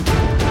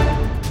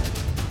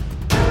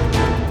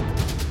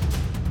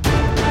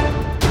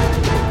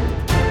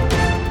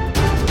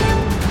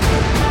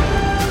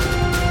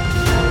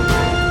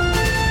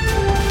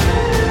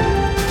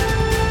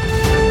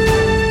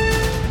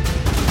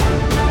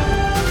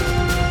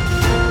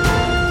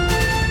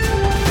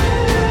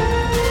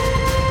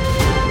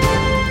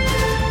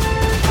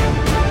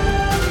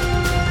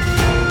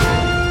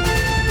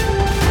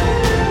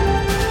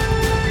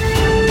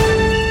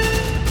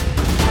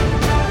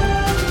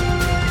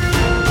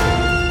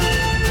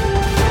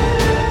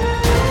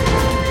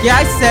Yeah,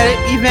 I said it.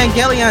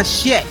 Evangelion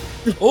shit.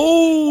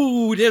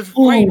 Oh, there's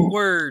fighting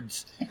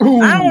words.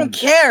 I don't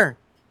care.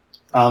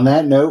 On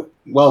that note,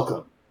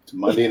 welcome to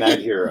Monday Night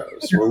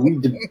Heroes, where we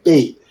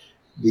debate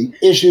the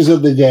issues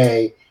of the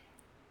day.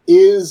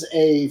 Is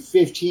a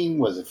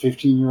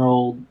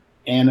 15-year-old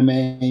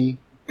anime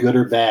good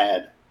or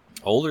bad?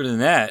 Older than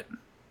that.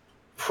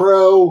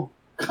 Pro,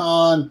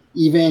 con,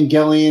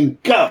 Evangelion,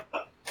 go!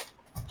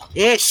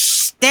 It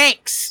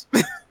stinks.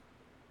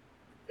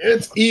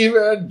 It's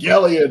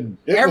Evangelion.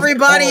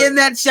 Everybody in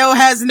that show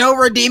has no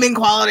redeeming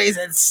qualities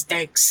and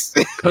stinks.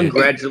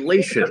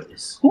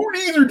 Congratulations. Who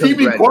needs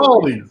redeeming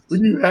qualities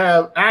when you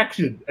have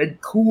action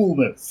and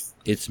coolness?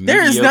 It's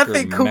There is mediocre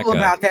nothing cool mecha.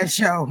 about that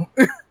show.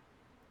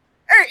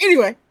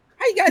 Anyway,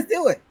 how you guys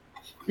doing?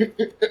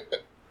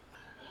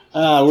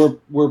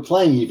 We're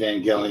playing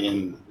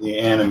Evangelion, the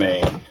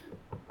anime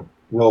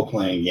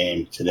role-playing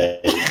game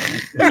today.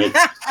 And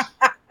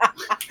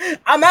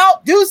I'm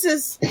out.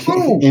 Deuces.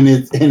 in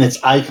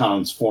its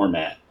icons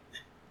format.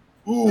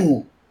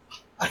 Ooh,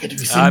 I get to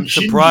be I'm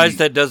surprised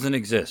that doesn't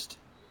exist.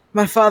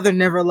 My father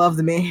never loved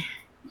me.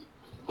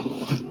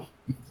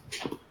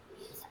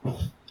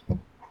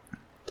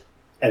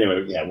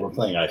 Anyway, yeah, we're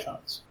playing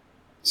icons.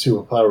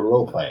 Superpower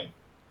role-playing.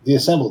 The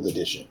Assembled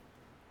Edition.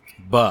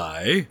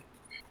 By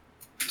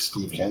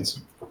Steve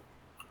Jensen.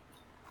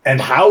 And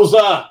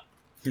Hauser!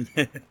 Be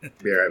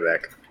right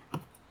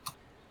back.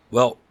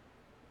 Well,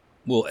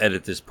 we'll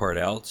edit this part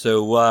out.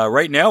 So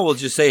right now we'll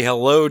just say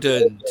hello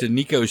to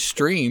Nico's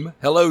stream.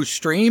 Hello,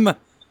 stream.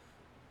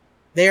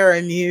 They are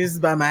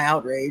amused by my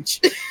outrage.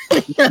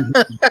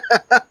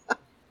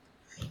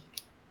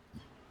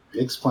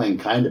 Nick's playing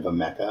kind of a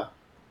mecha.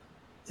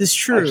 It's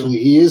true. Actually,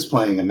 he is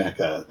playing a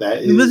mecha.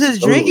 That is With his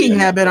totally drinking a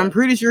habit, mecha. I'm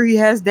pretty sure he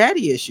has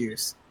daddy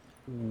issues.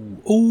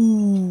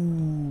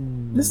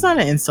 Ooh. That's not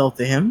an insult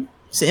to him.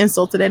 It's an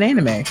insult to that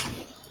anime.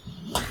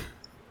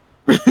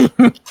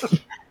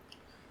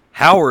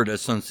 Howard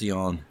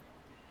Asuncion.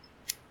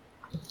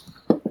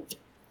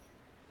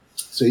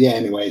 So yeah,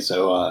 anyway,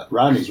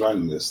 Rodney's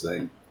running this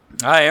thing.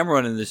 I am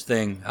running this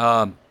thing.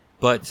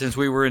 But since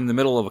we were in the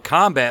middle of a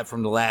combat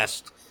from the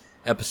last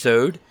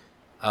episode,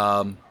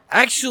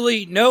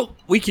 actually, no,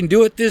 we can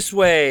do it this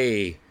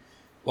way.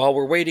 While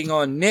we're waiting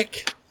on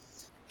Nick.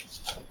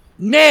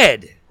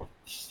 Ned!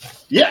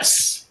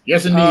 Yes!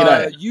 Yes,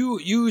 indeed.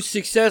 You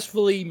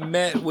successfully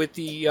met with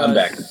the I'm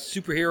back.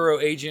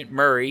 superhero agent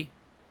Murray.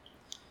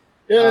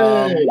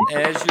 Yay!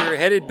 As you're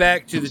headed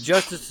back to the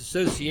Justice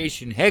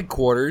Association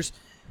headquarters,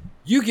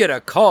 you get a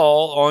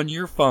call on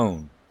your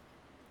phone.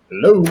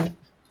 Hello?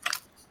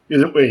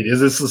 Is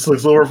this the Slick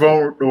Silver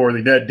phone or the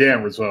Ned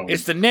Danvers phone?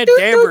 It's the Ned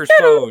Danvers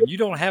phone. You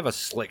don't have a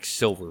slick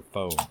silver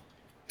phone.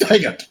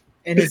 Dang it!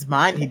 In his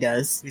mind, he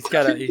does. He's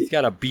got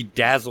a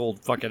bedazzled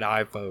fucking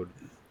iPhone.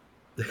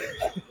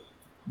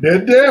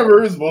 Ned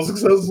Danvers, most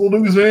successful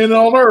newsman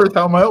on earth.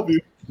 How may I help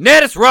you?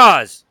 Ned, it's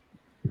Roz.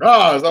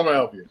 Roz, how may I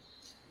help you?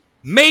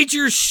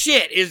 Major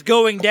shit is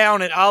going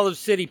down at Olive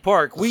City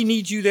Park. We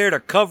need you there to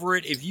cover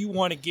it if you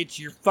want to get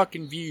your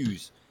fucking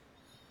views.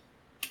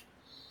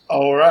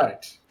 All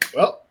right.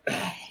 Well,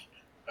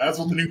 that's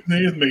what the new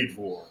thing is made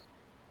for.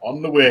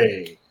 On the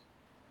way.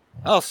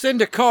 I'll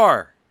send a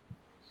car.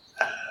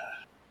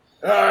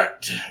 All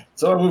right.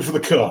 So I move for the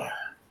car.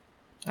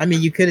 I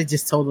mean, you could have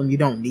just told him you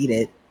don't need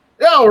it.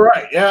 Yeah, all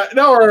right. Yeah,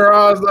 no,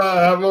 Roz.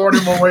 I'm already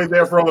on my way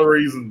there for other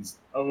reasons.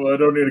 I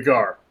don't need a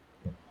car.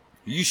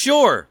 You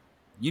sure?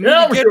 You need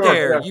Yeah, to get sure,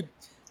 there. yeah.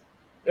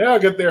 Yeah, I'll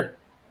get there.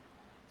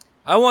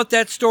 I want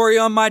that story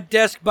on my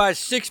desk by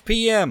 6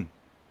 p.m.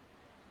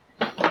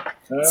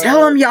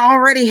 Tell him you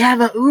already have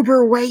an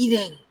Uber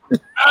waiting.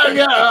 I've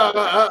got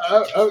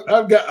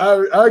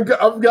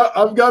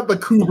the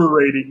Cooper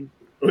rating.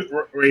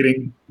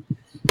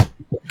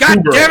 God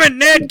Uber. damn it,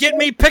 Ned! Get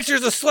me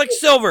pictures of Slick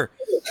Silver.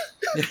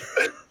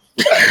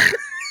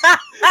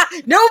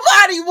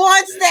 Nobody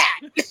wants that.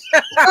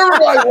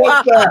 Everybody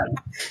wants that.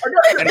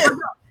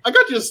 I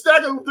got you a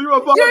stack of through my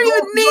phone. You don't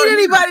even need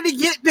anybody to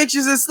get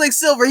pictures of Slick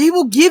Silver. He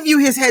will give you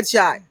his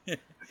headshot.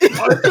 They're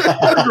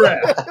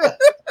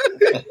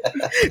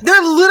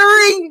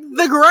littering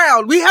the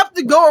ground. We have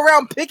to go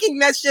around picking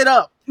that shit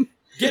up.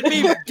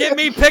 Get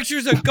me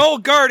pictures of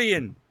Gold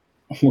Guardian.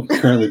 We're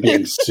currently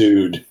being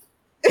sued.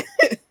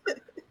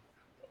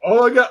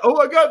 Oh, I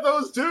got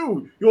those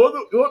too. You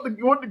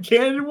want the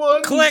candy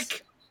ones?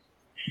 Click.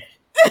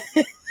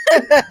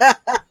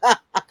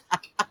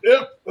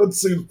 Yep.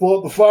 Let's see. Pull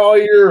up the file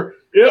here.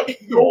 Yep.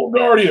 Gold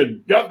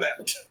Guardian. Got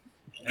that.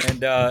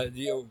 And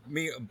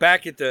me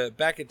back at the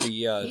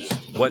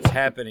what's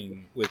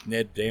happening with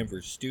Ned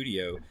Danvers'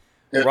 studio.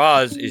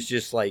 Roz is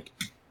just like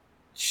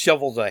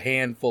shovels a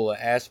handful of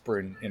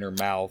aspirin in her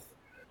mouth.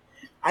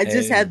 I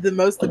just had the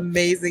most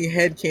amazing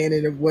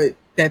headcanon of what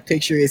that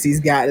picture is he's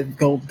got of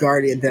Gold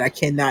Guardian that I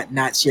cannot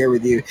not share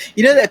with you.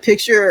 You know that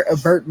picture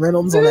of Burt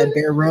Reynolds on that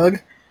bear rug?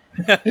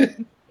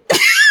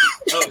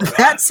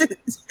 That's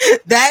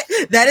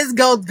that is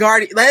Gold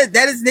Guardian.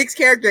 That is Nick's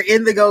character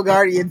in the Gold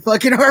Guardian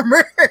fucking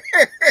armor.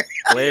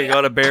 Laying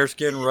on a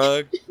bearskin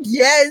rug.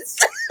 Yes.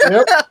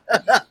 Yep.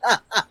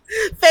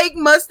 Fake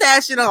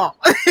mustache and all.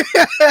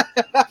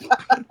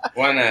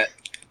 Why not?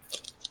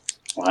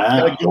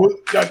 Wow.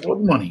 Gotta go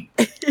with money.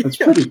 It's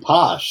pretty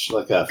posh,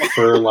 like a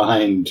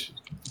fur-lined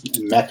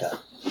mecca.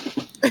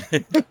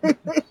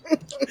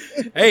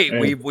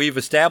 Hey, we've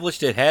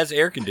established it has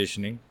air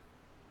conditioning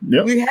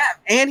Yep. We have,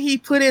 and he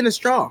put in a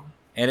straw.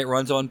 and it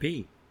runs on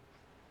pee.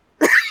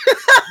 I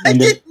And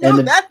didn't know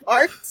the, that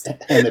part.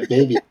 and the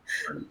baby.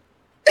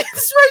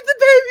 It's right, the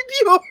baby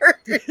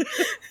Bjorn.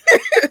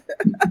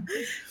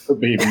 The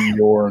baby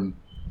Yorn.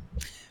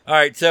 All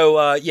right,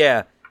 so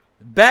yeah,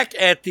 back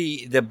at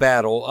the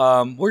battle.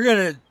 We're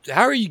gonna.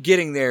 How are you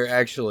getting there,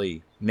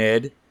 actually,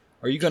 Ned?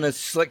 Are you gonna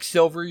Slick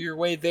Silver your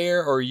way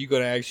there, or are you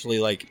gonna actually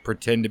like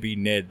pretend to be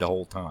Ned the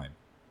whole time?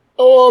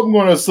 Oh, I'm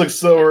going to Slick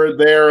Silver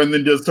there and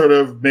then just sort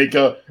of make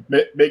up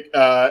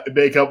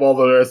all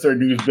the rest of their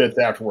news bits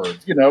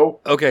afterwards. You know,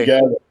 Okay.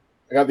 I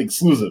got the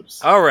exclusives.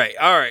 All right.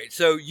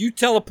 So you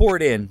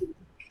teleport in,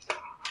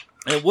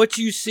 and what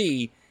you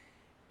see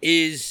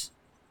is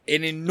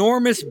an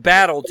enormous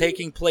battle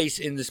taking place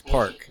in this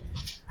park.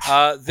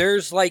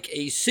 There's like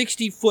a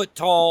 60-foot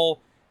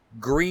tall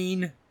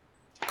green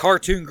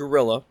cartoon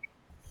gorilla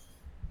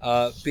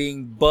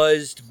being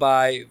buzzed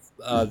by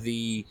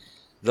the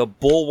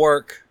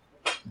Bulwark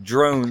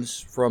drones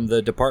from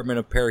the Department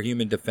of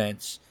Parahuman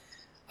Defense.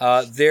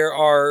 There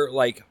are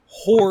like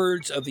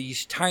hordes of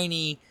these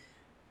tiny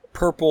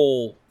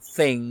purple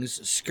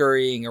things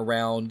scurrying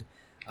around.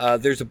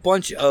 There's a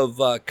bunch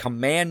of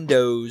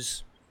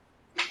commandos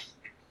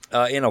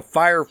in a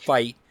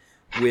firefight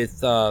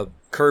with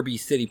Kirby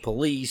City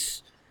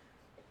Police.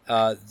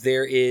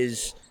 There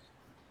is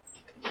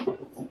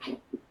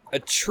a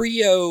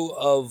trio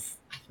of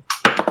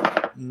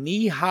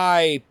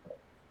knee-high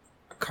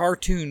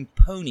cartoon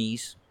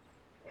ponies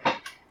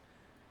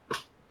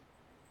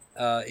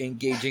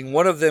engaging.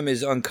 One of them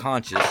is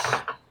unconscious.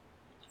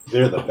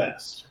 They're the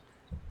best.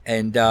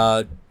 And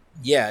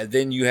yeah,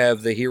 then you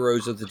have the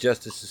heroes of the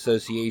Justice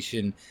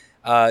Association.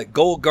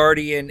 Gold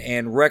Guardian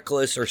and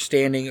Reckless are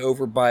standing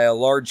over by a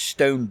large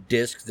stone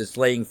disc that's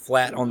laying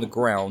flat on the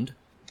ground.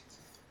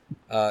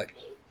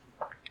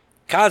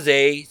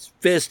 Kaze's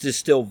fist is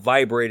still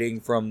vibrating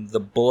from the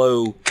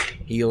blow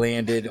he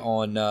landed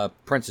on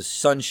Princess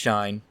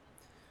Sunshine,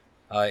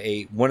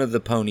 one of the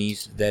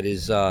ponies that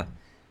is a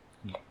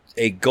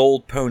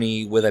gold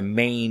pony with a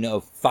mane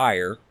of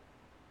fire.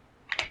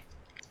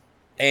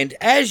 And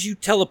as you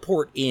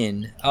teleport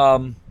in,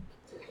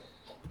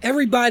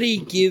 everybody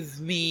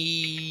give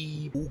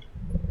me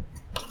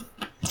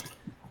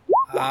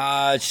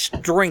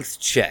strength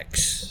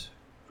checks.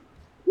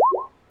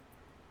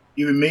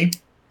 Even me?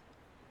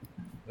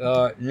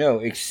 No,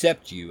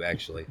 except you,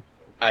 actually.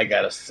 I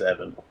got a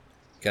 7.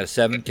 Got a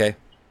 7? Okay.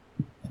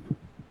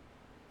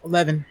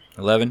 11.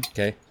 11?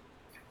 Okay.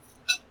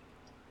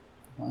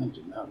 I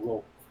did not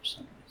roll for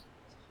some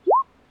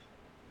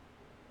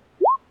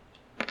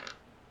reason.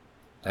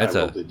 That's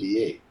I rolled a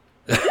D8.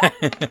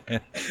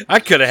 I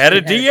could have had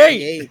a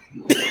D8.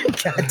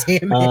 God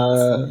damn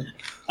it.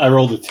 I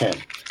rolled a 10.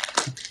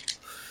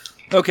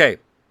 Okay.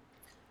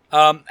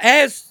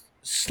 As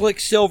Slick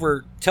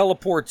Silver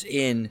teleports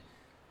in,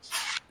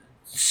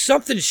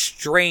 something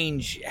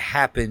strange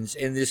happens,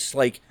 and this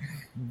like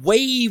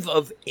wave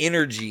of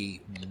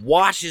energy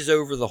washes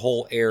over the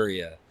whole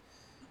area.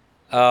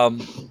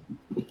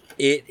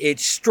 It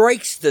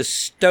strikes the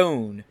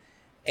stone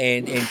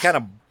and kind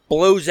of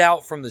blows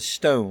out from the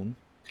stone,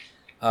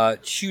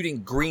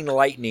 shooting green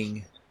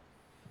lightning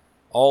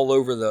all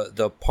over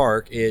the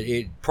park.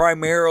 It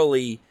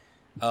primarily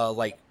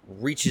like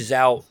reaches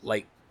out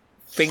like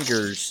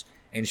fingers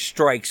and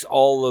strikes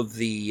all of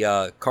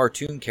the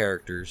cartoon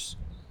characters.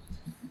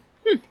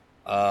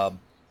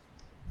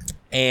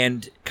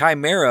 And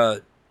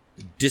Chimera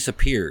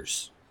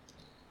disappears.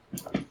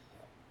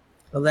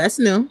 Well, that's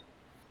new.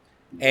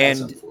 That's And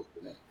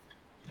unfortunate.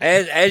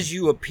 as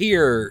you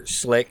appear,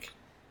 Slick,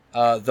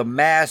 the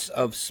mass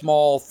of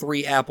small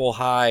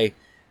 3-apple-high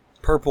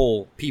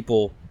purple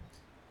people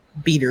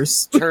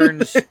Beaters.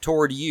 turns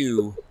toward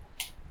you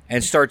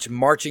and starts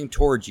marching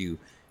toward you,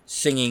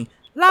 singing,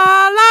 la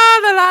la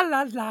la la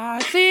la la,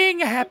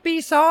 sing a happy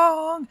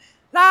song,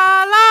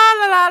 la la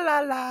la la la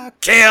la,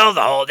 kill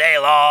the whole day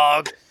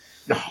long.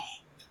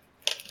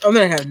 I'm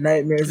gonna have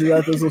nightmares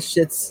about those little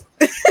shits.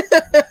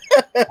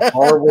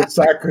 Horrible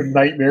saccharine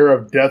nightmare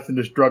of death and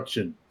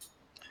destruction.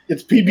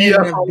 It's PBS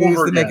And all abuse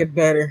over to make again. it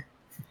better.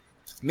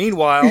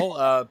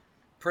 Meanwhile,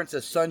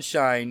 Princess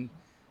Sunshine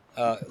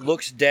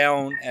looks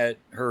down at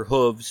her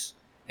hooves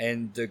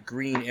and the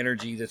green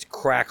energy that's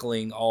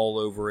crackling all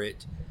over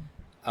it.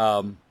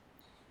 You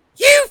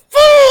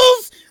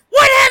fools!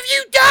 What have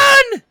you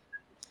done?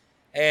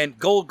 And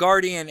Gold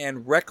Guardian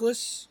and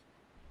Reckless.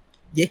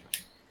 Yeah.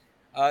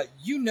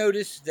 You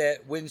notice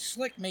that when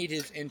Slick made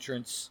his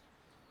entrance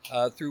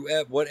through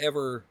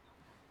whatever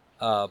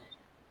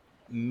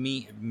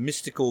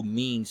mystical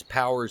means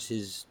powers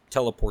his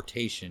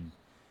teleportation,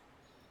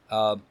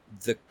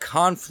 the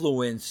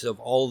confluence of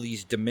all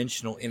these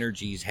dimensional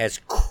energies has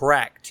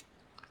cracked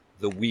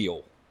the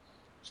wheel.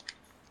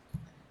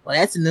 Well,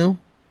 that's new.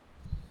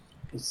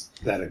 Is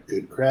that a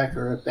good crack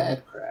or a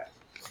bad crack?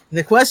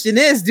 The question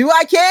is, do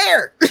I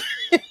care?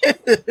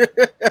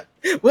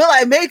 Will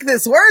I make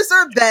this worse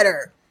or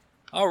better?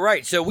 All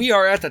right, so we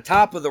are at the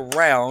top of the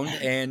round,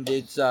 and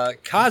it's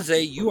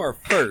Kaze, you are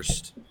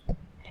first.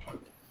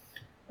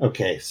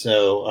 Okay,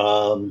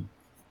 so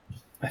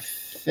I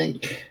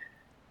think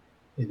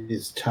it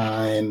is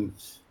time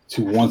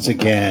to once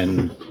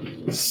again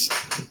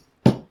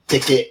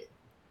stick it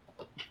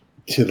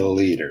to the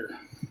leader.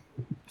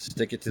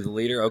 Stick it to the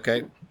leader,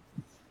 okay.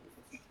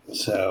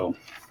 So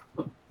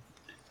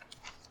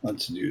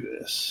let's do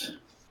this.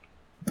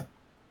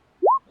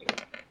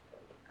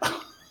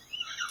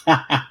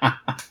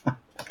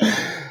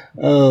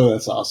 Oh,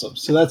 that's awesome.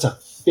 So that's a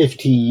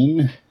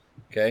 15,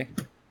 Okay.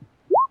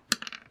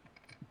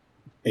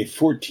 a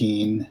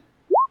 14,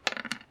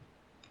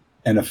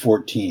 and a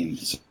 14.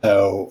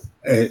 So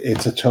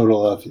it's a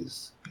total of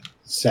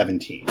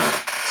 17.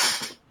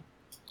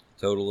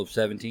 Total of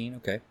 17,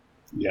 okay.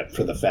 Yep,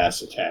 for the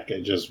fast attack.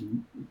 I just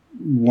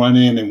run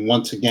in and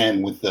once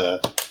again with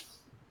the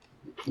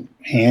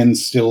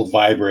hands still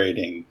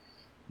vibrating,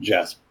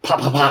 just pop,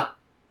 pop, pop.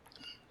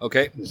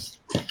 Okay. Just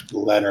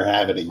let her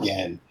have it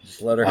again.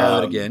 Just let her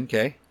have it again,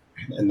 okay.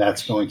 And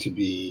that's going to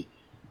be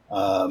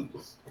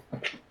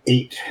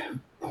 8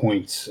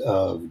 points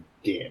of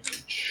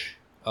damage.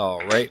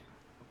 All right.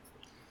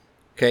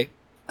 Okay.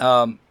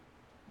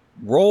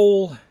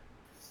 Roll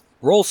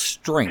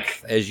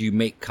strength as you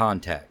make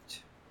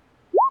contact.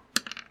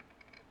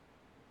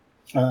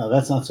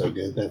 That's not so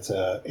good. That's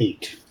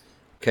 8.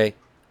 Okay.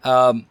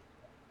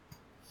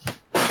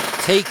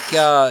 Take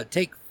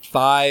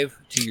 5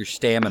 to your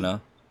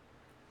stamina.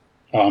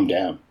 Oh, I'm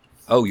down.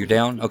 Oh, you're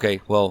down?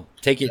 Okay. Well,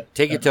 take it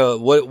to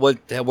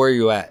where are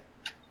you at?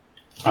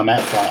 I'm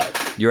at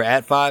 5. You're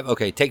at 5?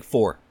 Okay, take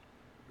 4.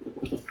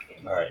 All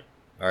right.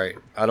 All right.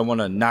 I don't want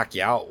to knock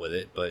you out with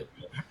it, but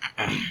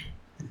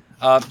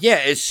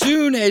yeah, as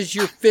soon as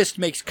your fist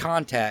makes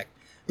contact,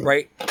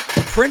 right?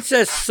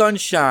 Princess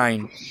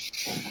Sunshine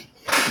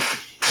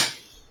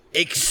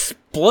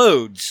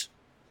explodes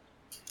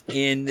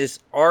in this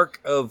arc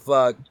of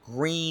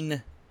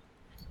green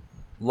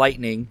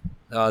lightning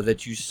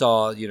that you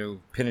saw,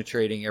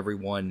 penetrating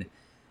everyone,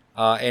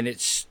 and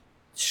it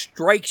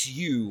strikes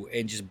you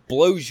and just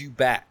blows you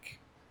back.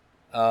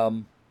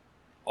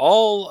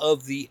 All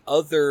of the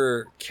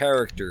other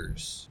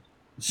characters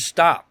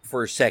stop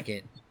for a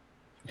second,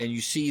 and you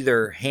see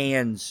their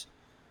hands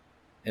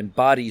and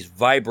bodies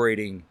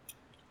vibrating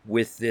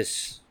with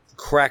this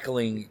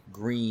crackling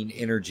green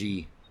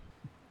energy.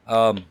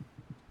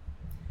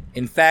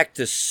 In fact,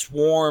 the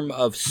swarm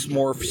of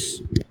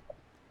Smurfs,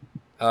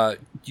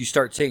 you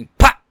start saying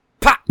pop,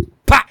 pop,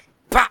 pop,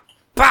 pop,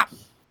 pop.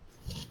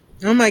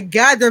 Oh my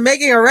God, they're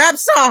making a rap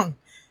song.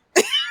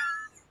 It's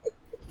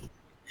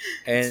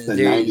And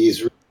the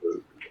 90s.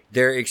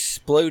 they're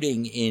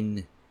exploding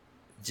in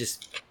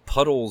just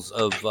puddles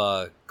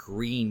of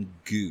green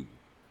goo.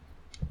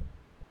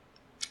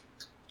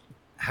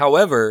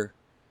 However,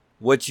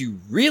 what you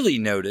really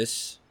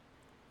notice...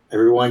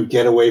 Everyone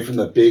get away from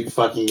the big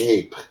fucking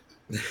ape.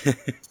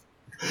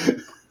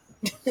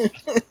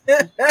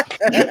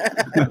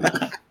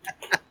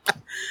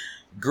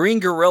 Green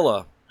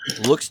Gorilla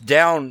looks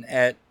down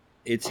at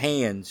its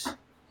hands,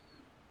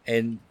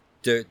 and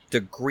the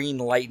green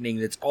lightning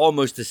that's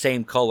almost the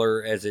same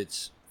color as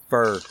its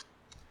fur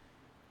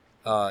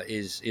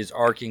is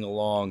arcing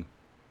along.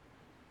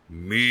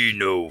 Me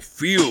no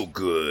feel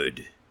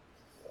good.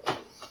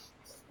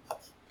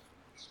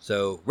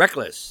 So,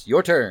 Reckless,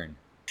 your turn.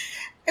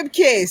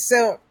 Okay,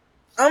 so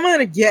I'm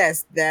gonna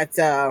guess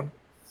that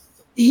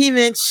he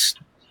meant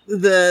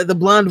the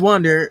Blonde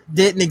Wonder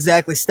didn't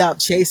exactly stop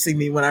chasing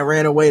me when I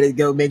ran away to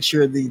go make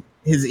sure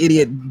his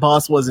idiot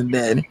boss wasn't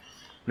dead.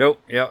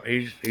 Nope. Yeah,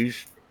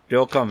 he's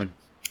still coming.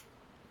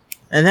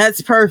 And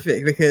that's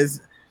perfect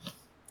because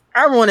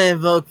I want to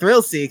invoke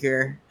Thrill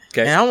Seeker.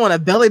 Okay. And I want to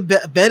belly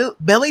to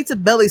belly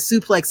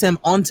suplex him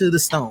onto the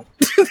stone.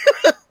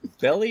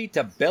 Belly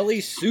to belly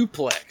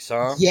suplex,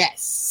 huh?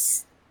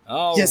 Yes.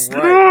 All Just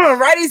right.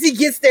 right as he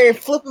gets there,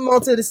 flip him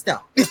onto the stone.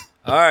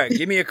 All right.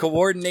 Give me a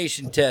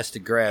coordination test to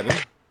grab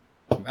him.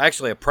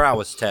 Actually, a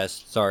prowess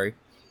test. Sorry.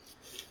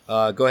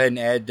 Go ahead and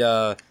add.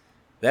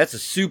 That's a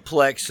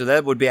suplex, so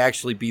that would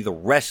actually be the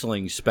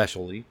wrestling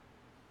specialty.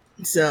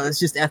 So it's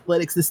just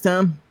athletics this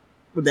time.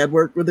 Would that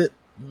work with it?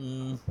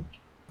 Mm.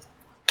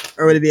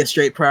 Or would it be a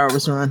straight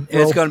prowess run?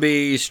 It's going to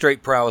be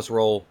straight prowess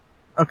roll.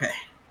 Okay.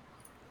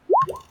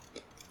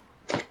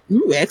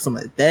 Ooh,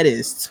 excellent. That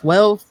is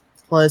 12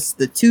 plus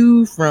the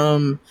 2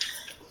 from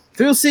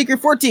Thrill Seeker,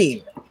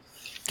 14.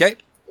 Okay.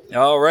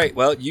 All right.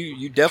 Well,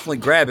 you definitely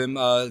grab him.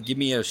 Give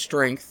me a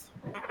strength.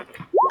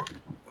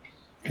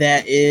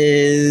 That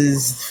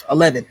is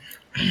 11.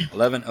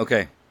 11.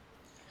 Okay.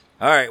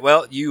 All right.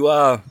 Well, you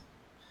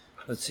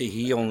let's Let's see.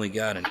 He only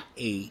got an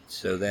 8,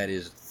 so that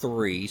is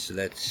 3. So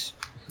that's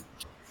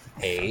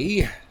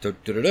a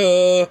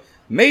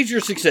major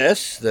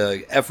success.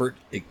 The effort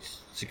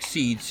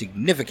succeeds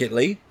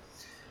significantly.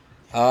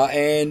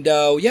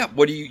 Yeah,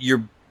 what do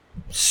you're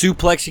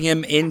suplexing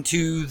him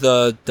into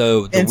the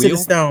into wheel? the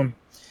stone.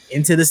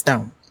 Into the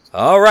stone.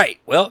 All right.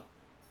 Well,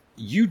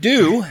 you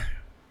do.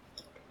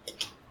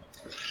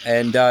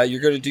 And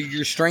you're going to do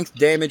your strength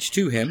damage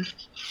to him.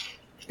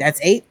 That's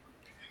 8.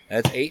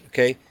 That's 8,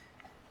 okay.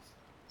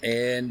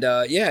 And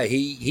yeah,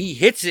 he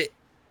hits it,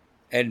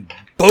 and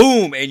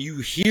boom, and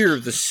you hear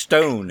the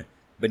stone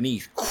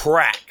beneath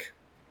crack.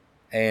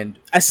 And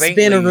I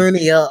spin a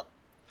Rooney up.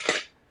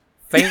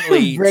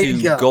 Faintly Ready to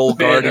to go. Gold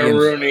Guardians.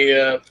 Rooney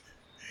up.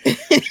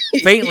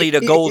 Faintly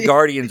to Gold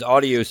Guardians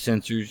audio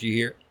sensors, you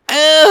hear,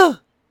 Oh,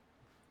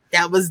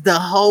 that was the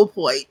whole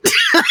point.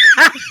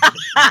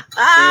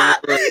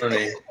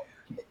 Rooney.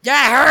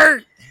 that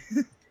hurt!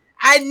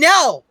 I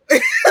know.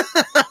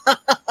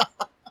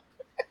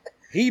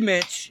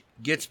 He-Mitch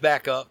gets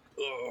back up,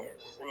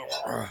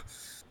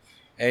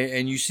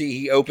 and you see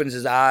he opens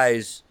his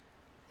eyes,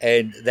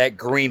 and that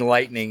green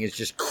lightning is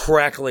just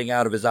crackling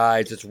out of his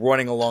eyes. It's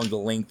running along the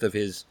length of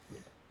his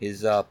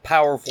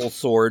powerful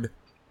sword.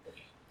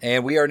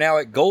 And we are now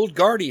at Gold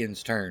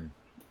Guardian's turn.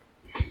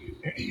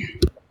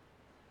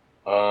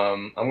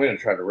 I'm gonna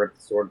try to rip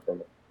the sword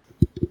from it.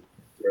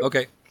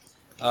 Okay.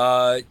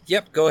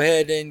 Yep, go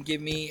ahead and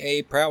give me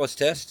a prowess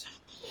test.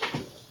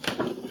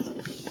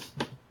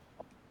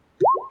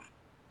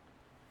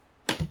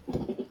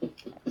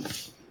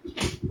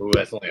 Ooh,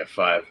 that's only a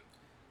 5.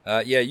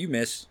 Yeah, you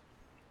miss.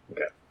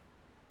 Okay.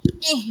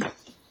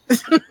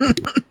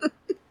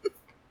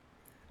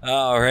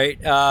 All right.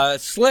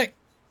 Slick.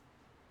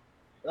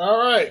 All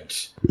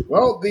right.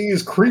 Well,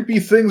 these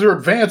creepy things are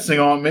advancing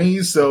on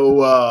me,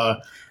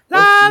 so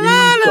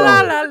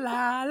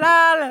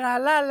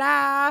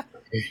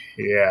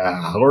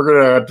yeah,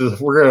 we're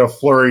gonna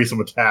flurry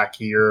some attack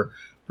here.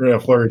 We're gonna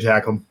flurry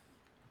attack them.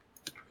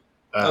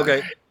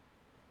 Okay.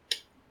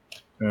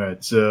 All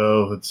right.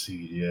 So let's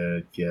see.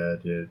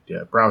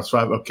 Yeah. Browns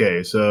 5.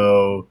 Okay.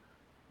 So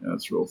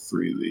let's roll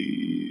 3 of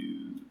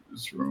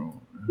these. Roll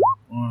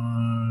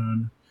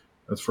 1.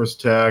 That's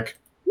first attack.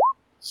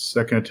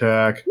 Second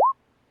attack.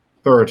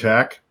 Third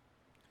attack.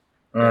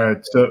 All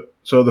right.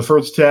 So the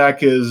first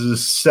attack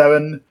is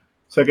 7.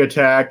 Second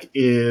attack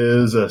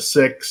is a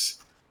 6,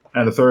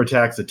 and the third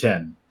attack's a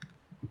 10.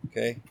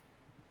 Okay.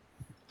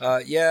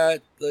 Yeah,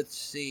 let's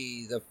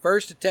see. The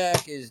first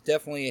attack is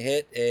definitely a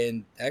hit,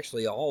 and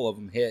actually all of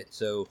them hit.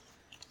 So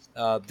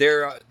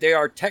they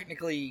are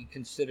technically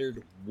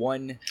considered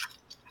one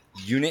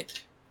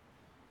unit.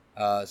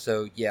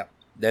 So yeah,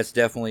 that's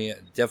definitely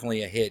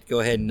a hit.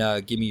 Go ahead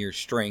and give me your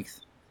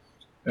strength.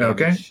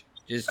 Okay.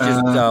 Just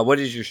what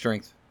is your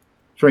strength?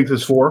 Strength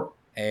is 4.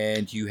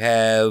 And you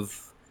have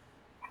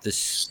the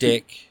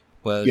stick.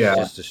 Well, Yeah.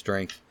 it's just a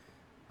strength.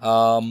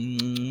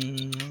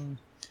 Okay.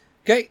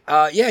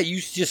 Yeah,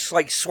 you just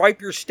like swipe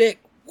your stick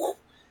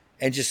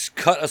and just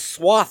cut a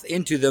swath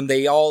into them.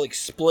 They all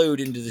explode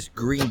into this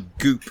green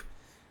goop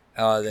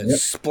that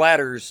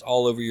splatters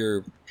all over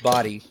your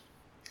body.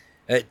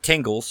 It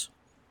tingles.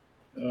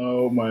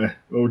 Oh my!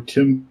 Oh,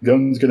 Tim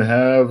Gunn's gonna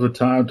have the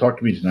time to talk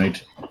to me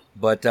tonight.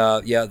 But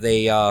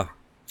yeah,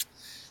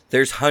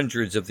 there's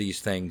hundreds of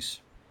these things.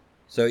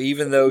 So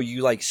even though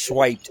you like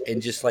swiped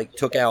and just like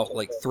took out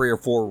like 3 or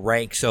 4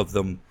 ranks of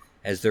them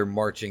as they're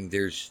marching,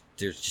 there's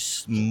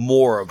just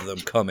more of them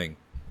coming.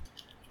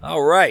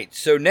 All right,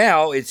 so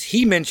now it's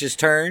He-Minch's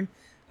turn.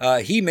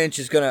 He-Minch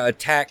is going to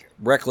attack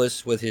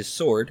Reckless with his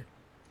sword.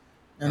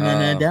 I'm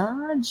gonna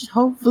dodge,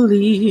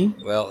 hopefully.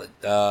 Well,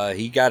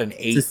 he got an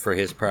 8 for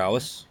his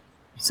prowess.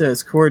 So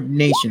it's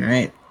coordination,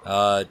 right?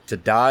 To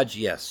dodge,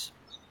 yes.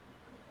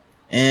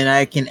 And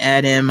I can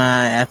add in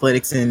my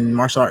athletics and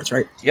martial arts,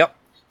 right? Yep,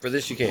 for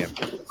this you can.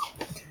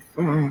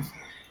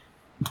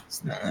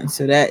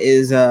 So that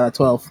is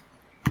 12.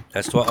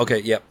 That's 12.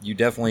 Okay, yep. You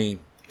definitely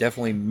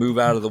move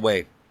out of the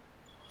way.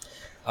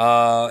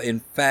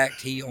 In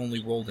fact, he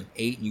only rolled an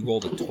 8 and you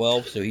rolled a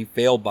 12, so he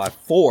failed by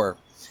 4.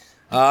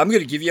 I'm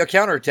going to give you a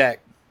counterattack.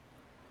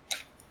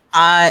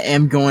 I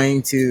am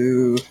going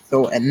to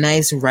throw a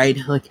nice right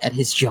hook at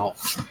his jaw.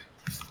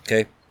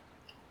 Okay.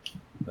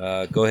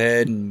 Go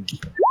ahead and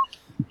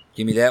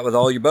give me that with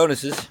all your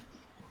bonuses.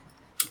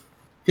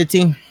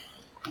 15.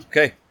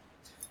 Okay.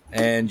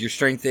 And your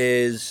strength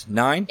is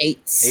 9?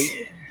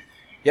 8.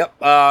 Yep.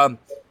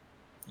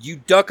 You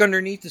duck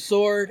underneath the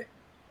sword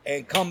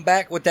and come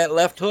back with that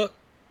left hook,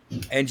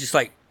 and just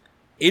like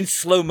in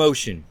slow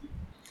motion,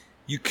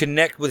 you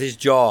connect with his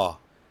jaw,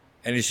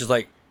 and it's just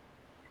like,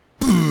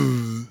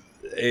 you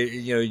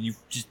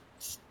just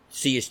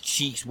see his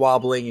cheeks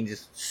wobbling and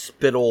just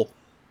spittle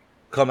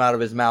come out of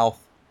his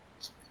mouth,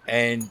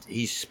 and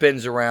he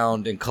spins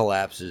around and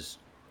collapses.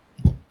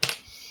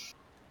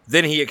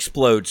 Then he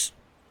explodes.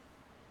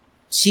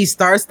 She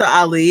starts the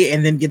Ali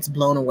and then gets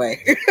blown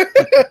away.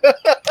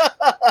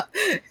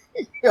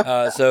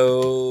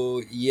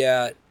 So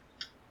yeah,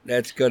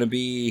 that's gonna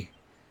be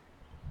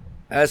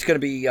That's going to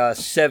be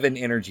 7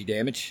 energy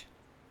damage.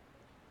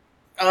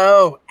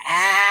 Oh,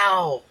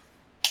 ow!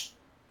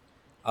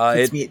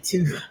 Hits It me at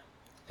 2.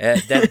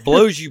 that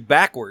blows you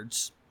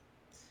backwards,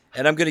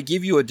 and I'm going to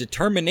give you a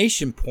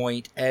determination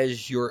point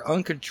as your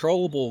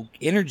uncontrollable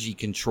energy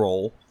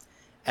control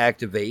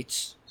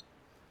activates.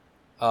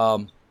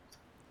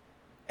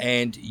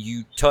 And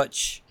you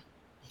touch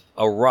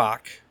a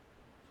rock,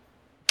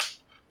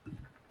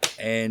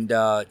 and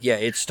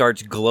it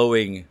starts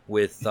glowing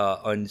with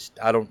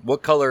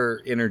what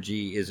color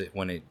energy is it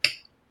when it?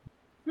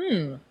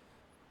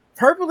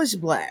 Purplish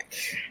black.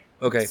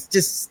 Okay, It's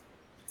just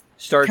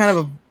starts kind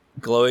of a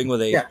glowing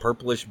with a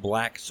purplish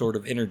black sort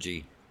of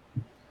energy,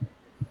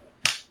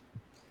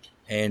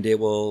 and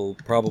it'll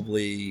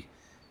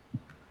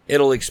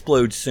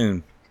explode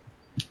soon.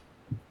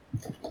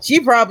 She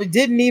probably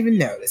didn't even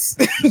notice.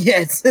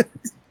 Yes.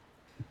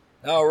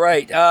 All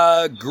right.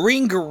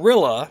 Green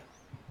Gorilla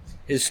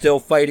is still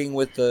fighting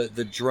with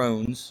the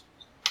drones.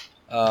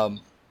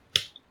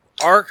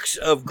 Arcs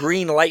of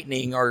green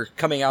lightning are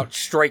coming out,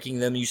 striking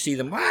them. You see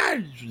them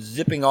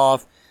zipping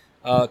off,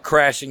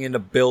 crashing into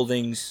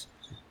buildings,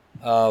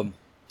 that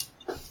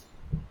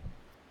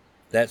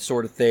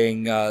sort of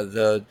thing.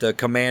 The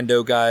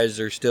commando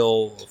guys are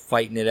still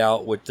fighting it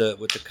out with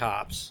the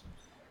cops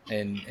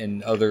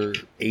and other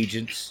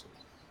agents.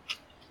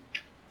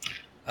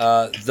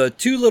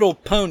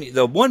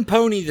 The one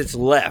pony that's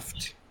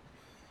left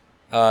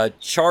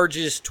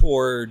charges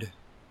toward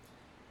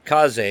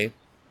Kaze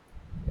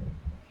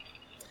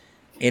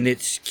in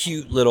its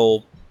cute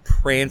little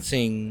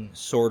prancing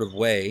sort of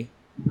way.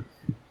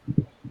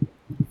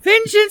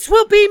 Vengeance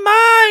will be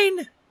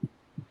mine!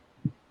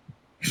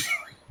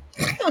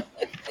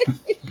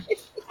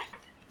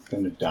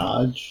 Gonna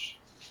dodge.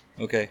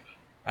 Okay.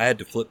 I had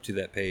to flip to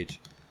that page.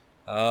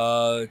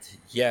 And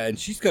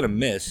she's gonna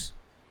miss.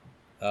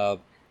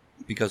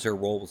 Because her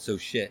roll was so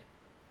shit.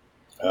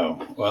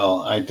 Oh,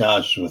 well, I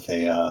dodged with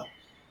a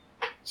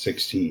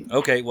 16.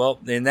 Okay, well,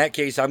 in that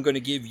case, I'm going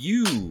to give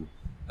you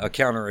a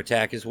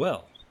counterattack as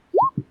well.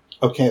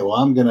 Okay, well,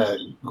 I'm going to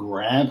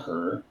grab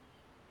her,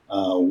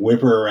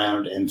 whip her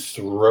around, and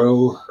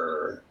throw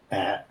her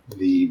at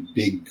the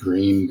big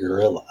green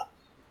gorilla.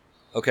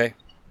 Okay.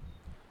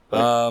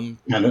 Kind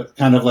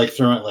of like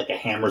throwing it like a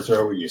hammer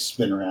throw where you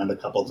spin around a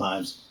couple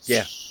times.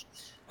 Yeah.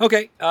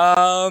 Okay.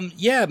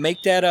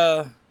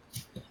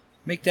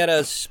 Make that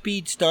a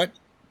speed stunt,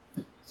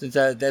 since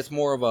that's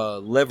more of a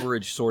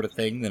leverage sort of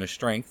thing than a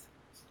strength.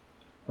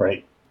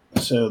 Right.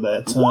 So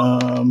that's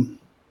 11.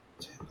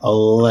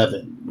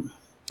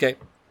 Okay.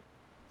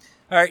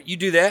 All right, you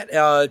do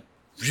that.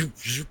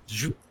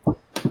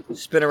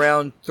 Spin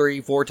around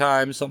 3-4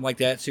 times, something like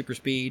that. Super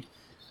speed.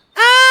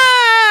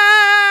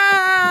 Ah!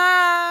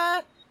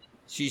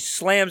 She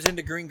slams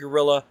into Green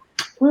Gorilla.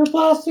 We're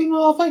blasting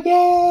off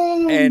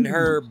again! And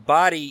her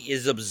body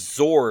is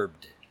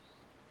absorbed.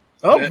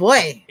 Oh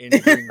boy! In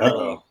Green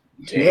Gorilla.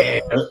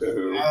 Damn.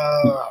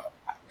 Uh-oh.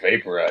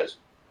 Vaporized.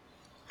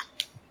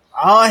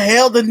 Oh,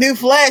 hell, the new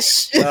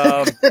flesh!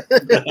 That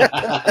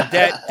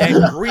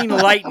green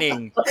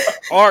lightning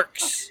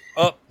arcs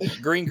up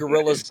Green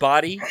Gorilla's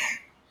body,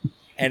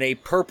 and a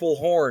purple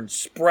horn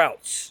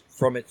sprouts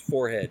from its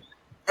forehead.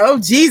 Oh,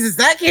 Jesus,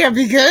 that can't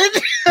be good!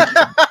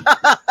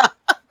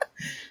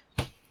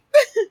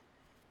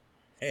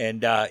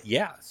 And,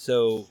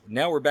 so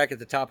now we're back at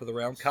the top of the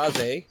round.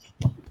 Kaze.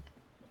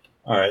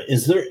 All right.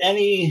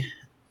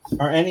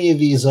 Are any of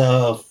these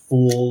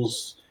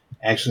fools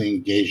actually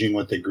engaging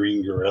with the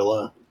green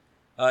gorilla?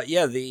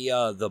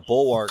 The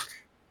bulwark.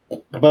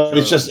 But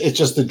it's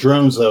just the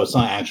drones though. It's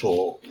not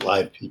actual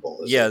live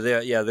people. Is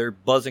it? They're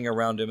buzzing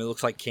around him. It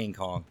looks like King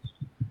Kong.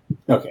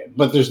 Okay,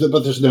 but there's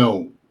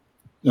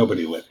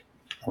nobody living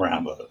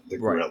around the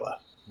gorilla.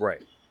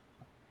 Right.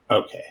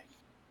 Okay.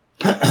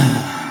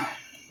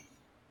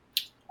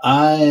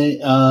 Does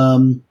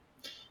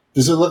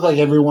it look like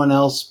everyone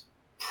else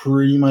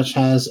pretty much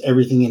has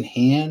everything in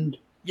hand?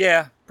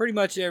 Yeah, pretty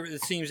much.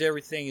 It seems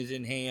everything is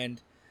in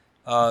hand.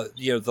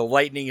 The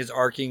lightning is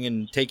arcing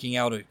and taking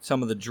out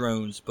some of the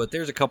drones, but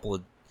there's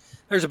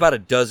about a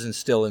dozen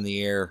still in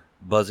the air,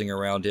 buzzing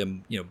around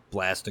him,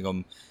 blasting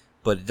them.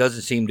 But it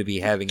doesn't seem to be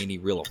having any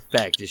real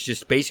effect. It's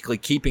just basically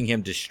keeping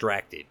him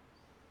distracted.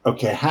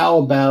 Okay, how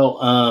about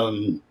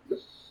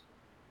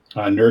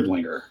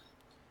Nerdlinger?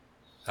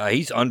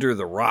 He's under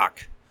the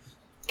rock.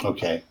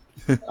 Okay.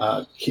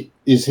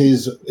 Is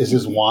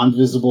his wand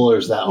visible, or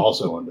is that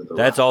also under the rock?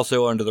 That's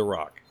also under the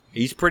rock.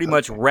 He's pretty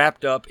much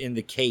wrapped up in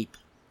the cape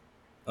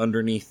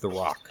underneath the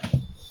rock.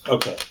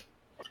 Okay.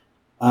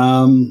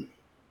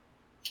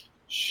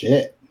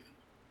 Shit.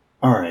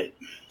 All right.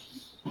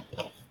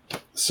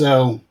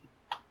 So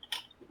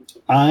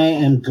I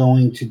am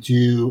going to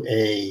do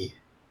a.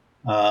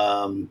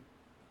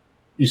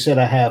 You said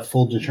I have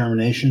full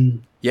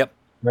determination. Yep.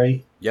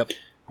 Right. Yep.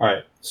 All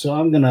right. So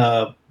I'm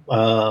gonna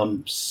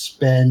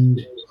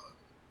spend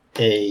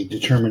a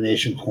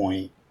determination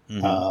point.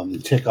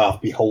 Tick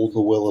off Behold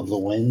the Will of the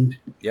Wind.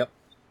 Yep.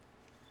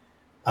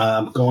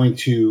 I'm going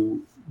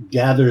to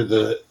gather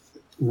the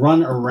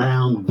run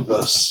around the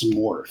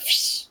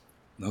Smurfs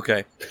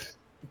Okay.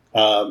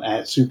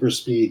 at super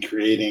speed,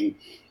 creating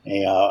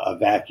a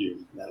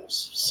vacuum that'll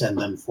send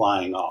them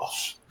flying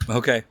off.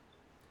 Okay.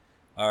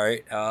 All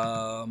right.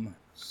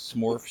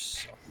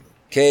 Smurfs.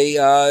 Okay.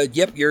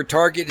 Yep. Your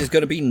target is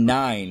going to be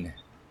 9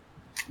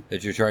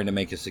 that you're trying to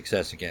make a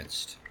success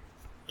against.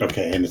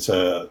 Okay, and it's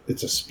a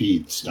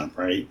speed stump,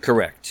 right?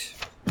 Correct.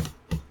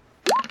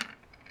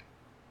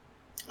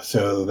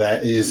 So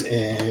that is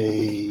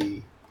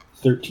a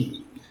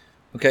 13.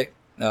 Okay.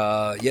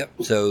 Yep.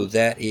 So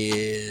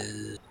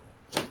that's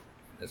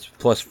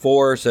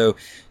 +4. So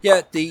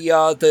yeah,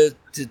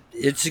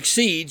 it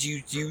succeeds.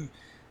 You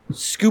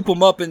scoop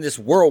them up in this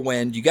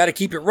whirlwind. You got to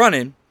keep it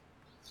running.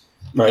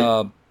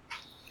 Right.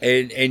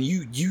 And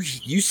you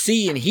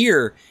see and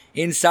hear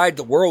inside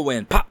the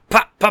whirlwind pop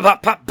pop pop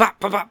pop pop pop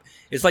pop pop.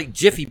 It's like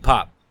Jiffy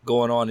Pop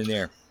going on in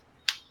there.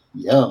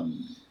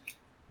 Yum.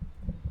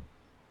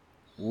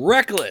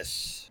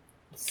 Reckless.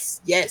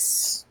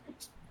 Yes.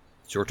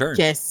 It's your turn.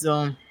 Yes.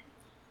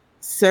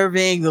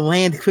 Surveying the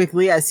land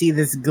quickly, I see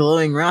this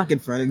glowing rock in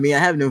front of me. I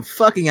have no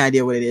fucking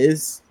idea what it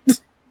is.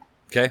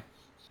 Okay.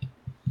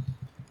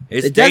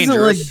 It's It doesn't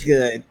look dangerous.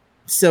 good.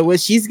 So what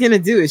she's gonna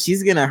do is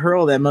she's gonna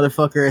hurl that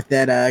motherfucker at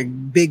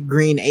that big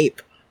green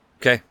ape.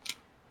 Okay.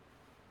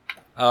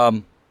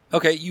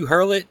 Okay, you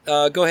hurl it.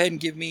 Go ahead and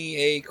give me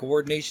a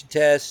coordination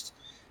test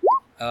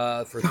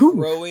for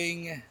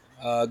throwing.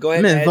 Go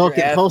ahead I'm and in add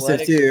Vulcan your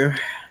Pulsive athletics. too.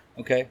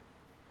 Okay.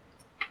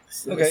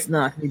 So Okay. let's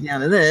knock me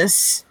down to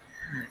this.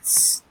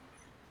 It's,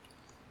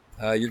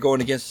 You're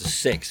going against a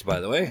 6, by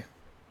the way.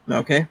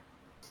 okay.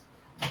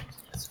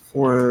 That's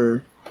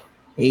 4,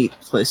 8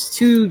 plus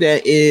 2.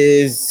 That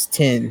is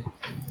 10.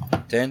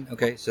 10.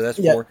 Okay, so that's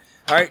Yep. 4.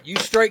 All right, you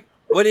strike.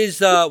 What is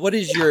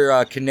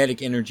your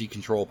kinetic energy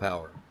control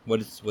power?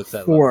 What's that?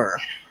 Level? 4.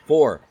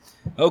 4.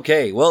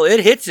 Okay, well, it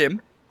hits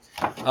him,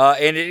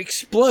 and it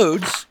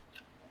explodes.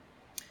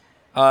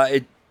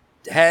 It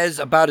has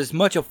about as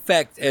much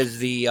effect as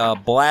the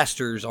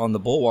blasters on the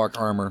bulwark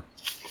armor,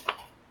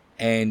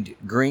 and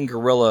Green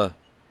Gorilla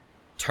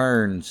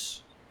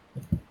turns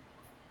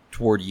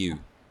toward you.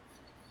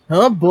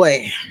 Oh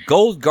boy.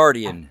 Gold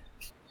Guardian.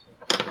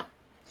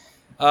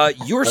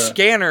 Your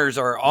scanners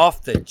are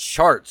off the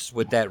charts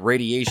with that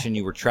radiation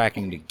you were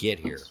tracking to get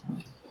here.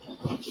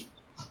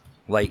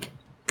 Like,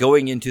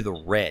 going into the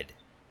red.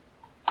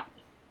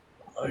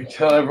 I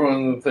tell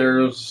everyone that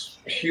there's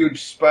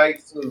huge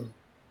spikes of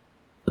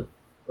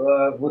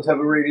what type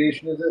of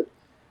radiation is it?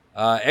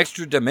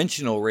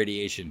 Extra-dimensional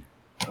radiation.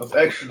 Of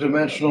extra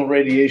dimensional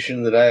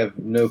radiation that I have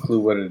no clue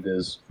what it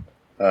is.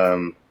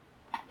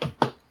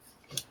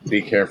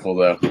 Be careful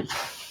though.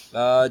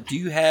 Do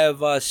you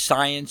have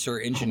science or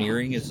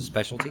engineering as a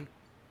specialty?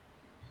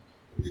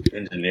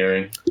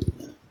 Engineering.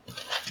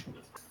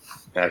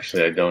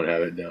 Actually, I don't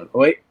have it down. Oh,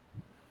 wait.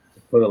 I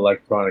put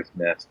electronics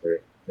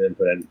master. Then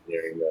put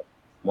engineering though.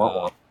 Wah,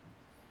 wah.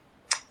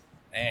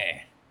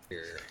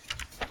 Here.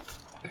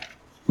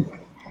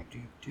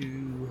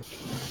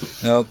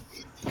 Nope.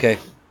 Okay.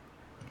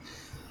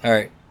 All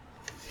right.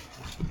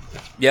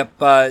 Yep.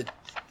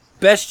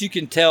 Best you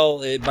can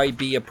tell, it might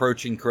be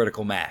approaching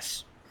critical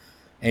mass,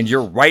 and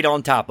you're right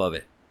on top of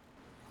it.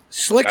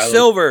 Slick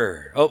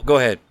Silver. Oh, go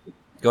ahead.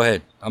 Go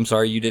ahead. I'm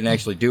sorry, you didn't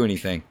actually do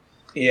anything.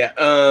 Yeah.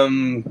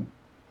 I'm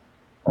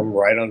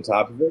right on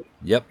top of it.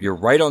 Yep, you're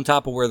right on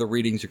top of where the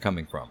readings are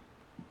coming from.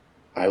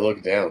 I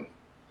look down.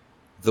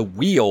 The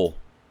wheel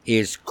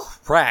is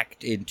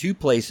cracked in 2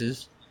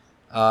 places,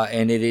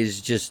 and it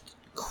is just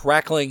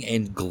crackling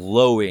and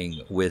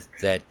glowing with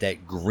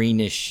that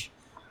greenish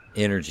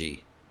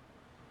energy.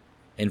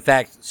 In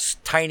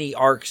fact, tiny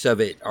arcs of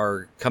it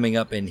are coming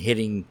up and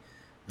hitting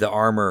the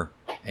armor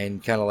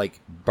and kind of like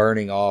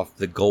burning off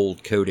the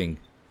gold coating,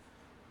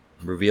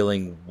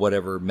 revealing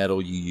whatever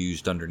metal you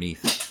used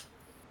underneath.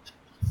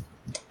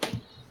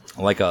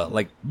 Like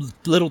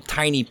little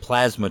tiny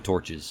plasma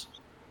torches.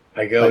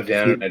 I go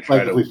down and I try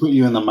like if we put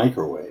you in the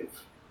microwave.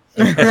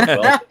 He's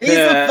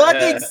a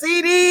fucking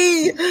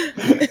CD.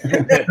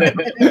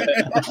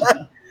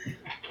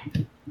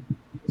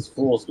 It's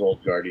Fool's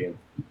Gold Guardian.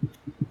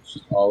 It's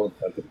just all of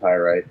the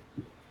pyrite.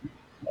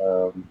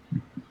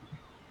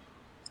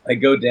 I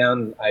go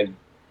down. I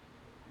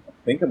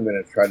think I'm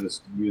going to try to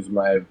use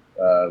my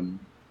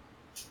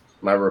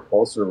my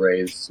repulsor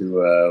rays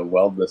to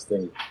weld this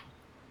thing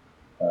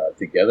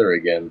together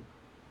again.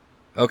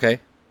 Okay.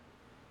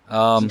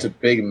 It's a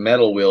big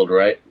metal wield,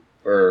 right?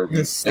 Or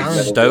It's big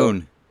metal Stone.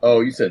 wield?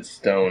 Oh, you said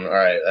stone. All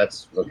right,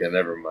 that's okay.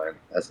 Never mind.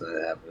 That's not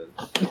happening.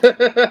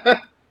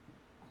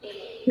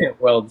 Can't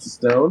weld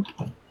stone.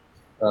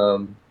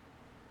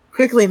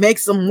 Quickly make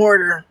some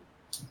mortar.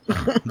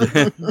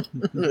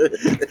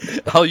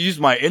 I'll use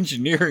my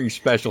engineering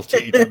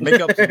specialty to make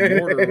up some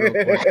mortar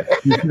real quick.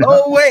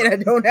 Oh wait, I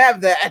don't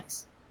have that.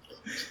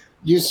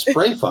 Use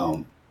spray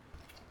foam.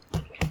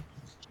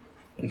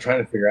 I'm trying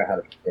to figure out how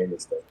to contain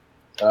this thing.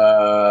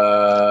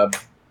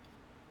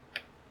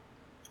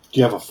 Do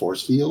you have a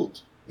force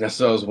field? That's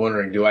what I was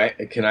wondering.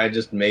 Can I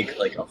just make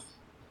like a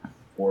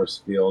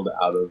force field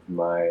out of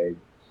my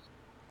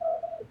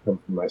come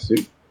from my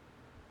suit.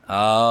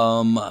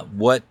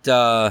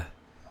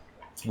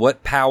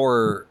 What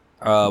power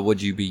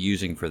would you be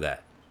using for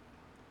that?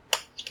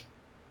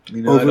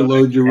 You know, I don't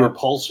Overload your have-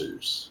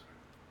 repulsors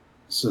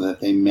so that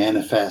they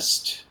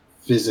manifest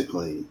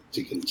physically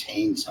to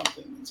contain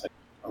something. It's like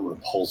a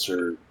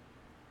repulsor.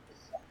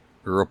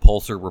 A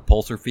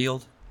repulsor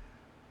field?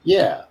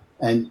 Yeah,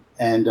 and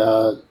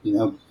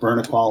burn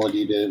a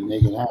quality to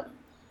make it happen.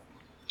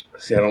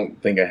 See, I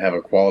don't think I have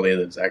a quality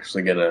that's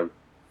actually gonna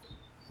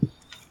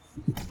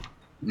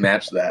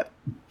match that.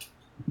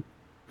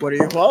 What are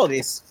your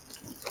qualities?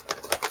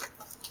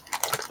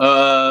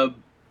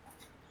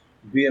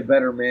 Be a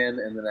better man,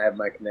 and then I have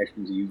my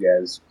connection to you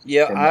guys.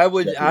 Yeah, And I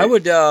would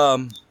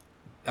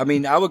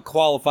definitely- I would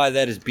qualify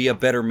that as be a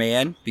better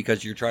man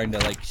because you're trying to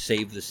like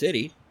save the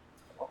city.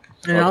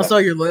 And Okay. also,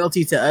 your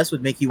loyalty to us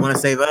would make you want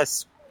to save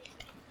us.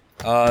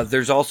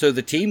 There's also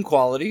the team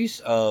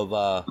qualities of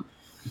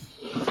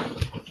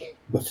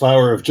The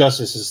flower of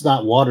justice is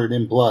not watered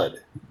in blood.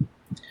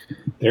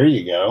 There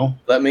you go.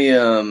 Let me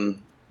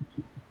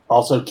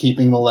Also,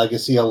 keeping the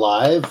legacy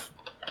alive,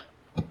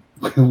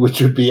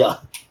 which would be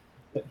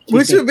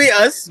Which would be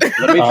us. let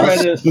me try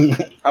us. to.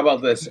 How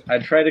about this? I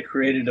try to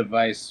create a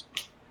device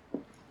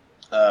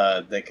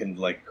that can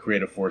like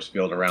create a force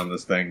field around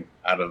this thing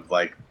out of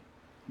like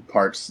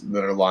parts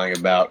that are lying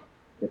about.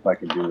 If I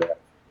can do that.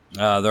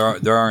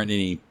 there aren't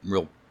any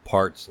real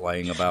parts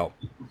lying about.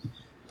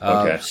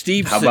 Okay.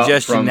 Steve's How about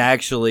suggestion from-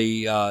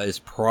 actually is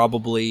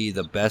probably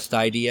the best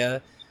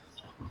idea.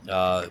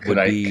 Could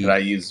I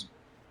use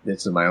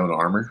bits of my own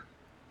armor?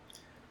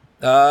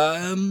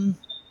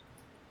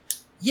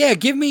 Yeah,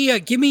 give me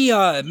make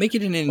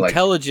it an Like-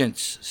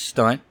 intelligence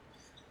stunt.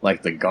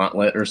 Like the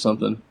gauntlet or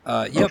something?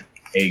 Yep.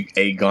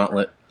 A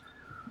gauntlet.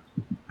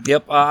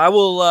 Yep, I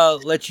will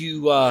let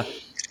you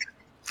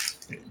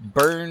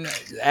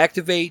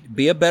activate,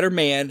 be a better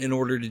man in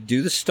order to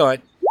do the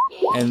stunt,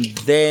 and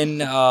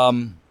then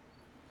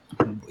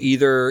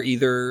either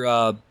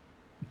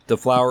the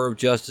flower of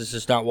justice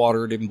is not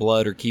watered in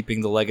blood or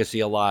keeping the legacy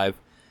alive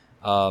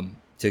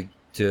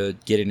to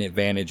get an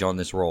advantage on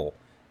this roll,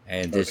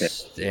 and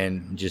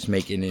and just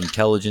make an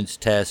intelligence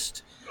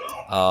test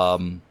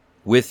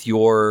with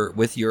your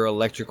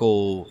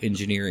electrical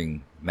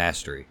engineering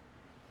mastery.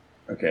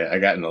 Okay, I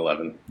got an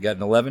 11. You got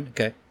an 11?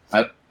 Okay.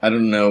 I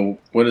don't know,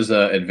 what does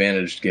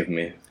advantage give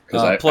me?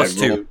 Plus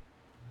 2. rolled-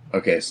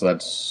 Okay, so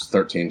that's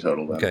 13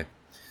 total then. Okay.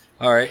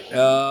 All right.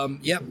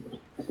 Yep.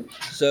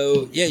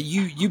 So yeah,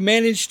 you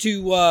managed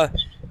to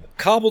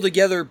cobble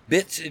together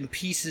bits and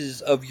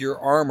pieces of your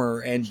armor,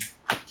 and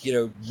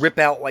rip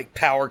out like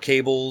power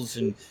cables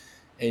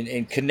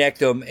and connect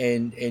them,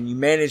 and you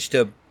managed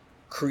to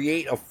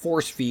create a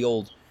force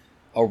field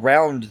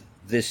around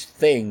this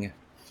thing.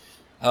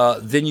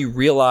 Then you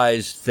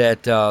realize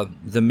that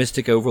the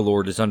Mystic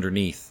Overlord is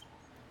underneath,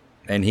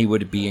 and he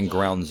would be in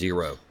ground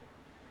zero.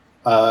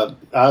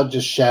 I'll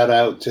just shout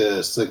out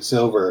to Slick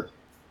Silver.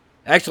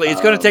 Actually,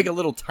 it's going to take a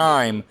little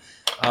time.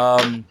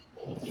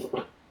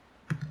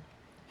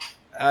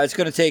 It's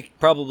going to take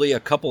probably a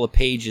couple of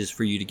pages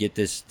for you to get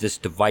this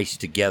device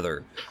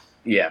together.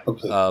 Yeah.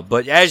 Okay.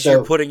 But as So-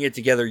 you're putting it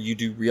together, you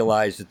do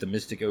realize that the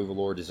Mystic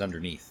Overlord is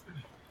underneath.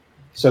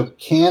 So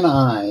can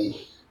I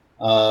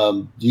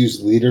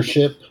use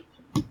leadership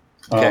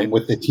Okay.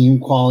 with the team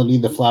quality?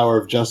 The flower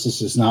of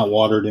justice is not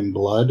watered in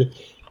blood,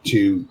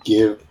 to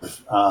give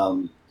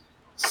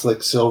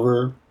Slick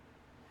Silver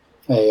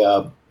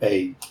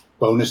a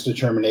bonus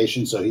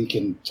determination so he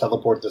can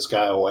teleport this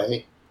guy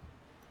away.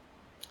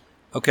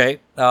 Okay,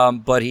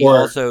 but he Or-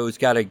 also has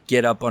got to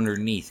get up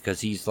underneath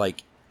because he's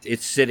like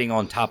it's sitting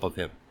on top of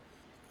him.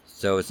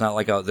 So it's not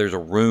like there's a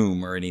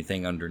room or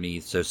anything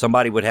underneath. So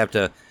somebody would have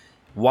to,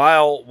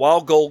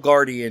 while Gold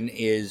Guardian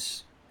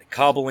is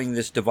cobbling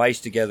this device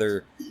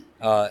together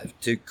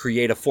to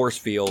create a force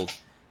field,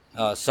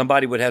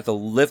 somebody would have to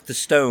lift the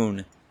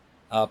stone,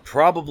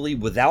 probably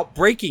without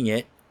breaking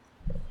it,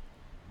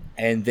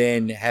 and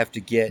then have to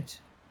get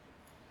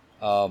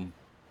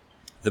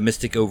the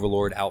Mystic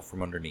Overlord out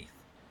from underneath.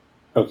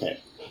 Okay.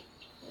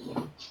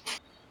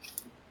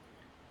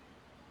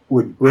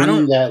 Would I bringing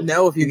don't that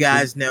know if you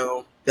guys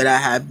know that I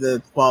have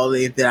the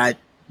quality that I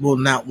will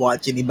not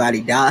watch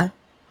anybody die,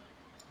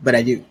 but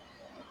I do.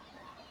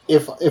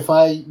 if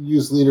I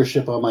use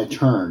leadership on my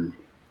turn,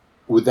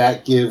 would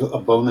that give a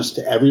bonus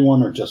to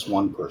everyone or just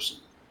one person?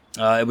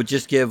 It would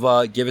just give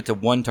it to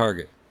one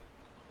target.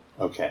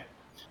 Okay.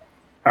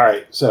 All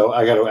right. So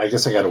I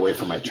guess I gotta wait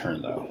for my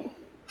turn though.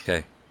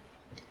 Okay.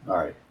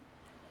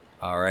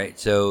 All right.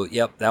 So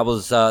yep,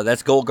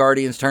 that's Gold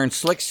Guardian's turn.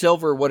 Slick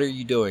Silver, what are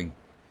you doing?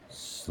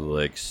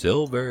 Slick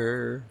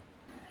Silver.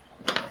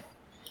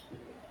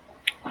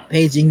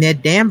 Paging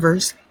Ned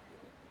Danvers.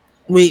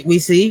 We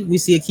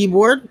see a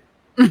keyboard.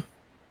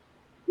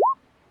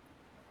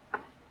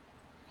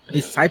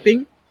 He's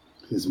typing.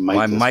 His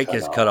My mic mic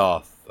is cut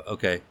off.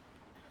 Okay.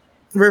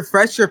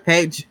 Refresh your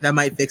page. That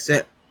might fix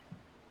it.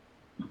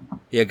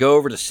 Yeah, go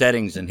over to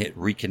settings and hit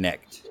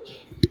reconnect.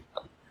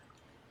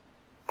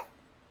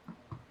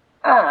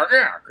 Oh,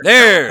 yeah.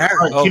 There. All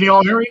right, Oh, Can you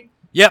all hear me?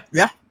 yep.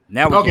 Yeah.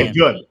 Now we Okay, can.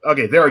 good.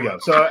 Okay, there we go.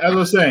 So as I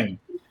was saying,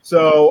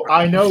 so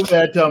I know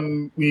that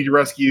we need to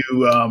rescue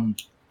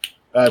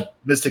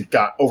Mystic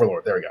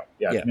Overlord. There we go.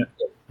 Yeah.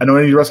 I know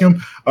I need to rescue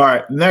him. All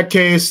right. In that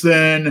case,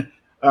 then,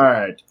 all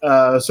right.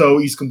 So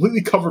he's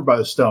completely covered by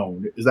the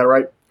stone. Is that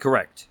right?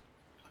 Correct.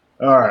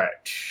 All right.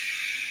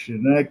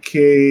 In that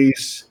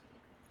case,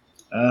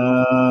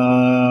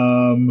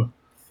 all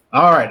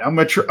right. I'm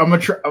gonna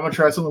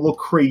try something a little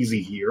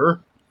crazy here.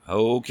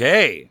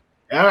 Okay.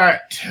 All right.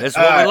 That's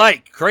what we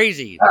like.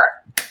 Crazy. All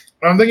right.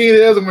 What I'm thinking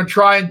is I'm going to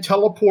try and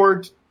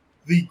teleport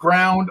the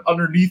ground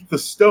underneath the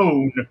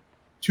stone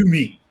to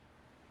me.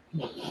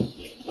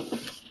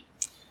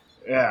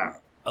 Yeah.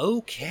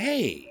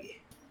 Okay.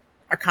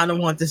 I kind of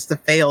want this to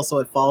fail so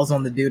it falls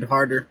on the dude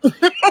harder.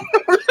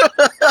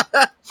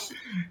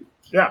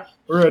 Yeah.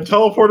 We're going to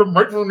teleport him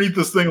right underneath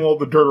this thing and all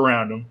the dirt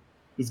around him.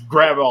 Just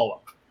grab it all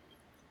up.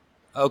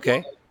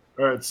 Okay.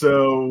 All right.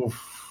 So,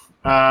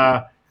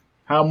 how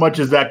much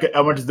is that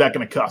going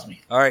to cost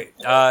me? All right.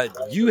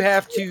 You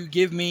have to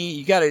give me.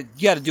 You gotta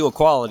do a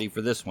quality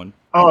for this one.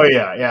 Oh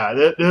yeah.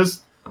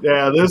 This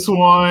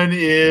one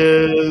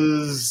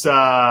is.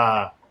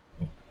 I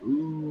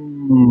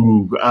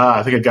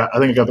think I got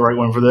the right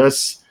one for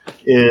this.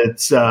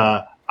 It's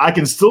I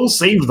can still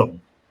save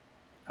them.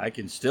 I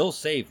can still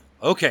save.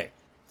 Okay.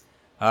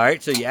 All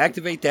right. So you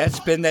activate that.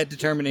 Spend that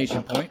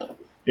determination point.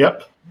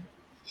 Yep.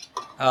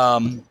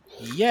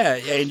 Yeah,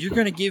 and you're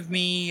gonna give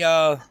me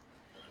a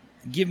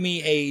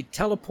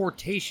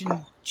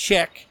teleportation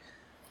check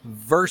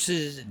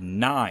versus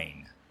 9.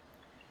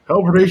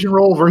 Teleportation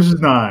roll versus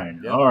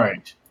 9. Yep. All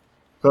right.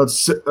 So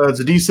it's a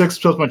D6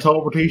 plus my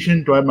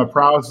teleportation. Do I have my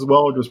prowess as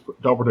well, or just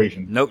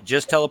teleportation? Nope,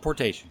 just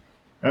teleportation.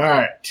 All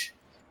right.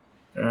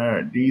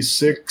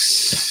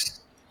 D6.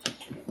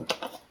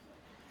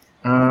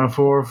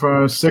 4,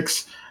 5,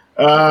 6.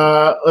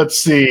 Let's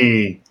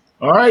see.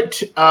 All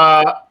right.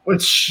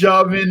 Let's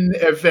shove in.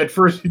 If at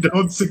first you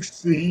don't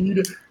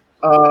succeed,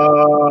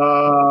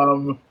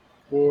 4,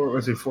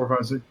 5,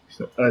 6.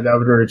 That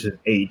would reach an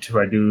 8 if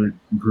I do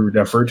improved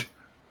effort.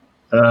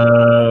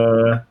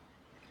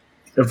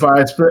 If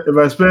I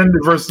spend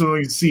versus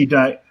succeed,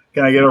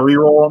 can I get a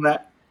reroll on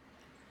that?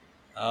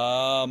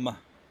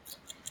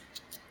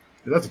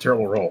 That's a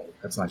terrible roll.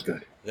 That's not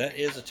good. That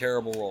is a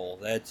terrible roll.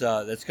 That's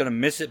going to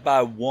miss it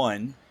by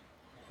 1.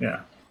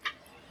 Yeah.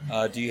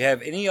 Do you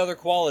have any other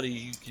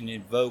qualities you can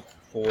invoke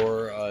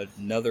for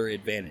another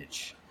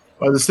advantage?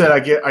 As I said,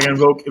 I can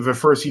invoke if at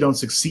first you don't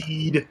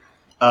succeed.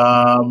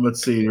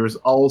 Let's see. There's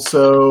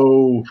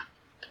also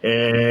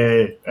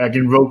I can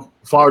invoke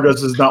Flower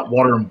Dust is not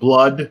water and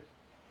blood.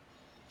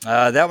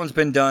 That one's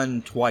been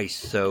done twice,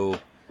 so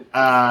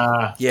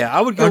yeah, I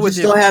would go Don't you with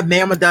still have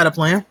man without a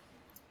plan?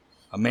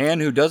 a man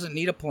who doesn't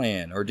need a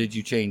plan. Or did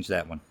you change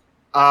that one?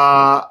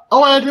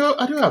 I do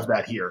have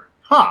that here.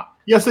 Huh?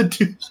 Yes, I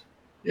do.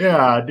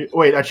 Yeah.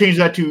 Wait, I changed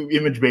that to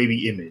Image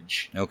Baby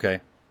Image. Okay.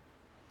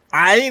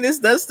 I think this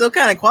does still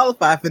kind of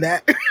qualify for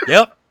that.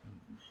 Yep.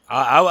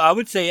 I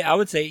would say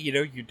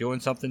you're doing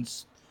something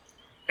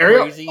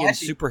Ariel? crazy and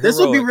super This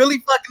would be heroic. really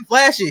fucking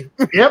flashy.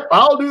 Yep,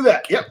 I'll do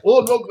that. Yep, we'll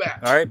invoke that.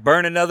 All right,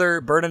 burn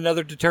another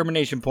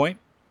determination point.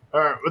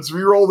 All right, let's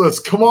re-roll this.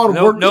 Come on,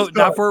 No, work no, this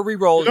not out. for a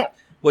reroll. No.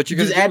 What you're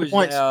Just going add to do is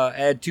points.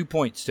 add 2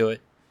 points to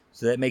it,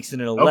 so that makes it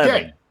an 11.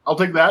 Okay, I'll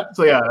take that.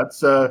 So yeah,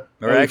 that's Or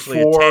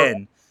actually 4. a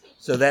 10.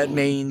 So that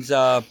means,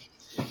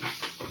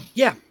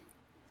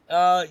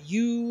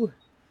 you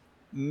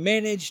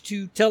managed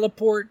to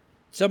teleport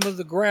some of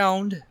the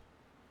ground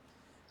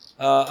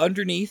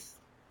underneath.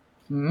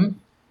 Mhm.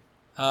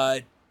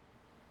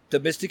 The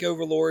Mystic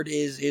Overlord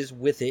is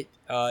with it.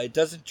 It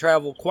doesn't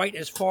travel quite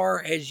as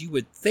far as you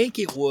would think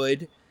it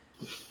would.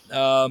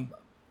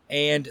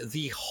 And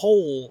the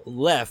hole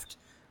left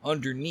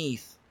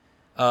underneath,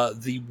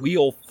 the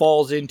wheel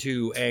falls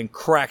into and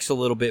cracks a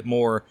little bit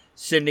more,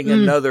 sending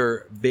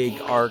another big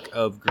arc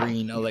of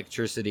green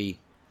electricity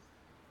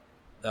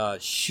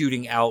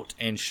shooting out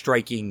and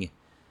striking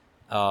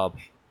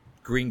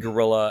Green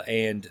Gorilla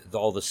and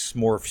all the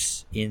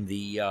Smurfs in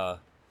the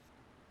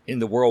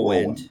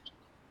whirlwind,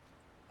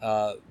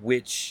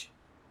 which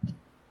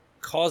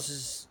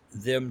causes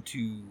them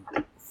to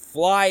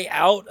fly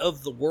out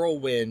of the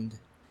whirlwind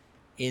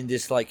in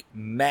this like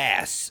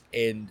mass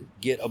and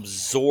get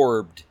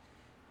absorbed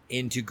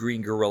into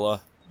Green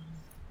Gorilla.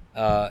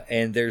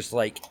 And there's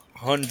like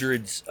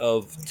hundreds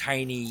of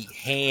tiny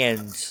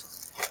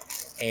hands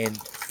and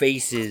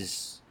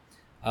faces,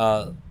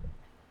 if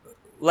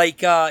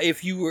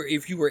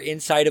you were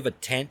inside of a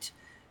tent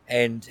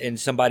and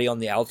somebody on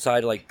the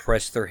outside like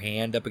pressed their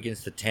hand up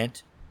against the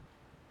tent.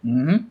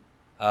 Mm-hmm.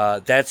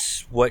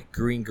 That's what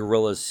Green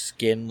Gorilla's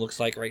skin looks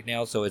like right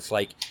now. So it's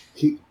like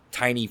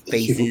tiny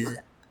faces.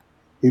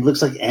 He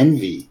looks like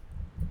Envy.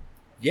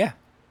 Yeah.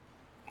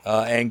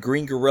 And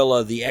Green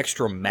Gorilla, the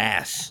extra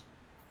mass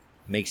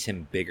makes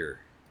him bigger.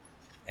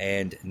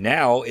 And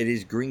now it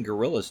is Green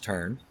Gorilla's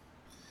turn,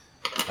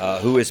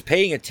 who is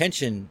paying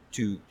attention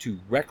to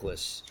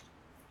Reckless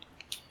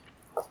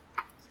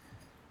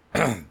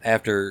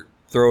after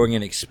throwing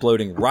an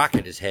exploding rock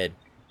at his head.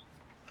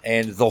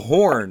 and the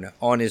horn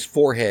on his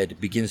forehead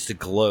begins to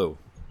glow.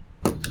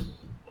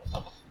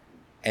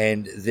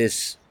 And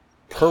this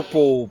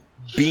purple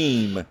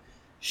beam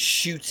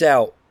shoots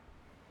out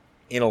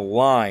in a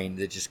line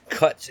that just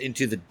cuts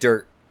into the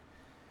dirt.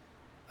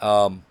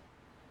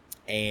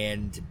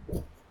 And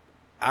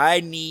I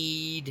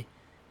need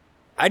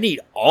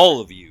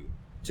all of you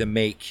to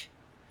make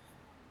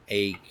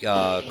a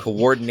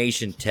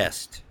coordination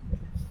test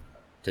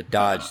to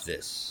dodge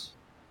this.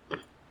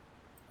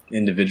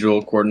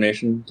 Individual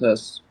coordination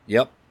test.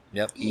 Yep,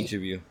 each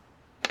of you.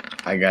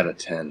 I got a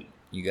 10.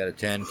 You got a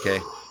 10, okay.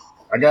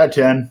 I got a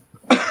 10.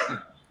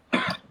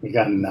 We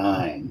got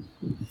 9.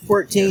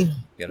 14.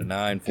 You got a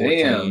 9,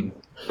 14.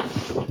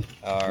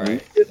 All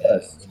right.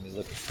 Let me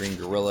look at Green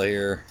Gorilla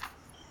here.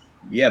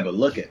 Yeah, but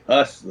look at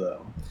us,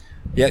 though.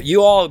 Yeah,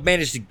 you all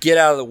managed to get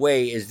out of the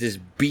way as this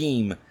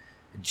beam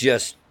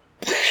just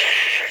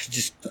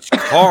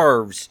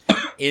carves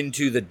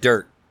into the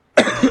dirt.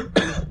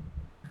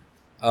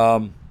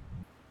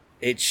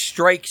 It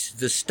strikes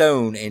the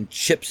stone and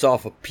chips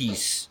off a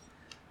piece,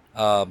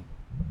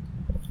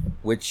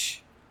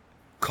 which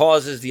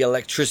causes the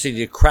electricity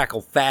to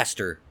crackle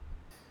faster.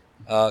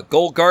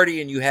 Gold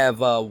Guardian, you have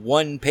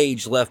 1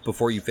 page left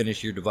before you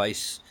finish your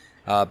device.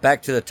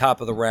 Back to the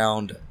top of the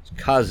round,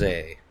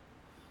 Kaze.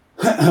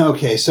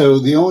 Okay, so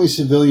the only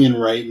civilian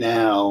right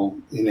now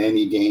in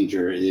any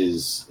danger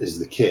is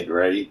the kid,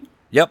 right?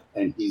 Yep.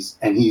 And he's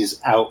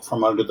out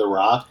from under the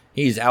rock.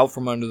 He's out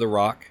from under the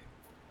rock.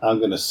 I'm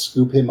gonna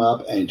scoop him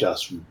up and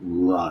just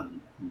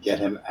run, get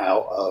him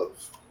out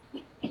of.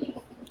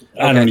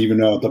 I don't even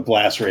know what the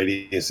blast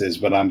radius is,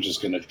 but I'm just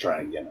gonna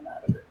try and get him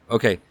out of it.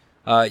 Okay.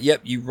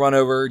 Yep. You run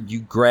over. You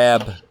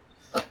grab.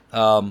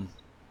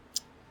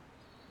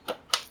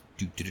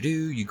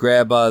 You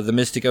grab the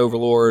Mystic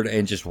Overlord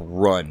and just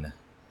run.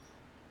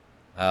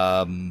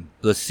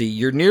 Let's see.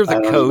 You're near the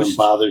I don't coast. even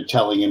bother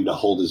telling him to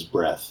hold his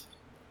breath.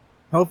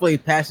 Hopefully he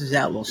passes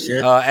out, little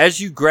shit.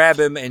 As you grab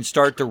him and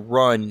start to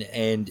run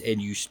and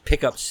you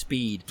pick up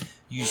speed,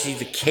 you see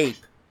the cape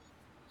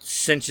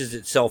cinches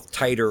itself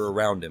tighter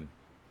around him.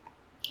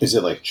 Is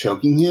it like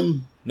choking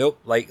him? Nope,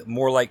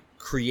 more like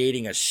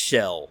creating a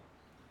shell.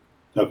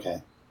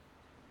 Okay.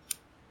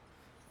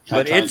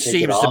 But it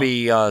seems to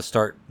be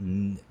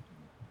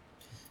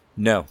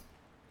No.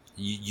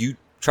 You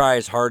try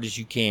as hard as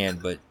you can,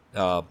 but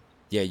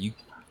you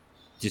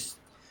just,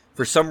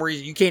 for some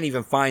reason, you can't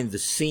even find the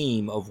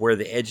seam of where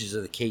the edges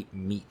of the cape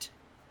meet.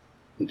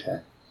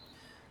 Okay.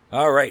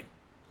 All right.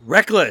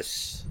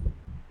 Reckless.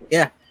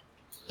 Yeah.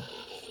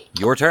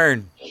 Your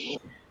turn.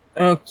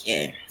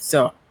 Okay,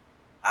 so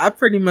I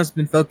pretty much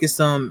been focused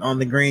on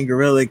the Green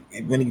Gorilla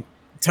when he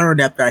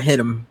turned after I hit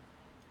him.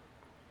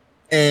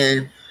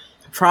 And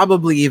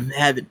probably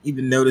haven't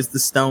even noticed the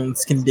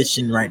stone's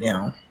condition right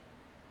now.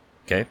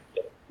 Okay.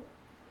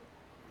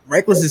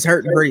 Reckless is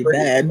hurting pretty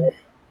bad.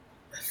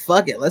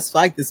 Fuck it, let's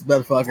fight this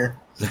motherfucker.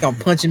 I'm gonna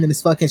punch him in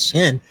his fucking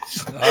shin.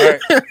 All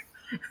right.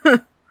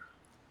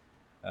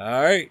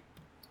 All right.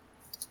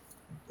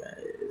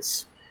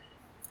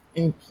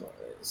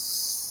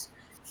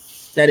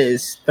 That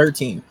is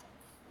 13.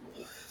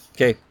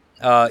 Okay.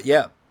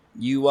 Yeah.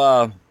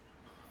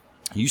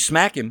 You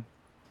smack him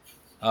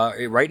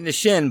right in the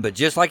shin, but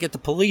just like at the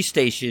police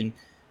station,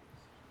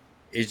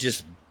 it's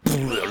just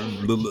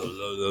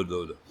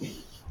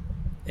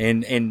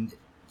and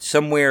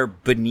somewhere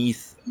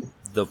beneath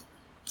the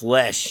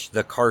flesh,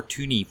 the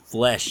cartoony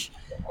flesh,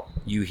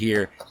 you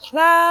hear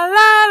la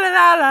la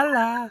la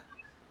la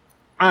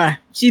la.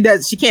 She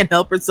can't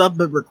help herself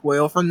but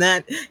recoil from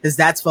that, because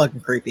that's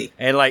fucking creepy.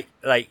 And like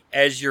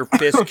as your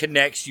fist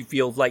connects, you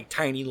feel like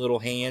tiny little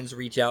hands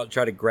reach out and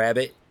try to grab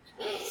it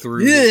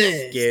through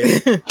the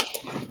skin.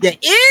 Yeah,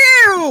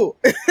 ew!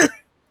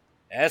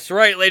 That's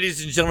right,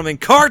 ladies and gentlemen,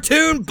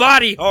 cartoon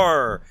body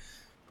horror.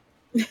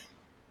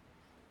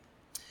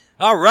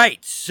 All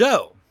right,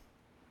 so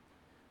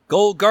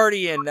Gold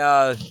Guardian,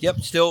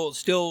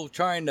 still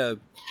trying to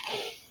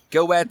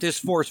go at this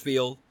force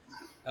field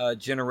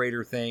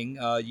generator thing.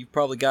 You've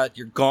probably got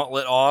your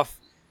gauntlet off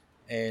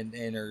and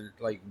are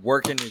like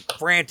working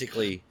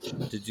frantically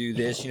to do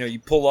this. You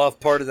pull off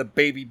part of the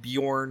baby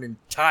Bjorn and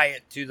tie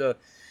it to the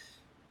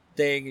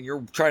thing, and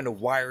you're trying to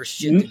wire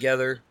shit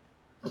together.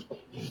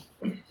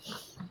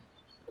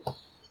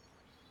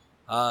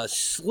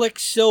 Slick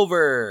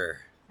Silver.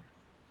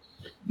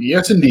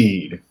 Yes,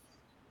 indeed.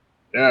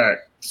 All right.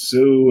 So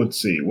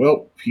let's see.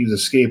 Well, he's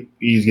escaped.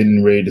 He's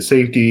getting ready to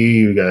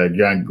safety. We got a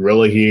giant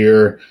gorilla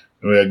here.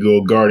 We got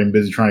Gold Guardian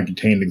busy trying to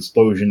contain the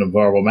explosion of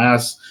horrible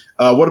mass.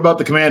 What about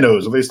the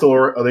commandos? Are they still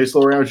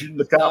around shooting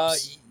the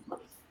cops?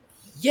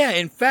 Yeah.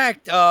 In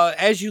fact,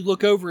 as you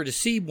look over to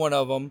see one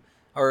of them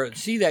or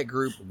see that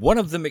group, one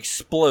of them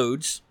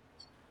explodes.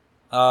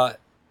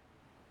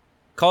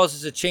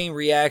 Causes a chain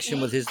reaction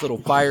with his little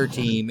fire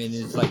team, and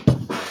it's like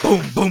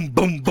boom, boom,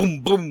 boom, boom,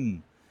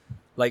 boom,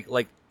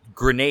 like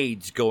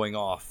grenades going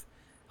off.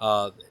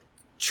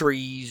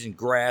 Trees and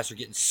grass are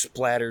getting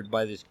splattered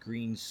by this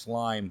green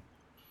slime.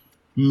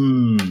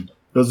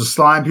 Does the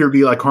slime here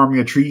be like harming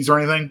the trees or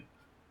anything?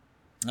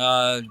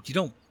 You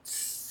don't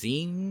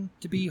seem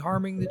to be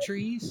harming the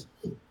trees.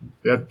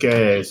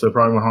 Okay, so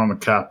probably won't harm the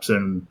cops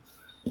and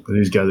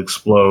these guys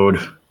explode.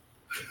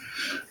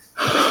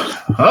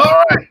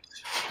 All right.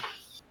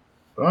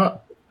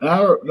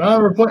 Now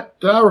we're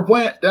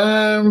playing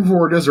time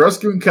for just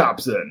rescuing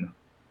cops then.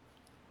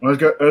 I was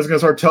going to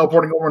start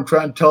teleporting over and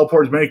try and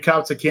teleport as many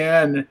cops as I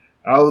can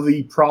out of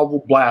the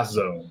probable blast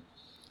zone.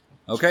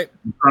 Okay.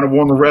 I'm trying to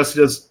warn the rest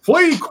of us,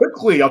 flee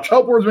quickly. I'll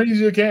teleport as many as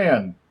you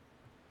can.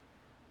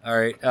 All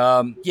right.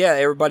 Yeah,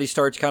 everybody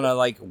starts kind of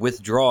like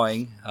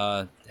withdrawing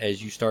as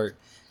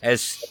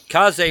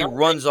Kaze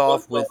runs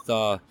off with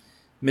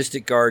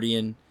Mystic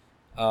Guardian.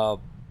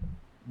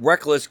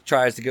 Reckless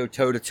tries to go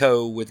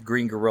toe-to-toe with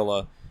Green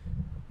Gorilla.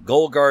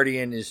 Gold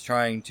Guardian is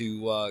trying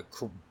to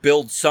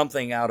build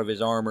something out of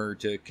his armor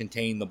to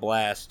contain the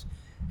blast.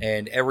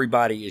 And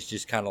everybody is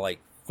just kind of like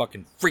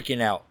fucking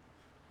freaking out.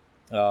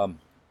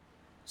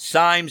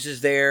 Symes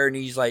is there, and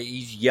he's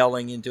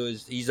yelling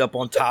he's up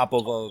on top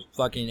of a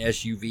fucking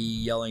SUV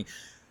yelling,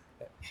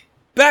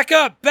 back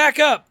up,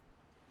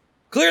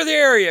 clear the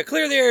area,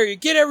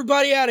 get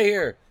everybody out of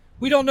here.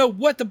 We don't know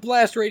what the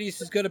blast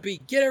radius is going to be.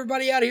 Get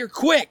everybody out of here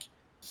quick.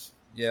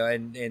 Yeah,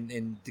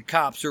 and the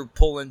cops are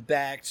pulling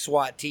back,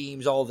 SWAT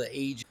teams, all the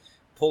agents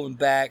pulling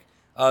back.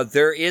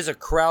 There is a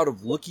crowd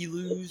of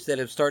looky-loos that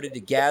have started to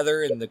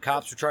gather, and the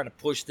cops are trying to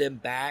push them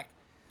back.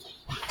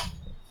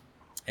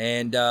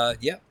 And,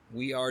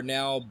 we are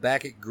now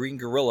back at Green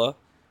Gorilla,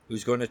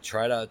 who's going to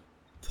try to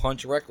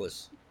punch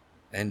Reckless,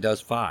 and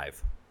does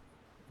 5.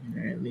 All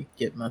right, let me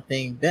get my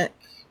thing back.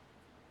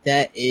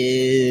 That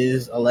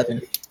is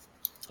 11.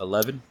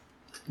 11?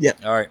 Yep.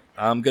 All right,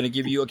 I'm going to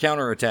give you a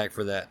counterattack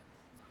for that.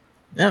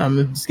 No,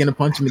 I'm just going to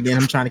punch him again.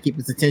 I'm trying to keep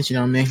his attention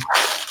on me.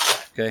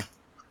 Okay.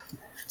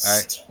 All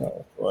right.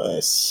 12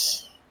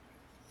 plus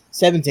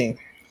 17.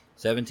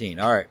 17.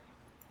 All right.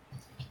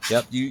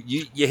 Yep.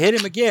 You hit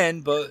him again,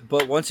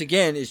 but once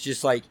again, it's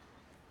just like,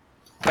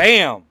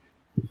 bam.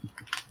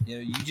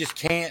 You just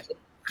can't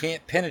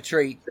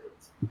penetrate.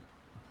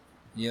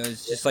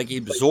 It's just like it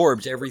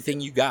absorbs everything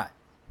you got.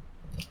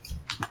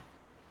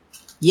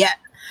 Yeah.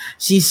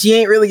 She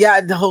ain't really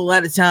got a whole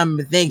lot of time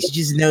to think. She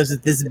just knows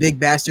that this big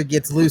bastard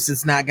gets loose.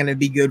 It's not going to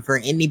be good for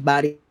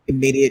anybody in the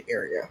immediate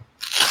area.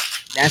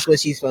 That's what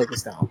she's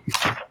focused on.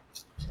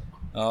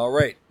 All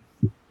right.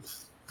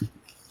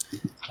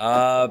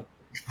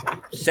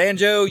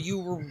 Sanjo, you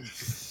were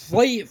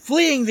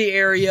fleeing the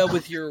area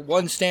with your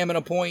 1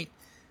 stamina point.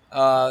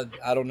 I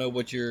don't know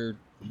what your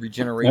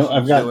regeneration is. No,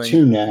 I've got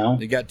 2 now.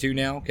 You got 2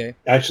 now? Okay.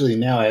 Actually,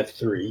 now I have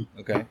 3.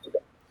 Okay.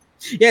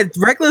 Yeah,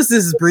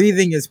 Reckless's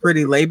breathing is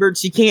pretty labored.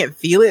 She can't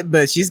feel it,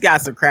 but she's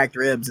got some cracked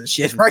ribs and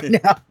shit right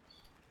now.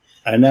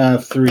 I now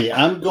have 3.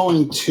 I'm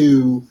going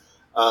to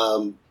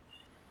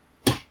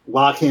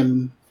lock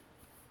him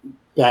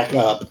back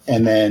up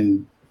and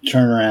then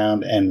turn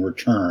around and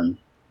return.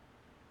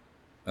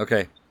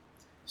 Okay.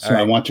 So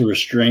I want to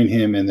restrain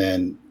him and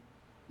then,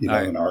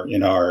 right.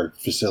 in our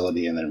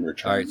facility and then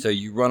return. All right. So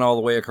you run all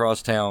the way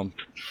across town.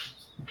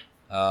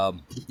 It'll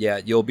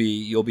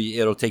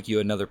take you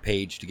another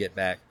page to get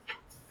back.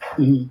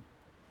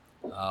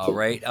 Mm-hmm. All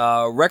right.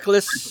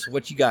 Reckless,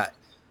 what you got?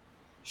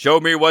 Show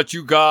me what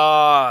you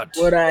got.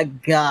 What I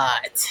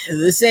got.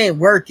 This ain't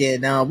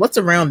working. What's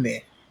around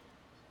me?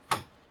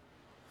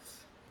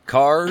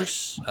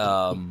 Cars,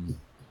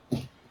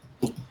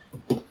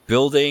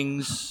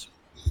 buildings,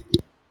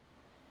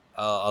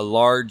 a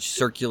large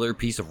circular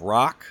piece of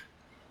rock.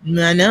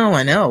 I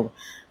know.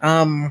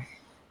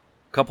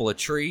 Couple of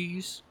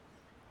trees.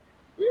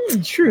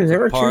 True,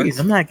 there are Park. trees.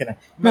 I'm not gonna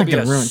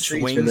ruin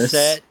trees for this.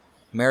 Set,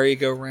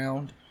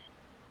 merry-go-round.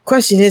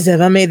 Question is,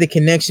 have I made the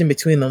connection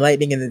between the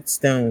lightning and the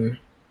stone?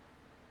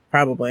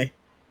 Probably.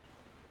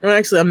 Well,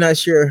 actually, I'm not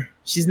sure.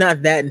 She's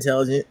not that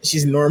intelligent.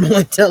 She's normal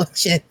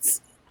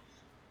intelligence.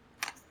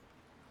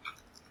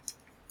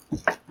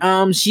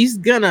 She's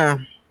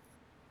gonna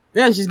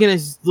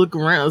just look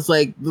around. It's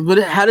like,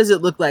 how does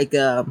it look like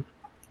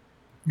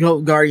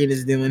Gold Guardian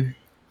is doing?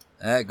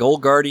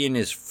 Gold Guardian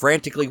is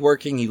frantically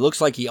working. He looks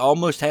like he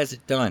almost has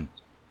it done.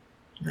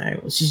 All right,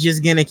 well, she's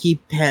just gonna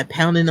keep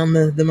pounding on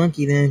the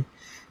monkey then.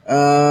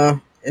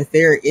 If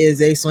there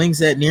is a swing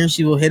set near,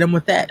 she will hit him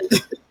with that.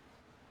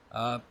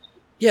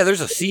 Yeah,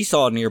 there's a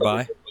seesaw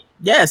nearby.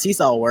 Yeah,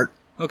 seesaw will work.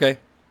 Okay.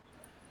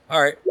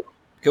 All right.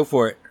 Go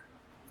for it.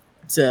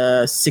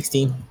 It's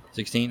 16.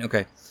 16?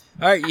 Okay.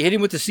 All right, you hit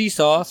him with the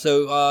seesaw.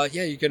 So,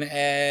 you're going to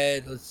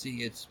add, let's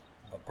see, it's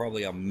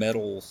probably a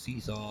metal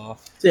seesaw.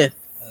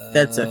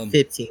 That's a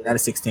 15 out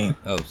of 16.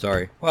 Oh,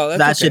 sorry. Well,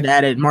 that's I should have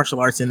added martial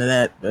arts into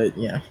that, but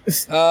yeah.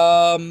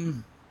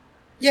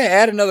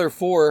 Add another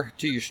 4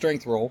 to your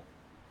strength roll.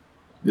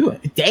 Ooh,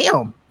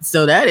 damn.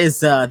 So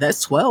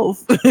that's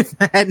 12.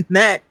 Adding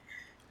that.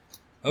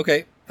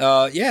 Okay.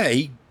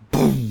 He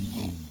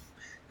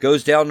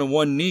goes down to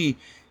one knee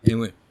and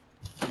went,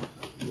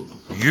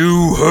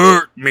 "You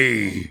hurt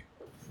me."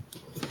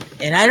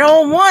 And I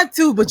don't want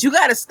to, but you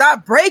gotta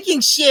stop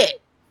breaking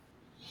shit.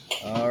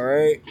 All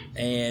right.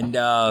 And,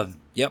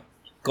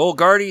 Gold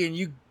Guardian,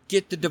 you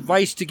get the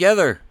device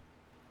together.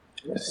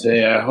 I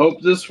say, I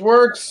hope this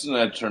works, and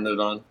I turn it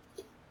on.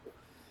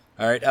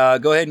 All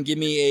right, go ahead and give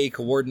me a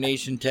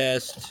coordination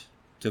test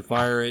to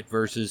fire it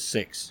versus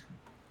 6.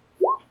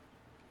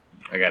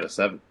 I got a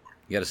 7.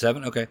 You got a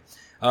 7? Okay.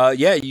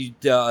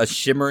 A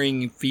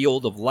shimmering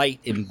field of light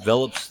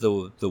envelops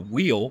the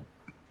wheel.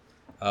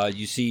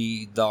 You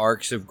see the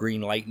arcs of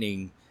green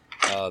lightning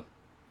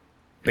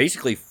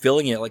basically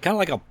filling it, like kind of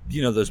like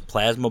those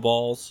plasma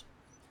balls,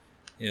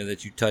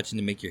 that you touch and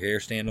to make your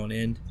hair stand on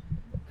end.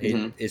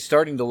 It's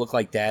starting to look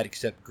like that,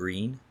 except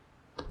green.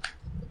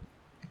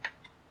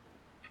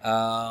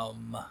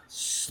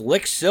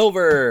 Slick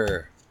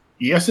Silver.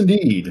 Yes,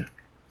 indeed.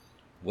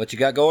 What you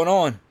got going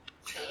on?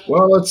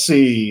 Well, let's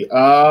see. As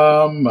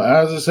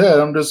I said,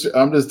 I'm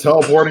just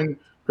teleporting,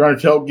 trying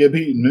to get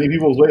many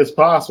people as late as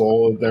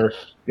possible. If there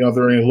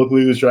are any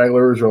look-loose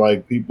stragglers or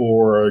like people who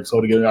are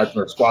slow to get out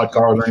from their squad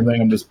cars or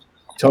anything, I'm just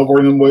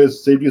teleporting them away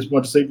as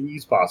much safety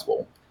as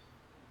possible.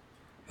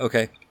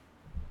 Okay.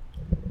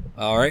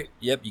 All right.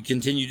 Yep. You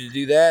continue to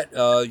do that.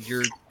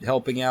 You're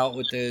helping out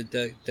with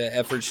the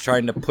efforts,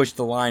 trying to push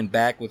the line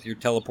back with your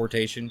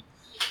teleportation.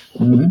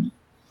 Mm-hmm.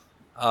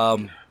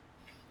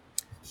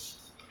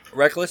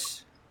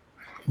 Reckless.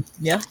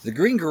 Yeah. The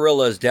green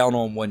gorilla is down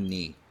on one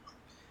knee.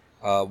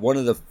 One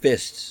of the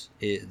fists,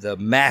 the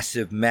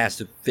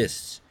massive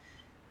fists,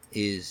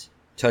 is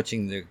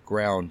touching the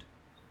ground.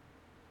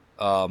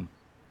 And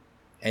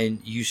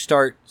you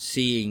start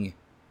seeing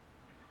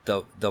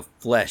the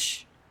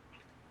flesh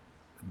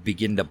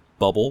begin to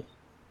bubble,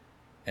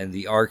 and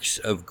the arcs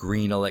of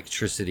green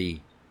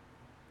electricity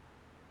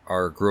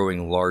are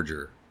growing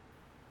larger.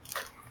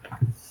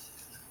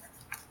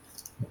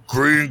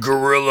 Green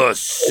gorilla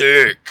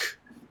sick.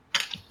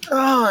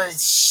 Oh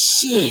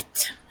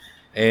shit!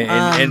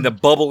 And the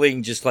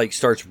bubbling just like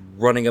starts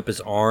running up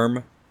his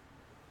arm,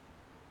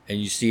 and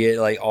you see it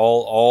like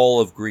all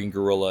of green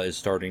gorilla is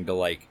starting to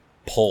like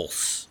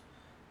pulse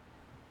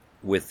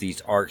with these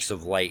arcs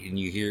of light, and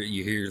you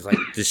hear like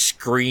the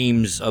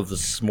screams of the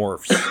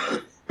Smurfs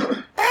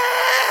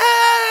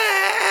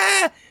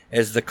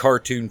as the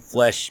cartoon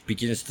flesh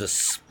begins to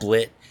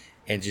split,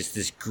 and just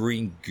this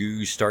green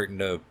goo starting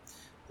to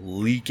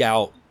leak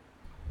out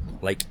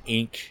like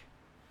ink.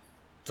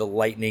 The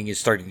lightning is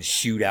starting to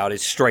shoot out.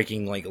 It's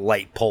striking like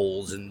light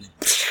poles, and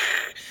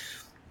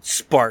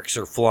sparks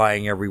are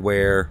flying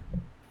everywhere.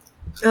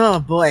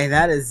 Oh boy,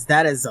 that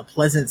is a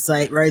pleasant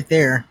sight right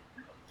there.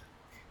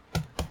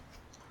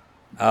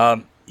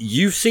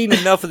 You've seen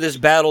enough of this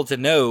battle to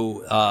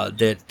know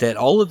that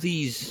all of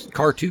these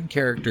cartoon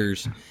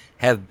characters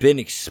have been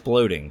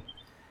exploding,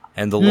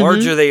 and the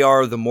larger they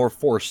are, the more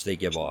force they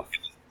give off.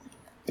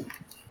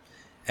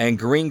 And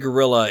Green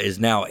Gorilla is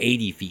now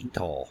 80 feet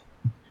tall.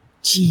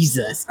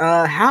 Jesus,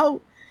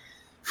 how?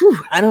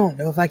 I don't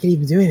know if I can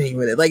even do anything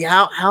with it. Like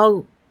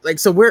how? Like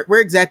so, where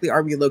exactly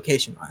are we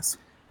location wise?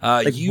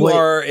 You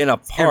are in a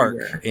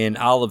park in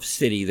Olive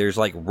City. There's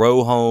like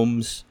row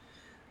homes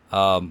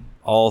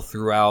all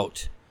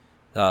throughout,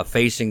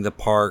 facing the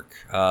park.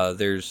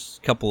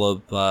 There's a couple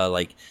of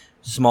like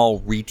small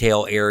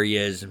retail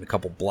areas and a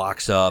couple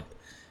blocks up,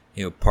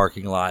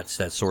 parking lots,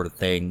 that sort of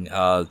thing.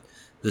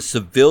 The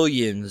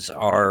civilians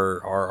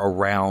are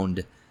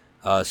around.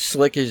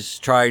 Slick is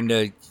trying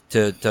to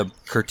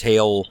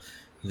curtail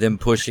them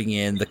pushing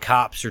in. The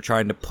cops are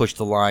trying to push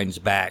the lines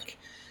back.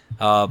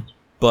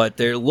 But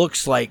there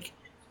looks like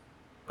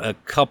a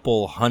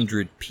couple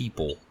hundred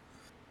people.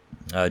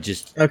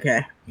 Just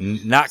okay.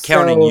 Not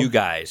counting you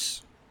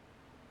guys.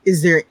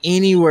 Is there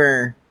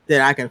anywhere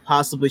that I could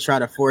possibly try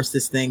to force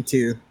this thing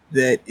to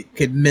that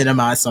could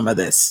minimize some of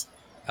this?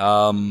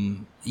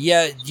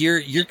 Yeah,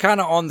 you're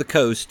kind of on the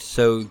coast,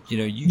 so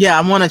you. Yeah,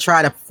 I want to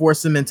try to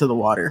force them into the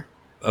water.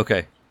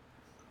 Okay.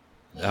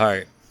 All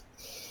right.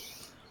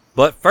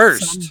 But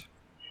first,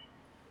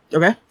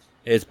 okay,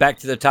 it's back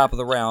to the top of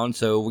the round.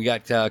 So we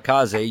got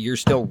Kaze. You're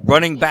still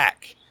running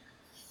back.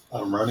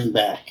 I'm running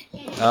back.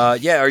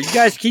 Yeah. Are you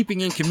guys keeping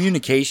in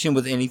communication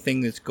with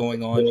anything that's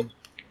going on?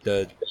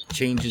 The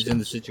changes in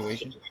the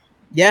situation.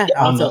 Yeah,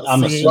 I'm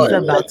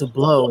about to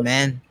blow,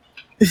 man.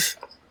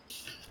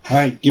 All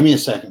right, give me a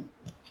second.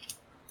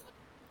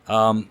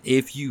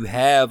 If you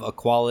have a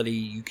quality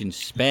you can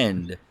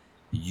spend,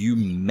 you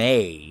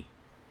may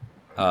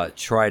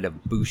try to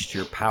boost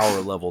your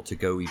power level to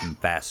go even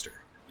faster.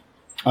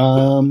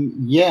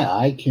 Yeah,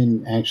 I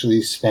can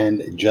actually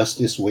spend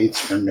Justice Waits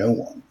for No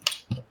One.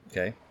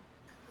 Okay.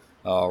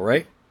 All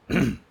right.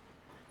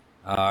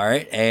 All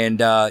right. And,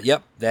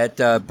 yep,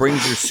 that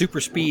brings your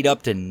super speed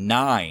up to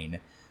 9,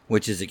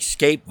 which is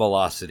escape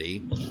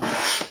velocity.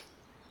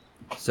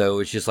 So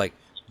it's just like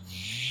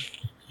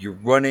you're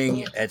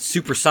running at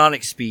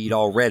supersonic speed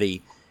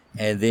already,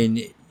 and then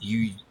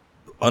you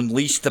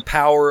unleash the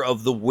power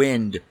of the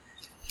wind,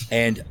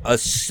 and a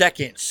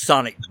second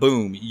sonic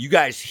boom. You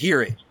guys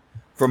hear it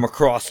from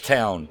across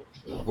town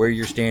where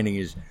you're standing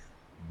is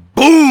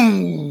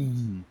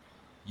boom.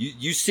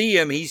 You see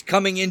him. He's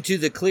coming into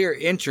the clear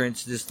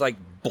entrance, this like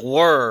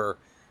blur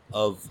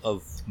of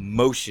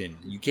motion.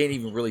 You can't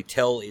even really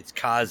tell it's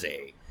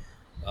Kaze,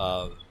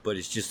 but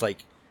it's just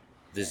like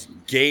this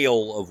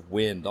gale of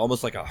wind,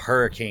 almost like a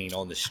hurricane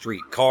on the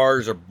street.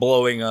 Cars are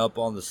blowing up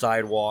on the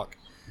sidewalk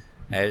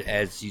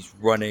as he's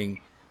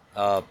running.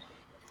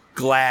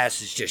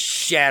 Glass is just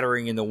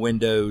shattering in the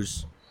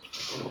windows.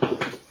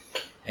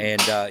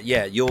 And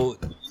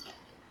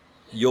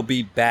you'll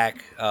be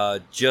back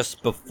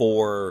just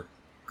before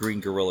Green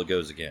Gorilla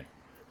goes again.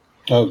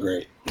 Oh,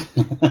 great.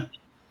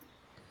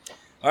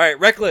 All right,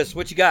 Reckless,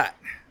 what you got?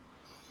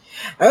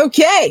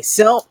 Okay,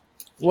 so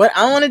what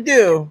I want to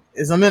do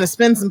is I'm going to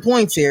spend some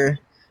points here,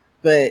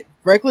 but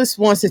Reckless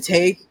wants to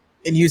take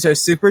and use her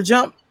super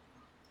jump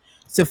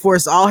to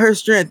force all her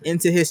strength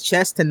into his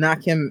chest to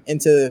knock him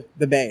into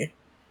the bay.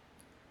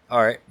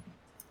 All right.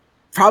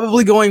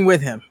 Probably going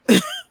with him.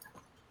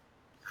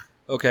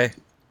 Okay.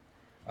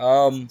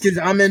 Because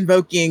I'm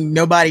invoking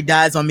Nobody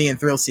Dies on Me in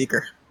Thrill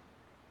Seeker.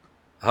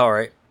 All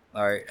right.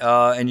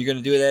 And you're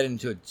going to do that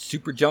into a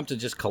super jump to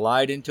just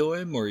collide into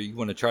him, or you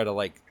want to try to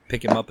like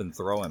pick him up and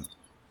throw him?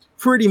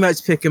 Pretty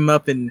much pick him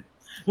up and,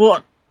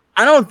 well,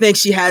 I don't think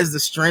she has the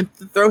strength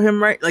to throw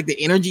him, right? Like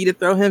the energy to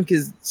throw him,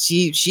 because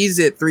she's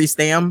at 3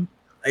 stam.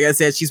 Like I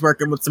said, she's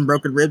working with some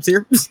broken ribs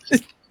here.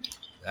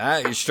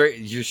 Your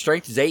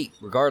strength is 8,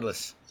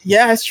 regardless.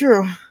 Yeah, that's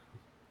true.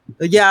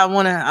 But yeah,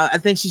 I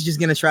think she's just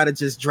gonna try to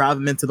just drive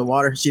him into the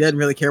water. She doesn't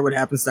really care what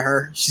happens to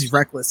her. She's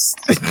reckless.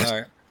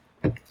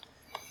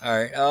 All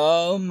right.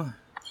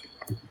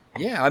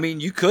 Yeah, I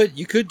mean, you could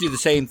do the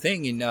same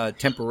thing and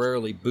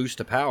temporarily boost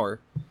the power.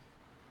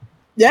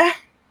 Yeah,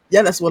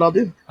 that's what I'll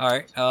do. All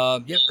right.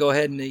 Go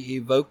ahead and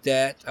evoke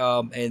that,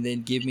 and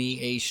then give me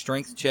a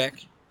strength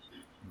check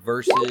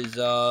versus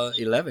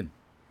 11.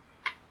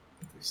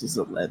 This is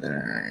 11. All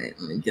right,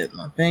 let me get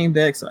my thing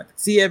back so I can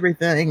see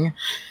everything.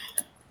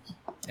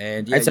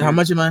 And All right, so how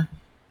much am I?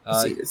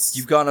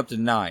 You've gone up to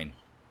 9.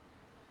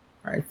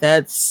 All right,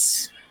 that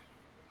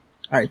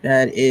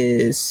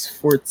is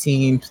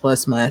 14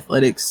 plus my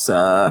athletics,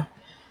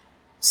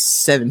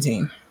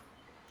 17.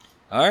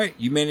 All right,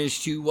 you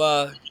managed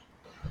to.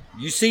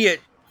 You see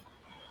it.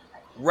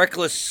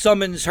 Reckless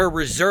summons her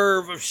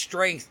reserve of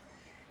strength,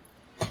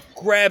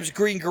 grabs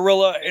Green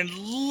Gorilla, and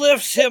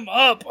lifts him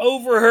up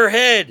over her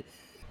head.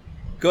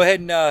 Go ahead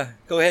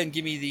and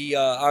give me the.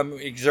 I'm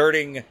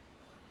exerting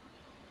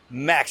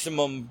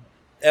maximum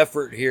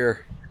effort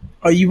here.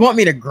 Oh, you want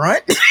me to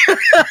grunt?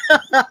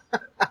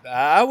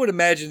 I would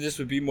imagine this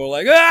would be more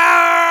like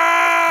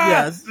ah.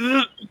 Yes.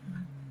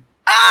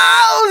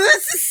 Oh,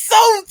 this is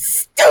so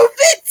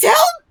stupid. Tell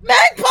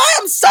Magpie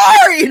I'm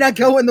sorry, and I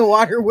go in the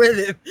water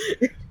with him.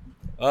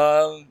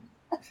 All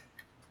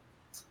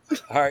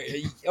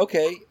right.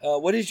 Okay.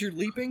 What is your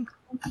leaping?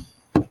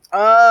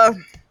 I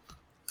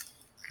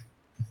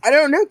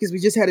don't know, because we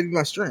just had to be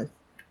my strength.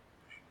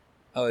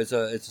 Oh, it's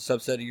a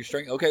subset of your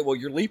strength. Okay. Well,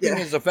 your leaping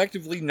is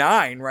effectively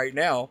 9 right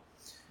now.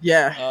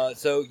 Yeah.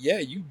 So yeah,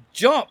 you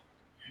jump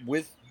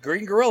with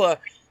Green Gorilla.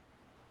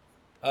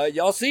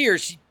 Y'all see her?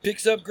 She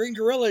picks up Green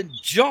Gorilla and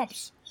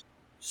jumps,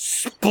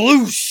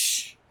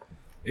 sploosh,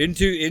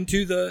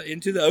 into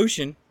the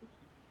ocean.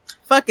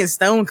 Fucking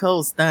Stone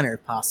Cold Stunner,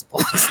 if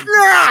possible.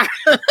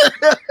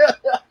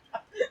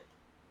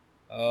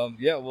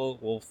 Yeah,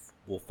 we'll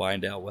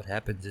find out what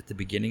happens at the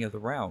beginning of the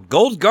round.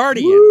 Gold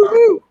Guardian.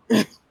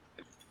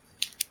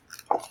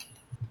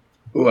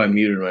 Ooh, I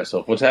muted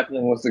myself. What's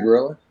happening with the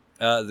gorilla?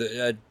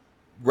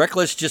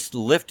 Reckless just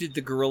lifted the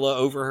gorilla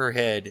over her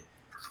head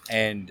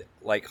and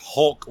like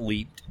Hulk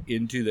leaped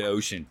into the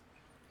ocean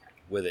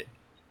with it.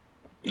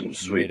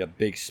 Sweet. Made a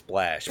big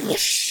splash.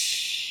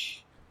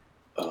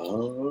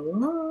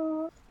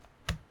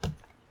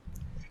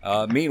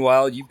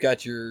 Meanwhile, you've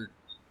got your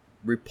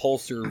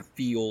repulsor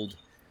field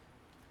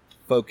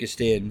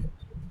focused in.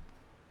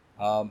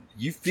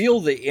 You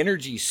feel the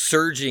energy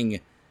surging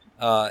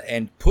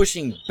and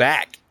pushing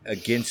back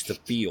against the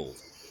field.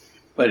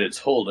 But it's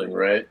holding,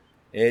 right?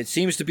 It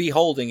seems to be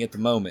holding at the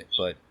moment,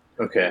 but...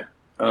 Okay.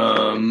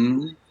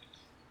 I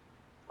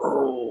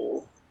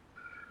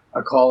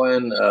call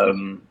in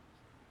the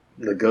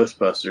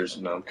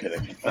Ghostbusters. No, I'm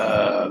kidding.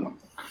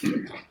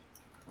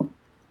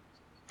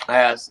 I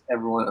asked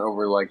everyone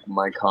over like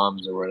my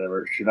comms or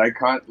whatever. Should I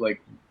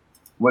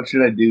what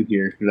should I do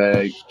here? Should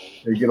I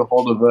get a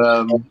hold of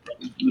the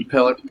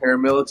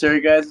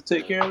paramilitary guys to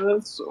take care of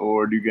this,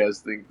 or do you guys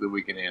think that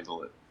we can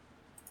handle it?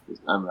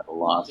 I'm at a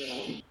loss.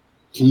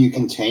 Can you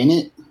contain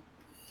it?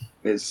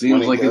 It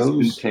seems like it's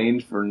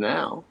contained for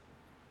now.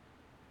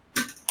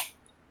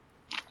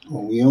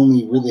 Well, we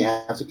only really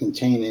have to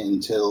contain it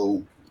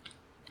until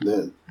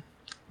it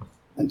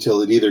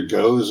either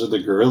goes or the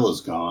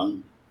gorilla's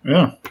gone.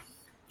 Yeah.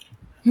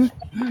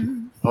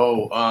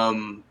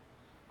 Oh,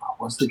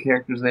 what's the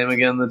character's name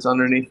again that's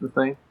underneath the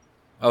thing?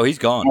 Oh, he's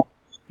gone.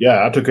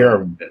 Yeah, I took care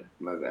of him.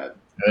 My bad.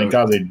 Thank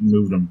God they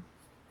moved him.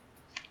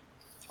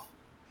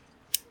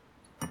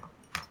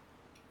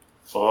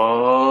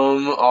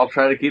 I'll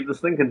try to keep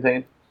this thing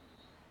contained.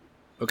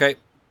 Okay.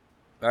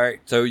 All right.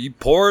 So you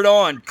pour it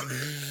on.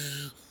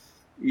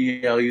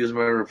 Yeah, I'll use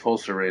my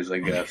repulsor rays, I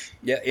guess.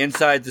 Yeah,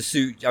 inside the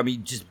suit. I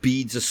mean, just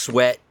beads of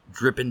sweat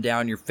dripping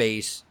down your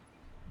face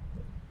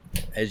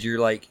as you're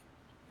like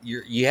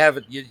you have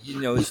it. You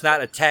know, it's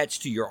not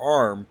attached to your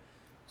arm,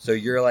 so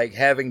you're like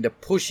having to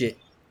push it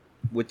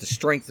with the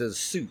strength of the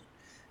suit.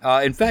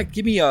 In fact,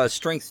 give me a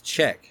strength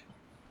check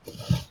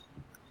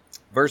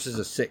versus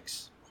a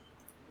 6.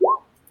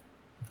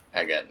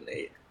 I got an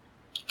 8.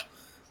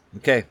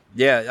 Okay,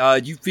 yeah.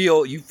 You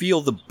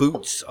feel the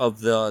boots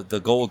of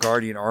the Gold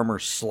Guardian armor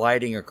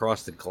sliding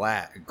across the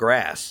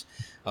grass,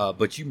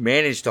 but you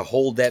manage to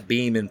hold that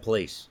beam in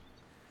place.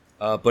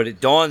 But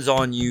it dawns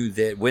on you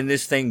that when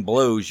this thing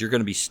blows, you're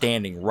going to be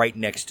standing right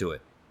next to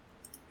it.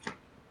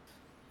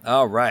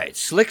 All right,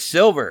 Slick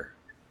Silver.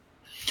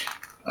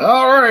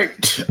 All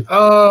right.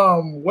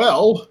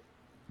 Well,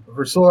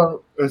 we're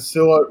still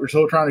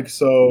trying to.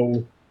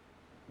 So,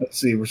 let's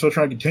see. We're still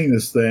trying to contain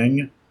this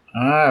thing.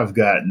 I've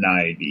got an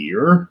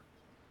idea.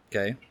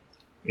 Okay.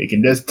 We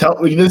can just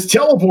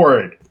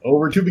teleport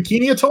over to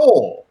Bikini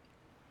Atoll.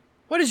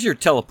 What is your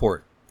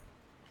teleport?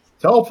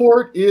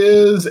 Teleport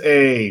is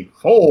a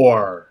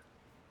 4.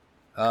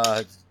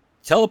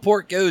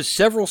 Teleport goes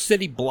several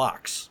city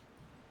blocks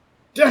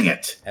Dang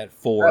it! at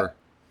 4.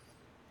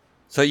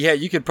 So yeah,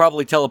 you could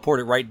probably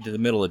teleport it right into the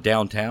middle of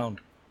downtown.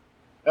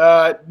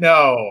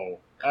 No.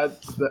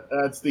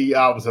 That's the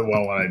opposite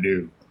one when I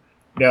do.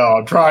 No,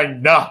 I'm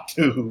trying not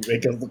to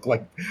make it look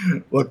like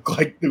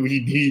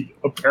we need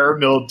a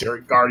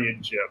paramilitary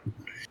guardianship.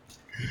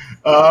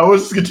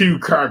 Let's just continue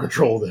crowd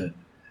control then.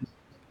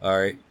 All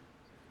right.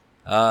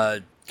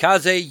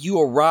 Kaze, you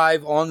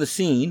arrive on the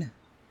scene.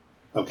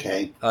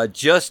 Okay.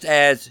 Just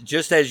as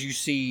you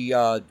see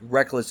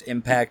Reckless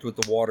impact with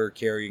the water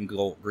carrying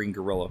green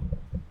gorilla.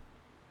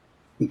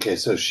 Okay,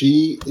 so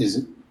she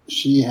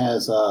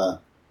has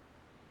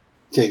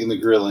taken the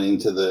gorilla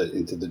into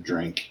the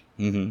drink.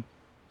 Mm-hmm.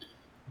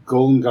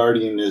 Golden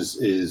Guardian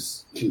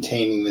is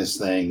containing this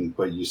thing,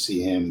 but you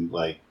see him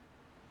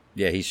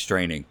Yeah, he's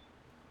straining.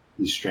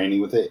 He's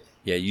straining with it.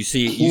 Yeah, you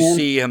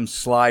see him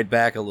slide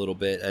back a little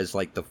bit as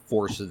like the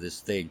force of this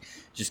thing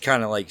just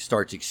kind of like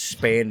starts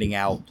expanding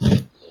out.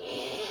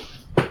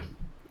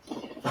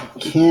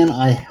 Can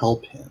I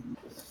help him?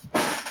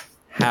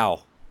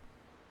 How?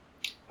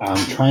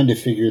 I'm trying to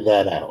figure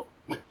that out.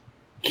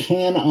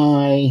 Can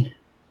I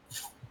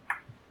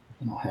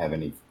don't have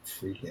any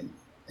freaking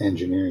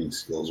engineering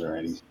skills or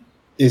anything.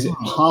 Is it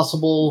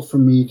possible for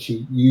me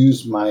to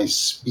use my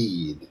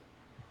speed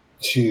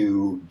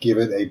to give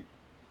it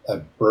a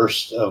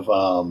burst of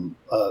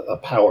a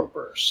power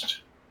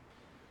burst?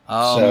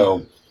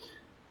 So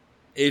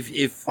if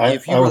you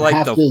were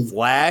like the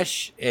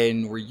Flash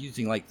and we're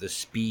using like the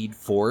Speed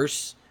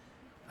Force,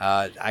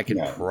 I could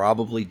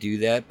probably do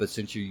that. But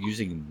since you're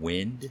using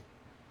wind,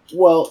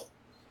 well,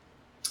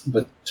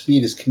 but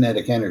speed is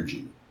kinetic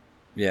energy.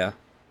 Yeah.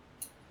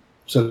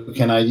 So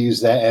can I use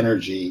that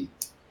energy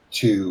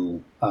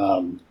to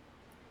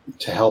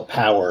help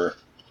power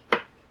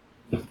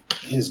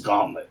his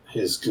gauntlet,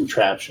 his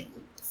contraption?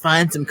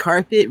 Find some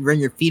carpet, run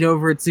your feet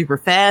over it super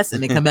fast,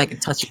 and then come back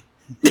and touch it.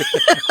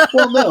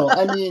 Well, no,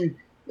 I mean,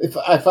 if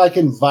I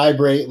can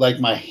vibrate like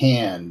my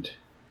hand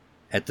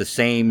at the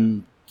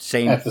same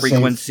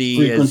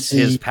frequency as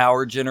his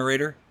power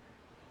generator.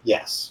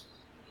 Yes,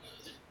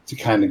 to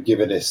kind of give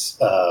it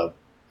a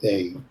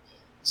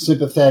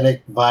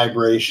sympathetic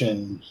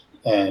vibration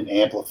and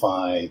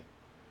amplify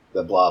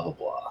the blah blah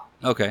blah.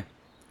 Okay.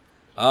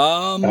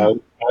 I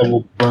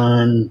will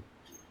burn.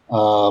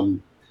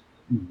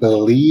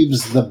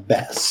 Believes the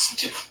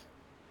best.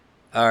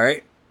 All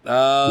right.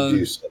 To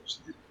do such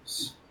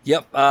things.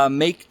 Yep.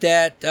 Make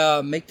that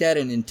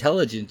an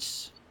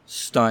intelligence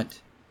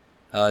stunt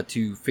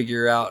to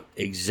figure out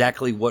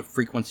exactly what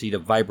frequency to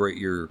vibrate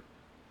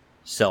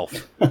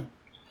yourself. Oh,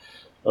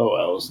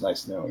 well, it was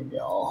nice knowing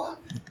y'all.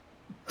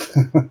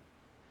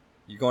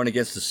 You're going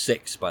against a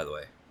 6, by the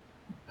way.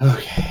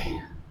 Okay.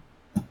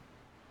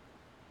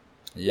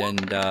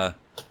 And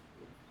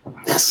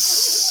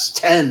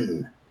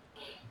 10.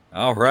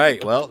 All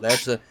right. Well,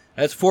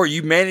 that's 4.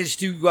 You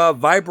managed to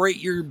vibrate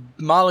your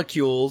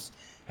molecules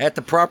at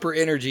the proper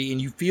energy, and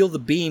you feel the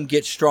beam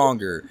get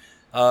stronger.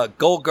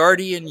 Gold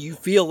Guardian, you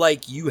feel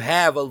like you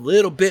have a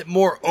little bit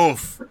more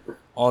oomph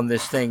on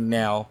this thing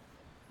now.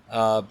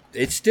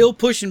 It's still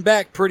pushing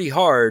back pretty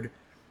hard,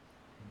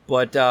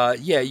 but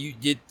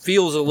it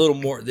feels a little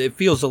more. It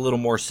feels a little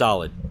more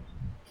solid.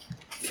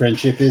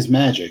 Friendship is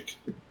magic.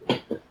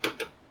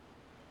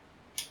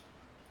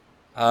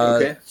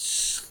 Okay.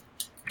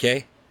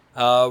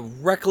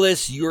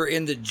 Reckless, you're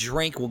in the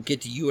drink. We'll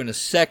get to you in a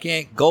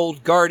second.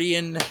 Gold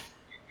Guardian,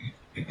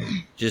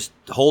 just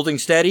holding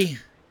steady.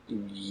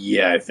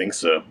 Yeah, I think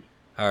so.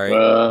 All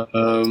right.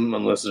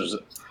 Unless there's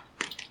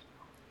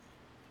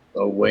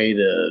a way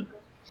to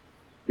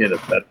get a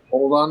better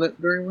hold on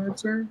it during my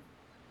turn.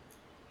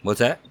 What's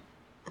that?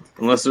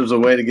 Unless there's a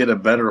way to get a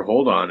better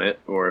hold on it,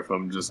 or if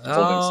I'm just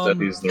holding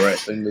steady is the right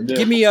thing to do.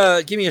 Give me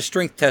a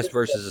strength test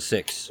versus a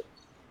 6.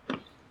 I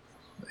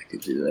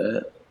could do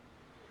that.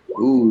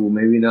 Ooh,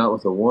 maybe not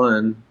with a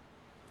 1.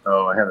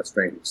 Oh, I have a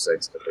strength of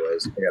 6,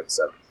 anyways. I got a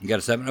 7. You got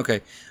a 7?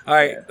 Okay. All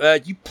right.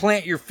 You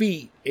plant your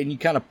feet and you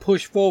kind of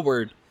push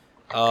forward.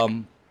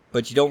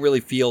 but you don't really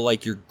feel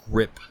like your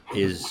grip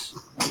is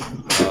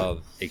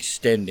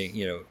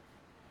extending,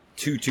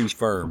 too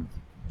firm.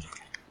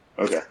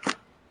 Okay.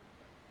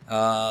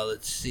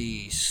 Let's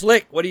see.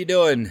 Slick, what are you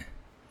doing?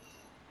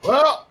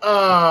 Well,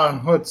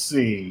 let's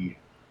see.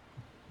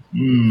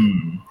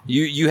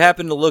 You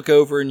happen to look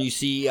over and you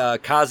see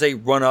Kaze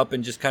run up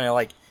and just kind of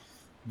like,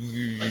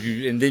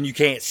 and then you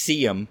can't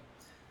see him,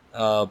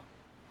 and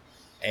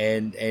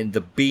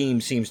the beam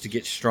seems to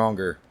get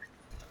stronger.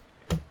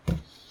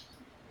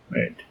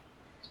 Wait.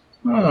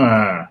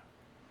 Forgot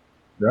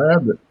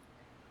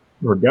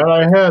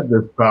I had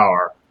this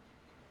power.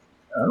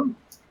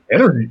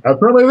 Energy.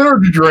 Apparently, an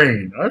energy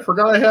drain. I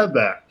forgot I had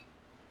that.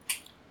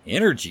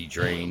 Energy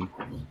drain.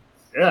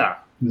 Yeah.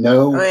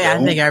 No. Oh yeah, I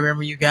don't. think I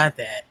remember you got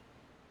that.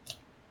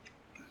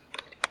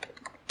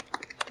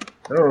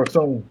 I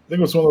think it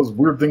was one of those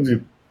weird things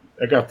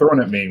that got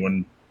thrown at me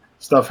when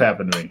stuff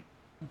happened to me.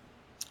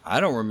 I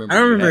don't remember. I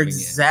don't you remember having it.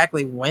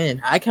 exactly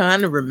when. I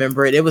kind of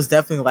remember it. It was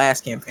definitely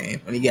last campaign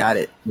when he got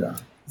it. Yeah.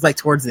 It's like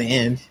towards the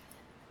end.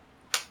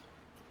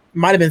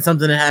 Might have been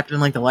something that happened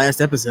in like the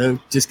last episode,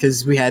 just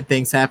because we had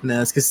things happen to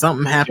us. Because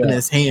something happened to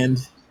his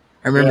hand.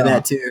 I remember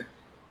that too.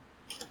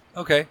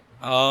 Okay.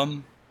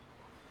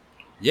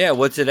 Yeah.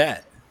 What's it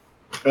at?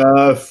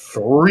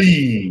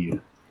 3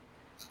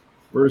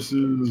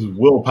 versus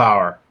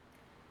willpower.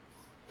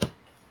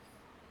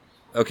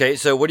 Okay.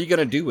 So what are you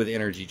gonna do with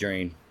energy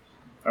drain?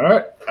 All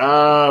right.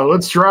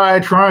 Let's try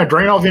and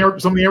drain off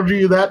some of the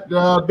energy of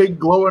that big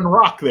glowing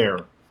rock there.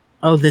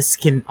 Oh, this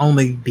can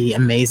only be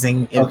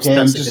amazing. Okay,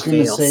 I'm just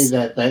going to say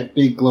that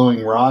big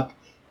glowing rock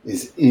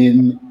is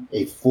in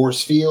a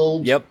force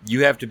field. Yep.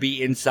 You have to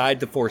be inside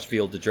the force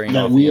field to drain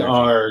That off. we the energy.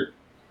 are.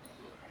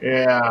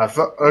 Yeah.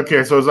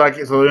 Okay. So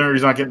the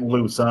energy's not getting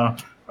loose, huh?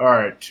 All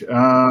right.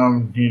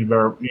 Need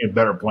a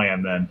better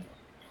plan then.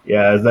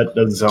 Yeah.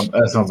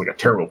 That sounds like a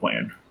terrible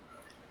plan.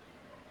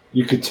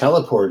 You could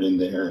teleport in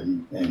there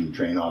and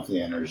drain off the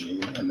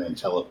energy, and then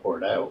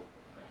teleport out.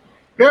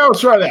 Yeah. Let's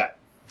try that.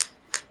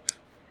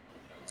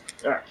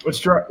 All right. Let's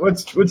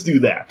do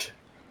that.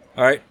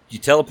 All right. You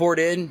teleport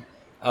in.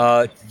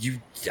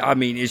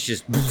 It's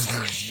just the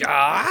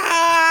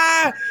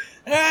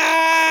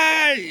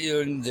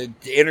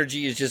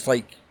energy is just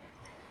like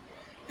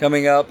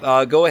coming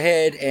up. Go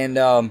ahead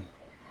and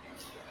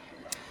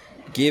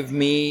give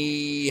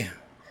me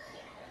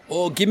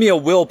a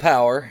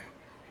willpower.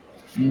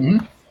 Mm-hmm.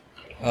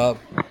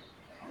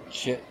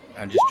 Shit!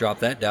 I just dropped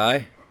that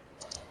die.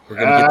 We're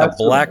gonna get the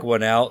black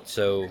one out,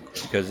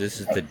 because this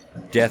is the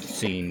death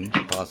scene,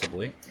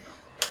 possibly.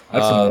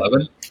 That's an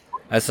 11.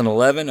 That's an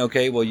 11.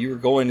 Okay, well, you were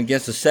going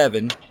against a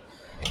 7.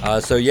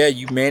 So, yeah,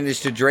 you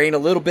managed to drain a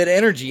little bit of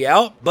energy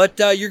out, but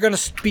you're going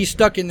to be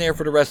stuck in there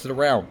for the rest of the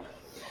round.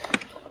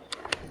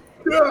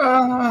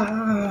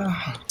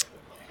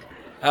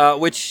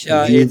 Which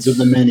The needs it's of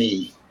the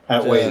many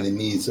outweigh the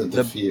needs of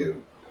the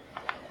few.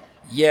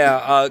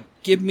 Yeah.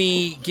 Give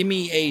me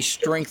a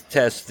strength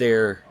test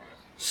there,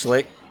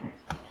 Slick.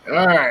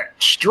 All right,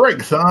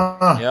 strength,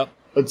 huh? Yep.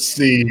 Let's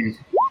see.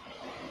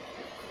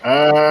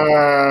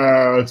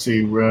 What's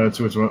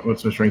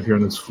my strength here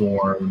in this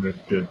form? Which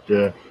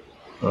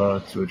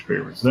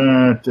favors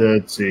that?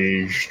 Let's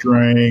see.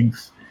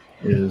 Strength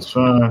is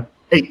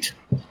 8.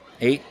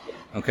 8.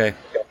 Okay.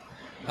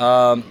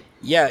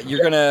 Yeah,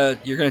 you're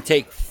gonna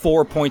take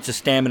 4 points of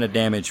stamina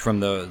damage from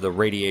the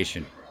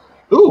radiation.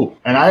 Ooh,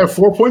 and I have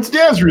 4 points of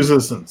damage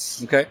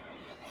resistance. Okay.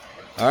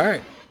 All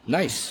right.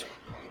 Nice.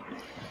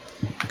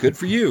 Good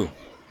for you.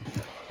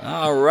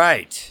 All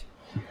right.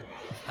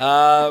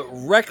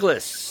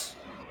 Reckless.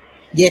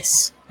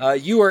 Yes.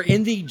 You are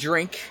in the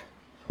drink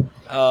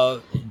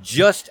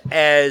just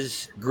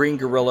as Green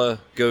Gorilla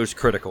goes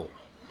critical.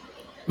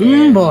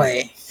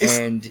 Boy.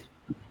 And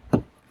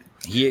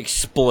he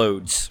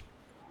explodes.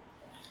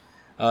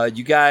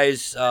 You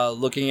guys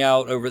looking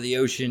out over the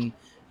ocean,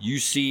 you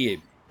see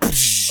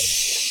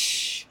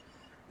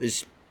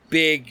this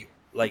big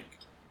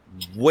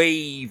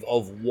wave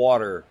of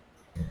water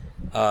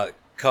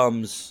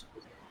comes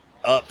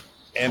up.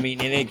 And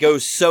it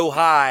goes so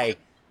high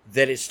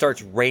that it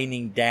starts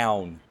raining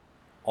down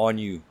on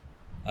you.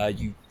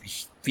 You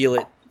feel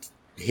it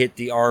hit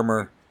the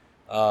armor.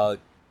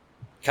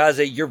 Kaze,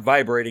 you're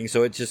vibrating,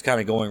 so it's just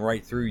kind of going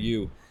right through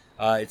you.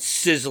 It's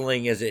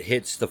sizzling as it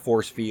hits the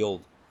force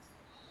field.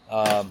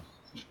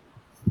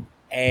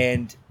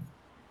 And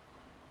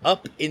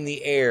up in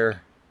the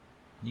air,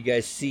 you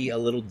guys see a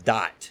little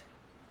dot.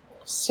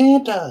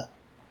 Santa.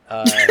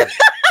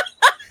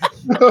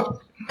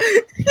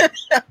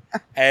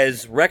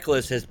 As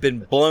Reckless has been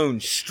blown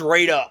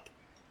straight up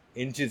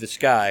into the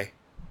sky.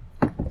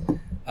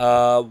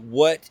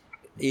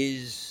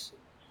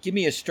 Give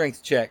me a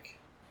strength check.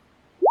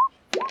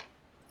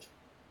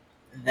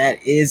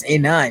 That is a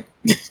 9.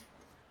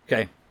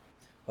 Okay.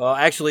 Well,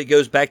 actually, it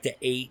goes back to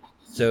 8.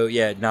 So,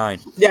 yeah, 9.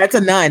 Yeah, it's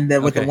a 9.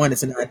 Then with Okay. the 1,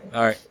 it's a 9.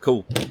 All right,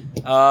 cool.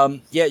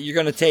 Yeah, you're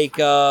going to take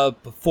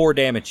 4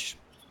 damage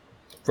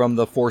from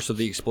the force of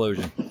the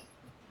explosion.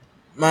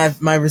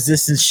 My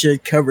resistance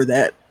should cover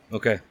that.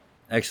 Okay,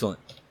 excellent.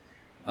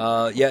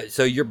 Yeah,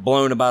 so you're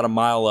blown about a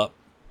mile up.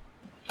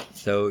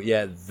 So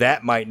yeah,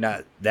 that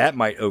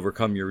might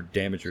overcome your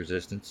damage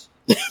resistance.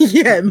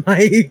 Yeah, it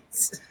might.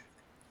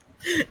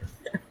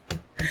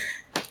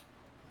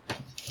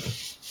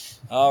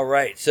 All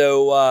right,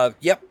 so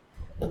yep,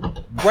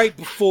 right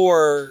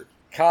before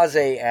Kaze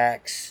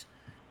acts,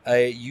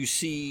 you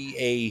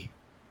see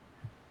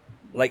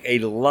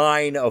a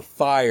line of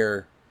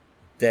fire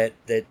that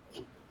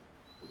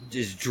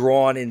is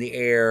drawn in the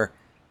air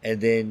and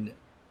then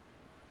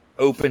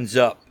opens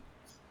up,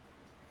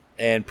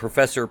 and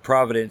Professor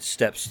Providence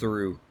steps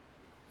through,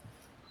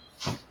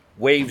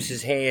 waves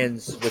his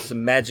hands with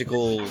some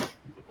magical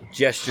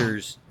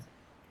gestures,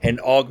 and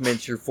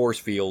augments your force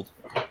field.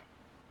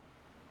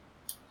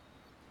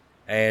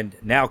 And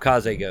now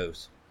Kaze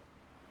goes.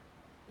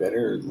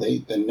 Better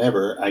late than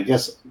never, I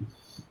guess.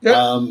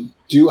 Yep.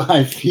 Do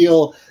I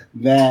feel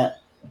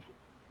that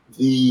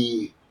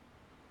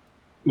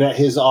that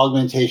his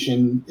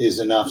augmentation is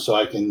enough so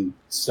I can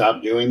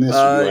stop doing this?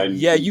 Or do I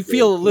Yeah, need you to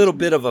feel a little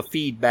continue? bit of a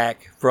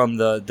feedback from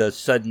the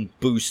sudden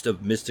boost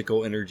of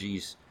mystical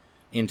energies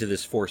into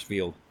this force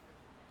field.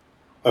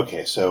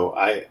 Okay, so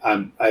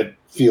I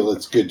feel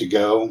it's good to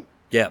go.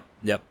 Yep.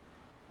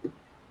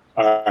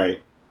 All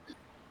right.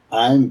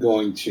 I'm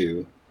going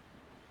to.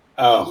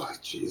 Oh,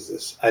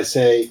 Jesus. I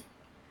say,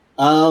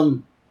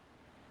 Prof,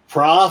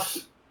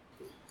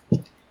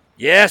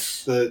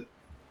 Yes, the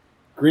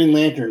Green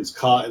Lantern's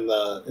caught in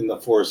the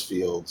force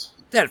field.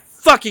 that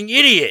fucking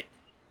idiot.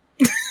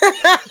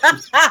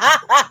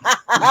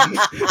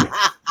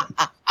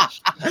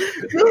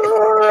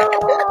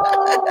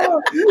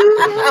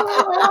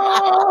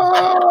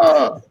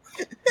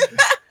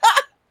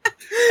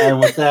 And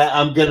with that,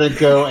 I'm going to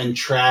go and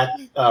track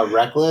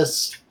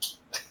Reckless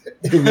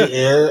in the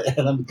air,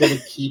 and I'm going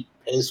to keep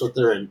pace with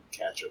her and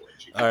catch her when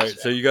she comes All right,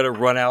 so down. you got to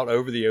run out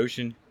over the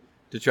ocean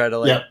to try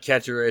to Yep.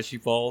 catch her as she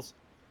falls.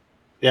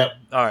 Yep.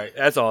 All right,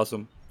 that's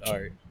awesome. All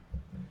right,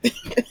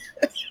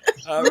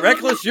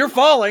 Reckless, you're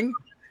falling.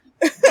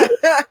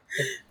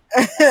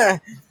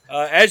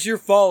 As you're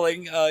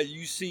falling,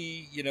 you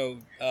see,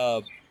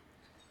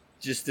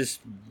 just this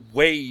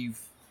wave,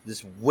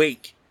 this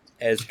wake,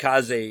 as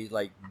Kaze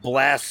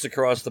blasts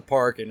across the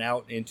park and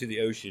out into the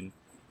ocean.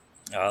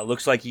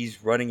 Looks like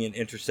he's running an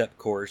intercept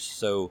course,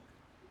 so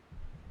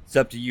it's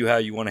up to you how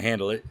you want to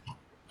handle it.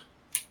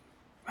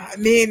 I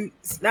mean,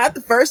 it's not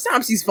the first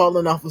time she's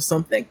fallen off of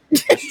something.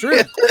 It's true.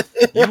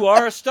 You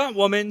are a stunt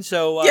woman,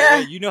 so Yeah.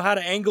 you know how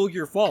to angle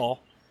your fall.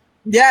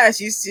 Yeah,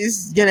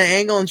 she's gonna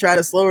angle and try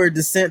to slow her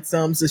descent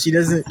some so she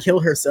doesn't kill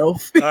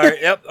herself. All right,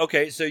 yep,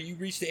 okay, so you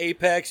reach the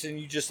apex and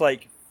you just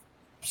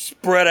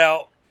spread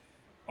out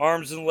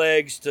arms and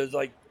legs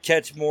to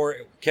catch more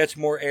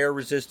air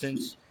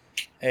resistance,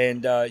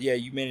 and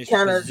you manage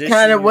to position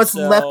Kind of what's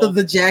left yourself. of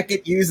the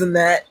jacket using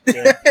that.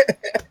 Yeah.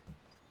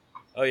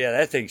 Oh yeah,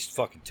 that thing's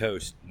fucking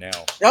toast now.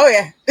 Oh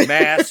yeah,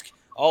 Mask,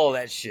 all of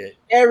that shit.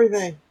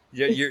 everything.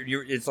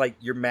 You're it's like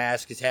your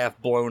mask is half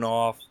blown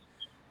off.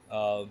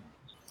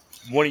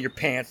 One of your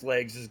pants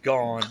legs is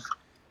gone.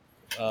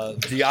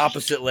 The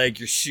opposite leg,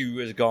 your shoe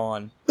is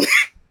gone.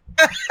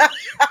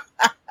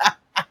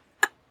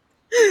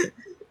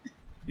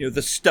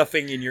 The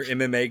stuffing in your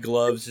MMA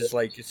gloves is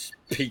it's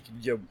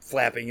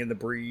flapping in the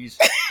breeze.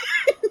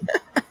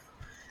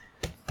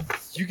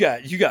 You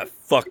got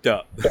fucked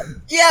up.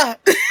 Yeah,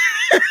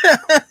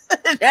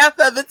 half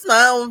of it's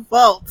my own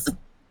fault.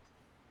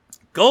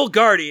 Gold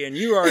Guardian,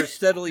 you are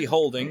steadily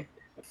holding.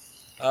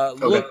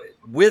 Look,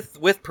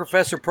 with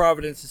Professor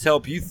Providence's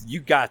help, you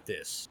got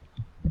this.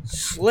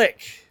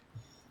 Slick,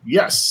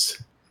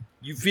 Yes.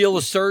 you feel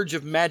a surge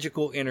of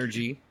magical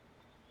energy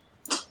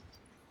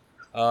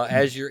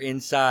as you're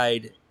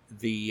inside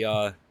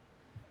the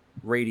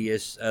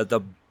radius.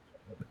 The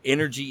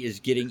energy is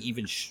getting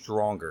even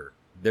stronger.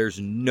 There's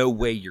no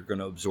way you're going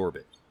to absorb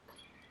it.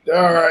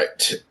 All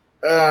right.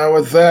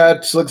 With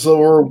that, Slick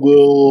Silver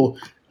will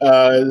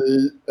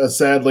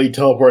sadly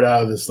teleport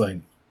out of this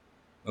thing.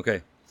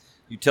 Okay,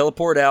 you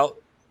teleport out.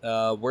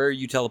 Where are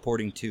you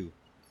teleporting to?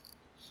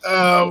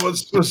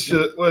 Let's just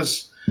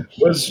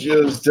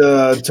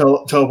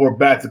teleport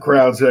back the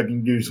crowd so I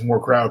can do some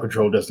more crowd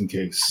control just in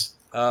case.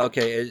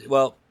 Okay,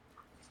 well,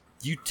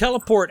 you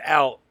teleport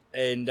out,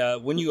 and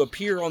when you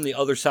appear on the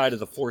other side of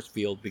the force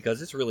field,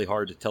 because it's really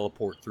hard to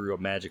teleport through a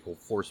magical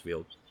force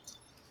field,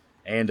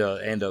 and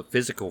a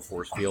physical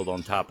force field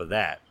on top of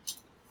that.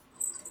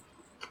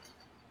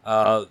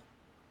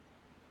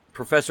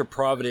 Professor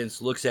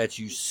Providence looks at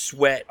you,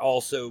 sweat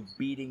also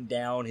beating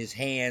down. His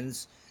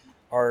hands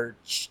are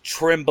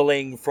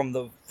trembling from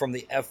the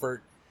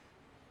effort.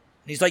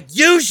 He's like,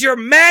 "Use your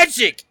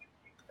magic,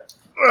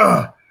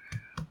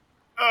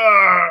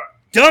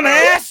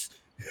 dumbass!"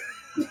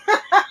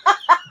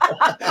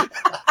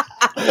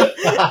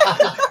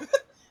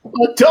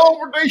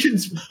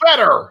 Teleportation's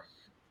better.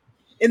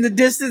 In the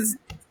distance,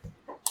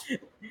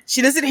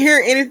 she doesn't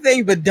hear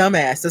anything but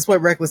dumbass. That's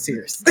what Reckless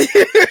hears.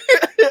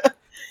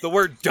 The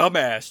word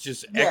 "dumbass"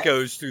 just Yeah.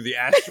 echoes through the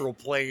astral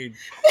plane.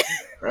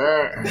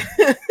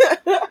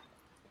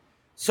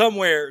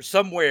 Somewhere,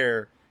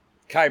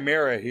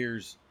 Chimera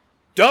hears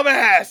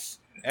 "dumbass"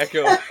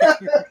 echo.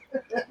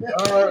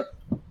 All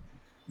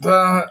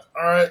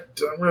right.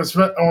 I'm gonna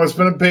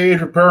spend a page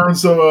preparing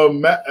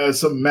some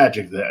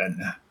magic. Then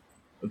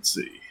let's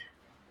see.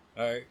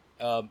 All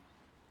right.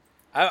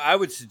 I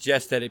would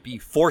suggest that it be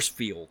force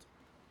field.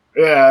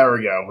 Yeah, there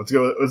we go.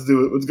 Let's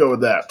go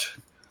with that.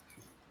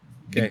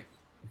 Okay.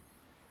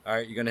 All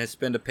right, you're gonna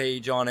spend a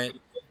page on it.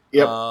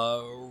 Yep.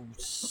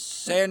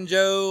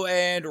 Sanjo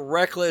and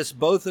Reckless,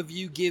 both of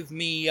you give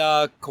me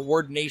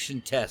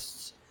coordination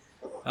tests.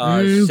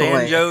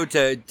 Sanjo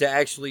to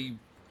actually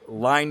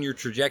line your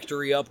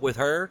trajectory up with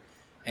her,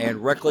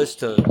 and Reckless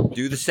to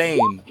do the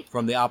same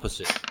from the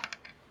opposite.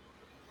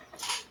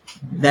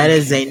 That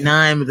is a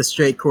 9 with a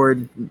straight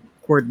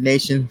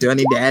coordination. Do I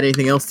need to add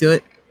anything else to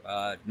it?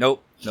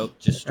 Nope,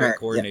 just straight All right,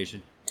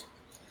 coordination.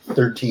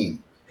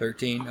 13.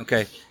 13,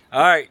 okay.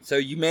 All right, so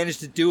you managed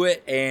to do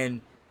it,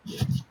 and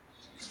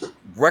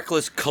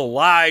Reckless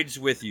collides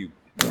with you.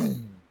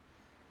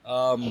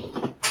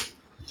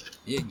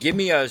 Give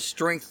me a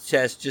strength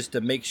test just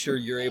to make sure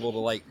you're able to,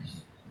 like,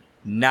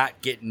 not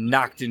get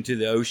knocked into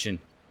the ocean.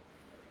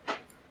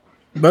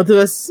 Both of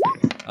us?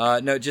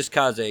 No, just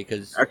Kaze,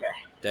 because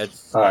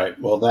that's... All right.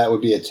 Well, that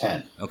would be a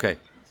 10. Okay.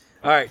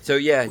 All right, so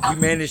yeah, you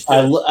managed to...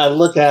 I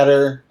look at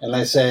her and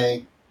I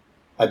say,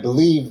 I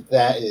believe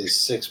that is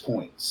 6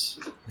 points.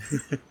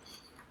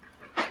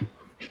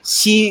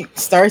 She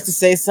starts to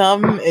say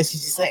something, and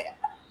she's just like,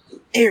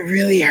 it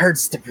really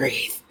hurts to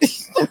breathe.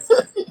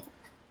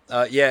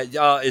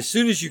 As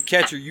soon as you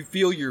catch her, you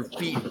feel your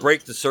feet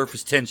break the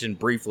surface tension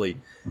briefly.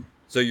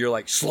 So you're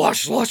like,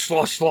 slosh, slosh,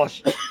 slosh,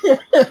 slosh.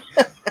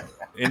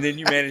 And then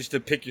you manage to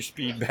pick your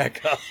speed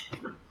back up.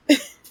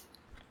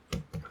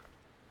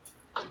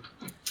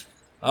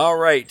 All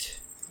right.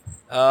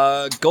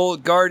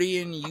 Gold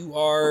Guardian, you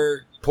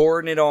are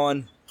pouring it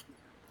on.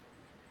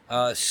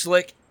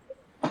 Slick,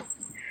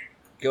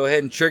 go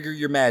ahead and trigger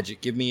your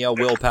magic. Give me a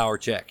willpower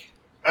check.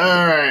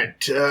 All right.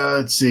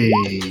 Let's see.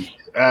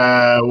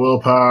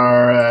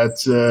 Willpower.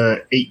 That's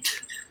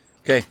 8.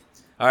 Okay.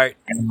 All right.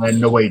 And then,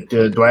 no, wait.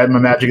 Do I have my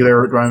magic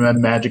there? Do I have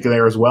magic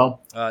there as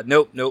well?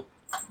 Nope.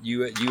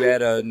 You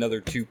add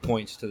another 2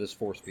 points to this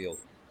force field,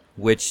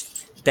 which,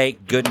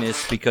 thank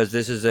goodness, because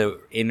this is a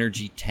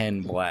energy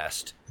 10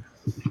 blast.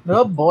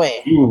 Oh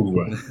boy.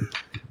 Ooh.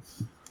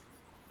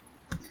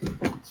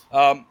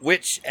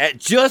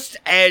 Just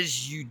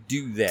as you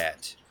do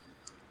that,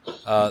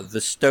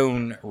 the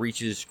stone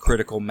reaches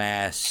critical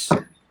mass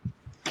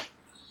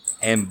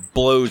and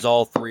blows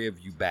all 3 of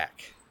you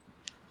back.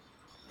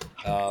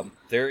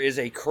 There is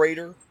a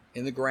crater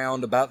in the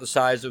ground about the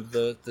size of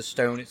the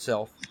stone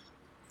itself,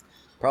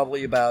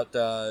 probably about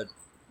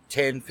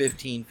 10,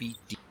 15 feet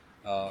deep.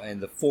 And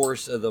the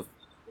force of the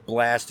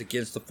blast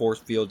against the force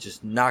field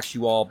just knocks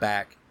you all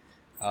back.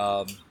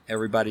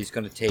 Everybody's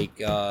going to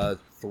take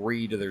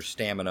 3 to their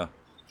stamina.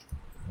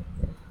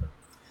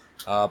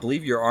 I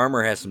believe your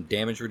armor has some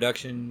damage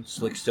reduction.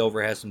 Slick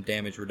Silver has some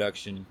damage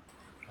reduction.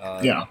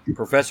 Yeah.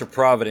 Professor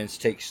Providence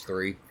takes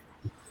 3.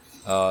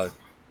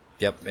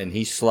 Yep, and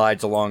he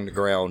slides along the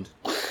ground.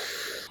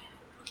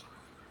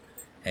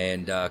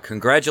 And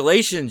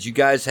congratulations, you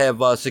guys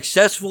have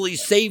successfully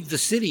saved the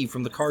city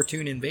from the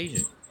cartoon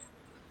invasion.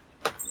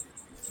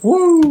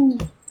 Woo!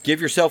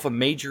 Give yourself a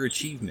major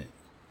achievement.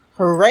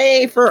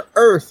 Hooray for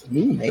Earth.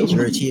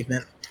 Major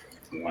achievement.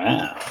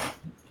 Wow.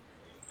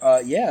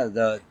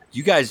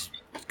 You guys,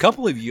 a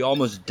couple of you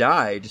almost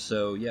died,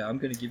 so yeah, I'm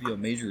going to give you a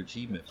major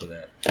achievement for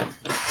that.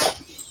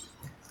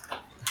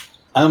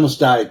 I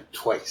almost died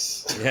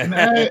twice.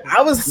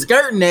 I was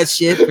skirting that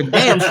shit for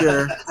damn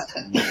sure.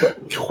 I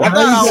thought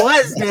I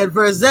was dead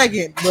for a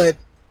second, but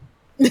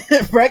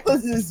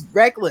Reckless is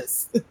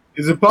reckless.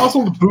 Is it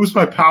possible to boost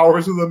my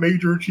powers with a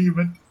major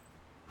achievement?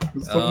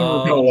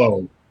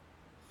 Hello.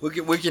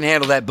 We can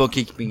handle that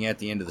bookkeeping at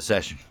the end of the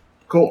session.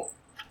 Cool.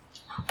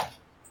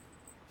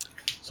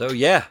 So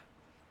yeah.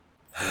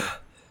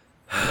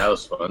 That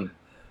was fun.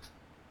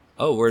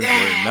 Oh, we're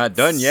not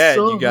done yet.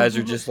 So you guys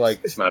are just like,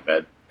 It's not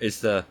bad. it's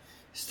the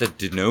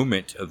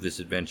denouement of this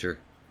adventure.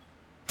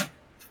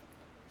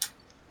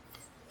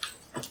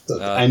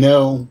 Look, I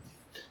know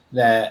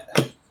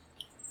that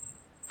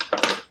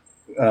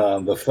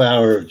the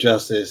flower of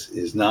justice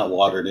is not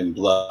watered in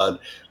blood,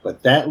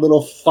 but that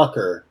little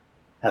fucker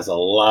has a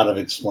lot of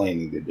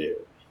explaining to do.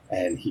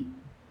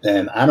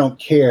 And I don't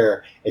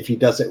care if he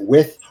does it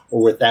with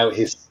or without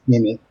his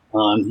skin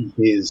on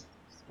his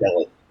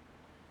skeleton.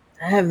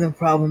 I have no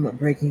problem with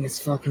breaking his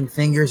fucking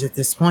fingers at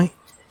this point.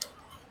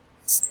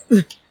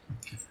 But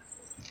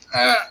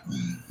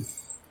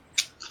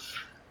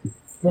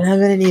I'm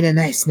gonna need a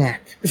nice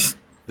nap.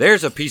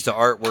 There's a piece of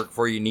artwork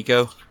for you,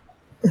 Nico.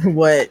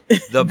 What?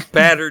 The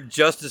Battered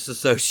Justice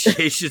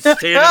Association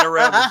standing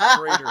around this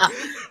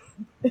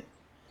crater.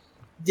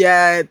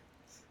 Yeah,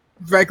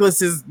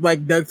 Reckless is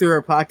like dug through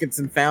her pockets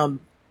and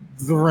found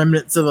the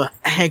remnants of a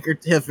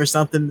handkerchief or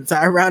something to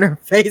tie around her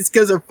face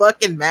because her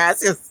fucking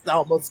mask is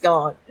almost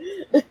gone.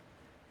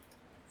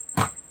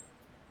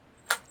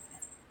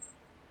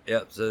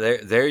 Yep. So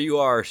there you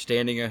are,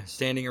 standing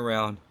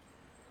around.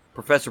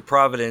 Professor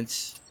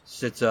Providence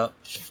sits up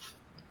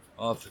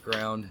off the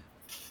ground,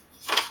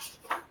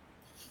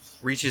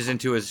 reaches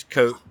into his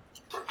coat,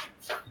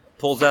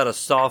 pulls out a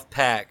soft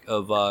pack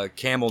of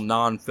Camel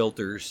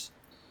non-filters,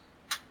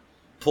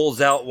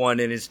 pulls out one,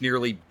 and it's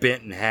nearly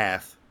bent in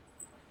half.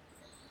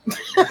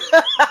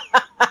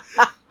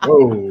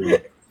 Whoa.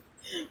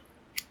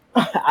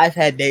 I've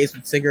had days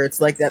with cigarettes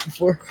like that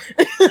before.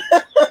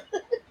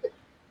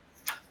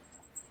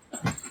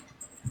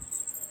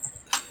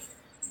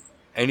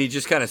 And he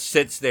just kind of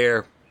sits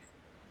there,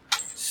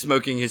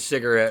 smoking his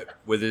cigarette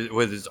with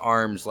his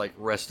arms like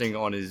resting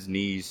on his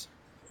knees.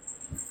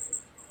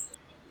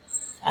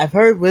 I've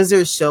heard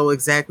wizards show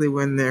exactly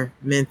when they're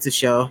meant to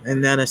show,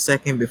 and then a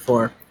second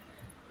before.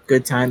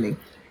 Good timing.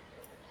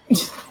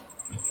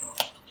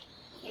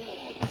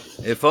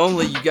 If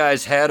only you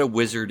guys had a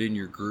wizard in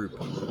your group.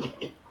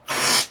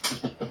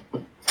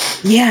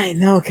 Yeah, I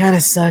know. It kind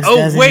of sucks. Oh,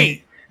 doesn't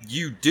wait! it?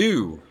 You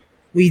do!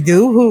 We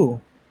do?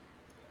 Who?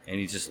 And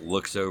he just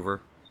looks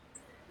over.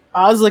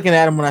 I was looking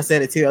at him when I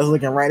said it too. I was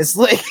looking right at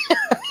Slick.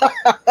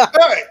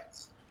 Hey,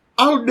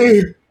 I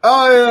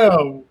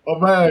am a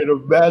man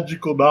of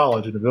magical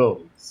knowledge and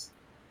abilities.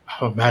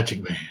 I'm a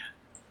magic man.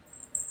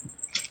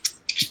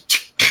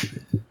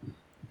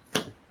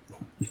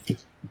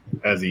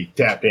 As he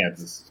tap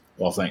dances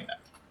while saying that.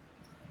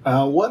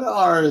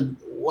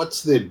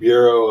 What's the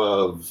Bureau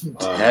of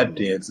Tap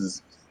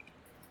dances.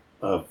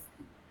 of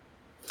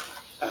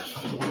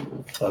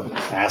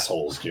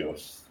assholes doing?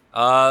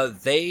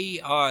 They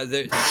are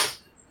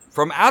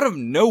from out of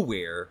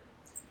nowhere.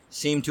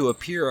 Seem to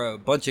appear a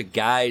bunch of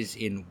guys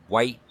in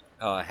white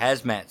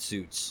hazmat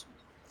suits,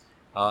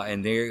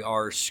 and they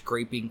are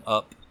scraping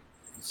up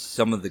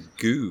some of the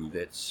goo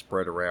that's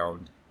spread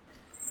around.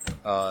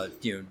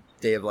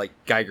 They have like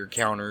Geiger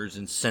counters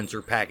and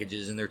sensor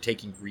packages, and they're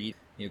taking read.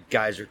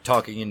 Guys are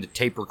talking into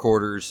tape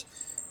recorders,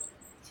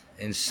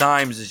 and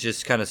Symes is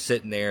just kind of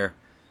sitting there,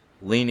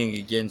 leaning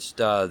against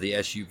the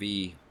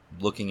SUV,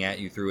 looking at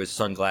you through his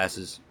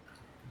sunglasses.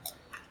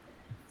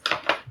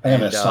 I'm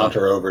going to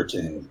saunter over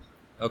to him.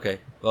 Okay.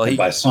 Well, And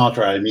by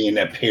saunter, I mean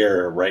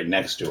appear right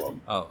next to him.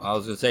 Oh, I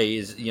was gonna say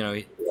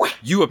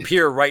you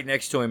appear right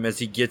next to him as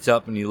he gets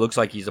up, and he looks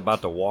like he's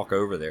about to walk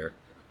over there.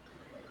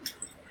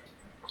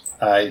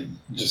 I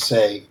just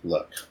say,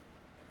 look,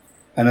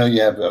 I know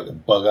you have a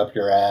bug up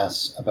your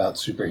ass about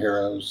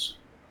superheroes,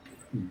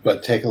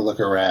 but take a look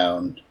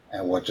around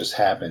at what just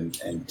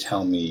happened and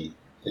tell me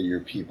that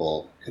your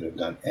people could have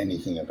done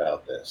anything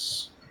about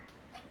this.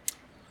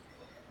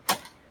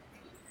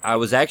 I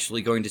was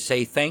actually going to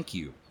say thank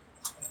you.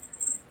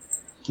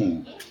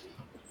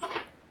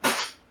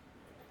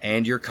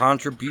 And your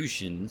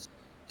contributions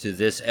to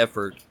this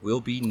effort will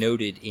be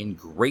noted in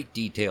great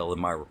detail in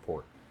my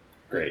report.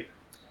 Great.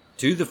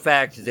 To the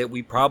fact that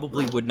we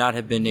probably would not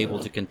have been able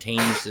to contain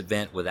this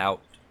event without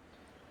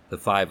the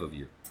 5 of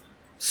you.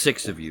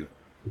 6 of you.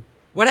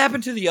 What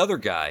happened to the other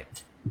guy?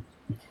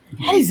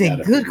 That is a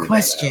good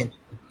question.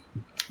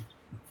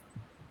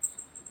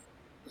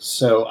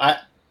 So I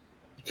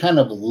kind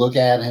of look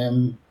at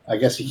him. I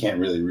guess he can't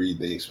really read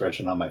the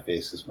expression on my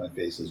face because my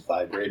face is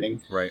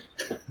vibrating. Right.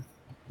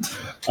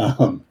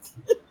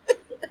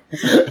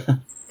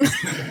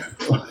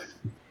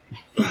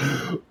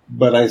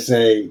 But I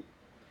say,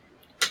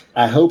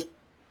 I hope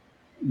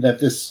that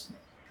this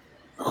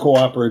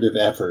cooperative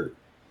effort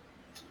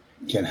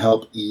can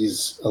help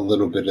ease a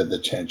little bit of the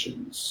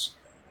tensions,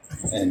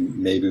 and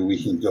maybe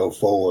we can go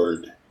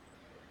forward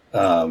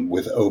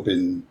with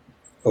open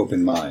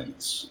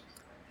minds.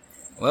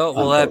 Well,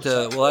 we'll have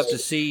to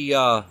see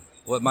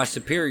what my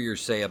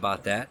superiors say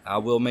about that. I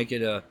will make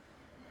it a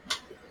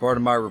part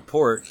of my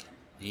report.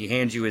 He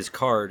hands you his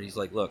card. He's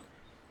like, "Look,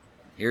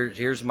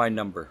 here's my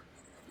number.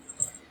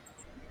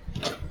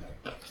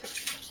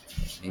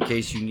 In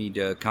case you need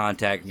to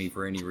contact me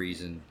for any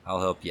reason, I'll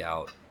help you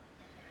out.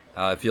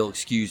 If you'll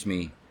excuse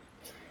me,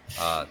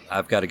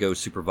 I've got to go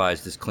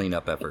supervise this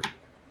cleanup effort."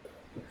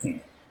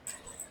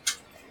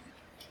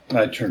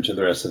 I turn to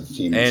the rest of the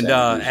team. And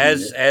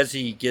as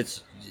he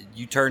gets,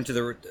 you turn to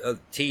the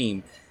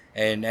team,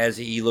 and as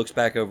he looks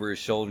back over his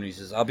shoulder, and he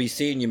says, "I'll be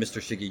seeing you,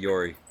 Mr.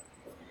 Shigeori."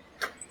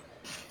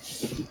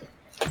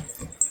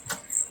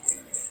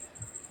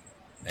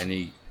 And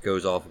he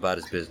goes off about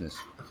his business.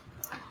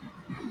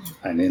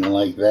 I didn't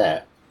like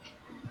that.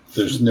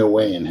 There's no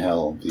way in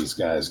hell these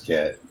guys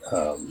get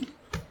the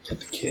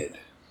kid.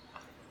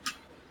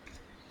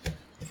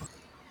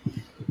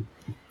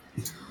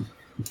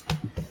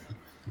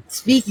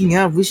 Speaking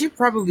of, we should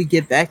probably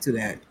get back to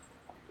that.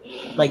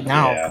 Like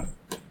now. Yeah.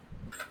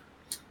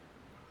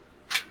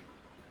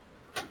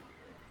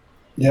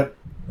 Yep.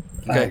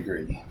 I Okay.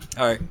 agree.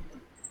 All right.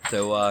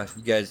 So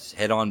you guys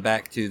head on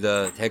back to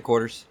the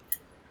headquarters.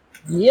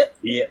 Yep.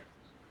 Yeah.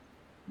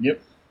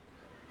 Yep.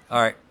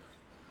 All right.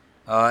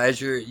 As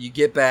you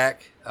get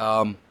back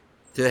to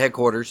the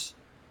headquarters,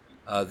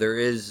 there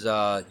is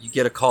you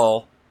get a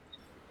call.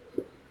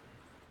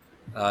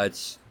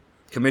 It's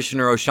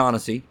Commissioner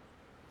O'Shaughnessy.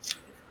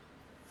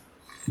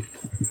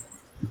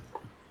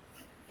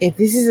 If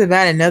this is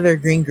about another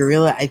green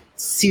gorilla, I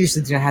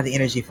seriously do not have the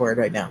energy for it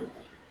right now.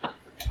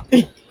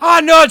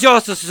 No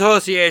Justice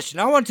Association.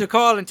 I want to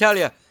call and tell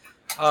you,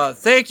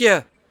 thank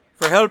you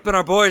for helping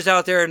our boys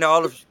out there in the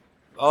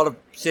Olive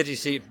City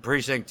seat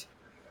precinct.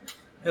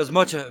 It was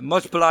much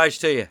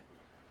obliged to you.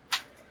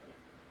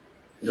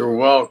 You're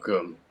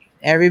welcome.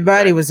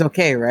 Everybody was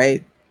okay,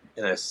 right?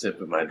 And I sip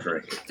at my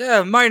drink.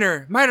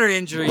 Minor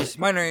injuries.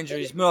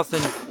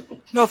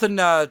 Nothing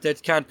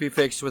that can't be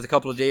fixed with a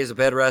couple of days of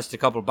bed rest, a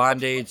couple of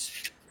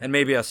band-aids, and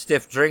maybe a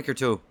stiff drink or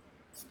two.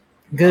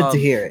 Good to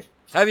hear it.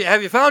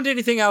 Have you found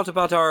anything out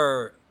about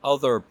our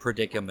other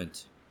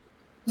predicament?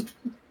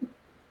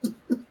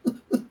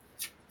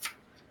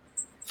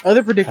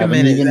 Other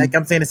predicament is, like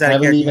I'm saying this out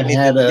of character, you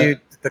made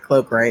the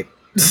cloak, right?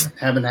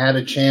 Haven't had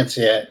a chance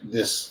yet.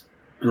 This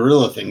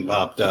gorilla thing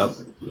popped up.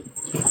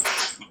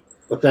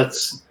 But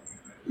that's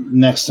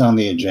next on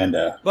the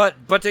agenda. But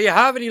do you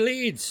have any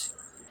leads?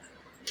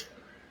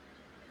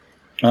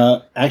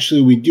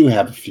 Actually, we do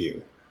have a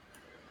few.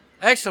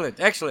 Excellent.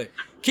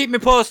 Keep me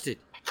posted.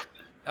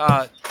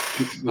 I'm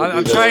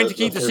trying to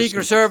keep the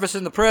Secret Service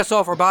and the press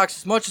off our backs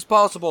as much as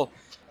possible,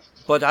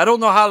 but I don't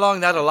know how long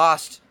that'll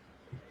last.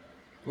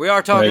 We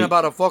are talking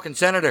about a fucking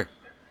senator.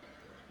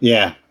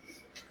 Yeah.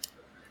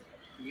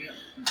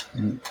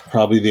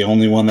 Probably the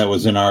only one that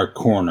was in our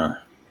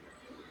corner.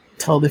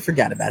 Totally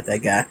forgot about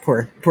that guy.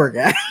 Poor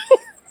guy.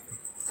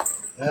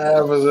 I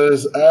have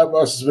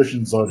my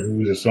suspicions on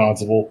who's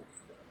responsible.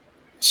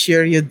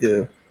 Sure you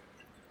do.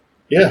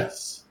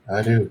 Yes,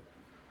 I do.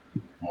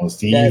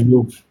 Most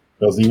evil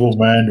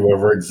man to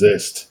ever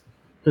exist.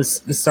 The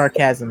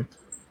sarcasm.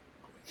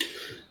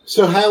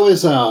 So how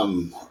is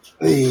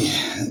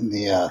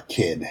the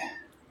kid?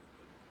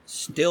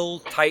 Still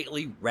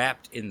tightly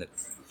wrapped in the...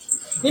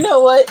 You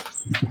know what?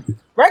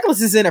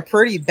 Reckless is in a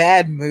pretty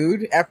bad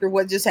mood after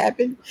what just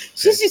happened.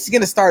 She's just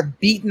gonna start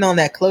beating on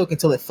that cloak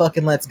until it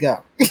fucking lets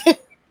go.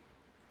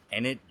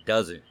 And it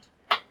doesn't.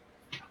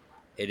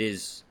 It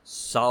is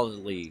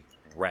solidly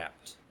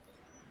wrapped.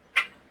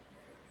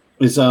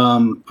 Is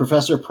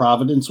Professor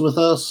Providence with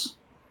us?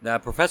 Now,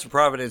 Professor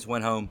Providence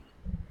went home.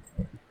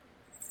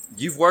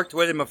 You've worked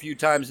with him a few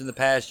times in the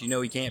past. You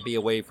know he can't be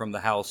away from the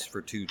house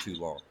for too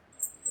long.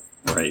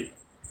 Right.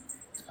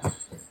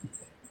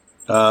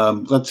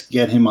 Let's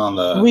get him on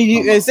the...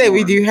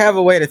 We do have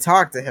a way to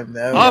talk to him,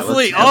 though.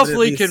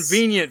 Awfully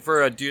convenient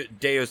for a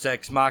Deus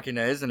Ex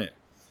Machina, isn't it?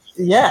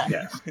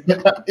 Yeah.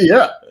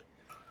 Yeah.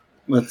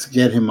 Let's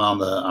get him on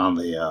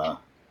the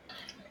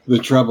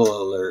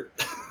trouble alert.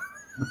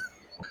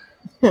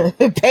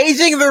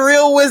 Paging the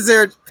real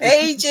wizard.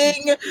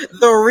 Paging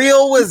the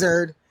real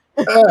wizard.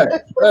 Hey!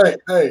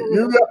 I've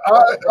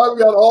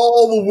got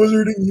all the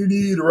wizarding you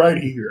need right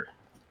here.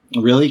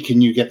 Really?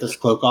 Can you get this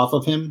cloak off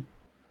of him?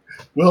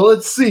 Well,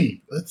 let's see.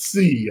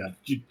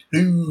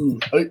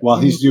 While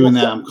he's doing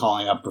that, I'm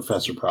calling up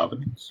Professor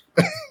Providence.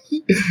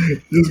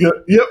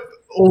 Yep.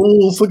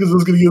 Old Slick is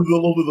just going to give him a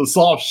little bit of a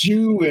soft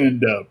shoe,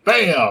 and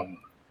bam!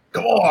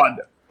 Come on,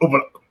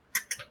 open up.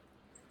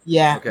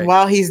 Yeah. Okay.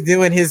 While he's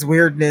doing his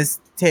weirdness,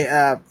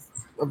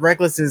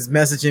 Reckless is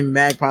messaging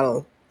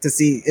Magpie to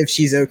see if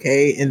she's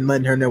okay and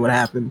letting her know what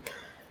happened.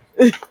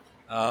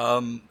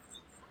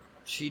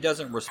 She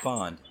doesn't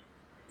respond.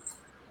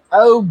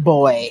 Oh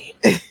boy.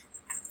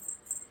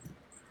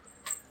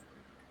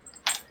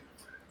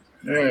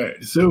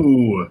 Alright,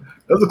 so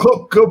as the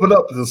cloak opened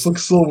up, the Slick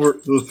Silver,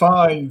 the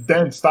fine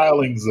dance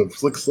stylings of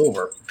Slick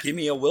Silver. Give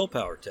me a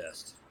willpower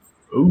test.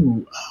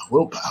 Ooh,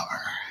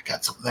 willpower.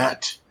 Got some of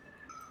that.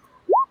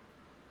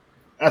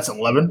 That's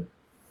 11.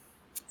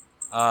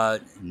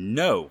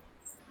 No.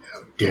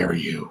 How dare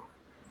you?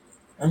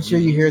 I'm sure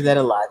you hear that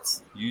a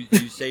lot. You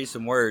say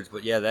some words,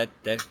 but yeah,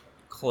 that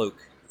cloak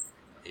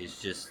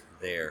is just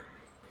there.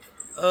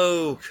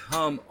 Oh,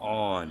 come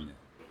on,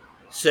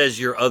 says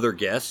your other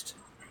guest.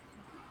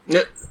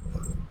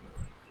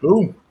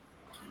 Who?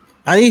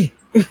 Aye.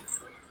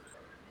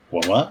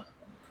 What?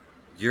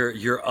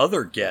 Your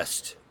other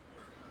guest.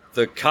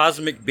 The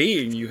cosmic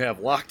being you have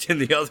locked in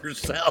the other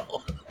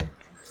cell.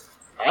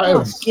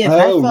 I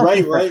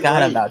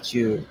forgot about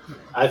you.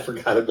 I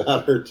forgot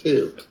about her,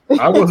 too.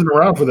 I wasn't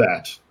around for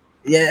that.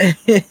 Yeah.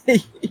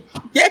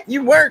 Yeah,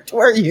 you weren't,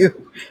 were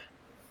you?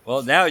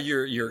 Well, now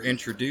you're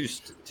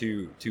introduced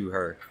to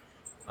her,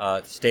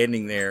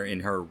 standing there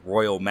in her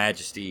royal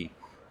majesty,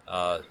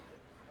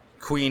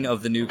 Queen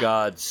of the New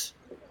Gods,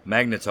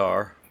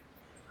 Magnetar.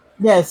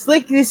 Yeah,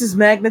 Slick, this is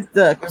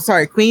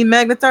Queen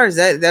Magnetar. Is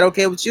that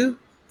okay with you?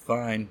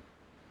 Fine.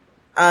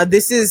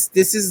 This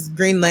is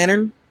Green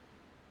Lantern.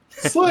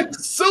 Slick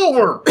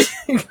Silver!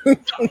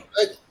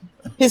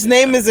 His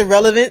name is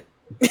irrelevant.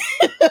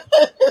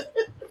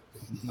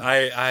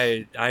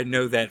 I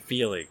know that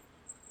feeling.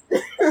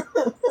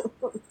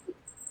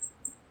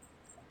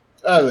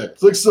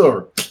 Slick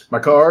Silver. My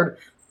card,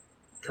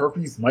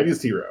 Herpes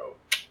Mightiest Hero.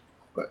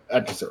 But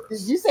at your service.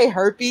 Did you say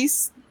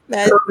herpes?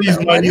 Herpes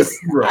Mightiest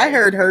Hero. I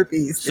heard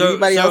herpes. So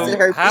Anybody else say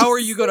herpes? how are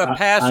you going to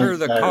pass her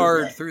the I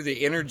card through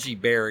the energy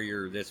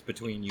barrier that's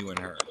between you and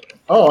her?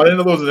 Oh, I didn't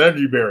know there was an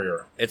energy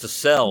barrier. It's a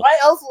cell. Why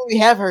else would we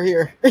have her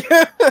here?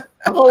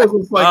 Oh, it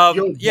was like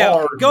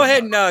Yeah, go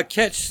ahead and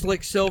catch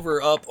Slick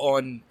Silver up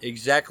on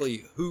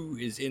exactly who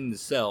is in the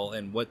cell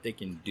and what they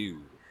can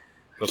do.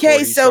 before Okay,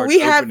 he so starts we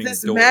have opening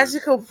this doors.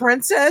 magical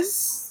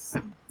princess,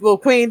 well,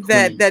 queen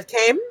that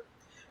came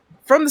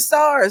from the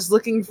stars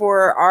looking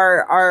for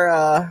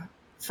our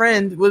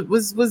friend.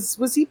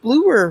 Was he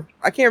blue or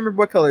I can't remember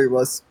what color he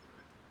was.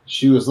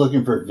 She was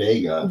looking for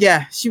Vega.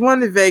 Yeah, she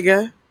wanted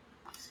Vega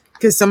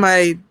because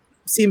somebody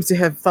seems to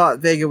have thought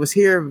Vega was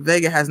here.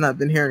 Vega has not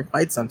been here in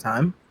quite some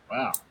time.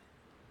 Wow.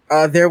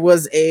 There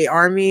was a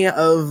army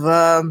of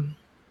I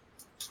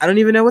don't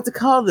even know what to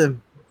call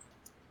them.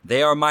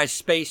 They are my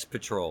space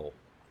patrol.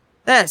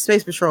 Yeah,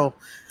 Space Patrol.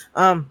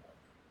 And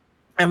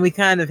we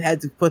kind of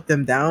had to put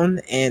them down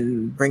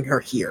and bring her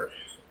here.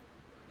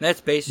 That's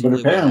basically But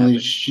apparently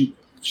what happened.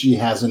 she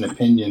has an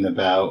opinion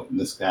about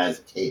this guy's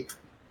cape.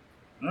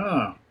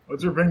 Ah,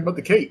 what's your opinion about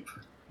the cape?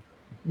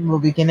 Well,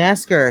 we can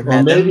ask her.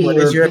 Well, Madam, maybe what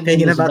her is your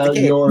opinion is about the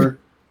cape? your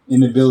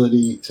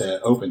inability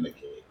to open the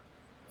cape.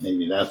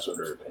 Maybe that's what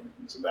her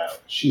opinion's about.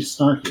 She's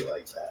snarky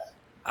like that.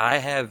 I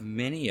have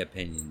many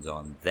opinions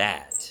on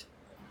that.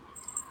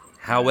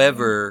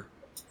 However,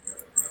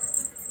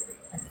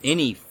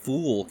 any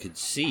fool could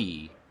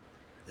see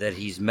that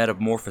he's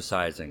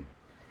metamorphosizing.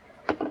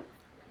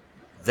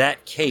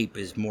 That cape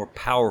is more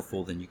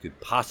powerful than you could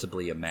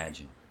possibly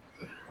imagine.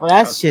 Well,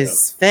 that's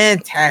just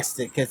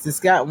fantastic because it's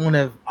got one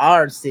of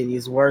our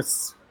city's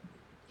worst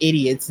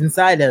idiots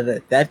inside of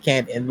it. That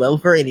can't end well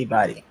for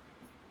anybody.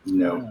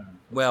 No.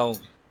 Well,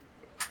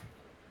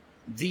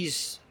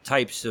 these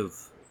types of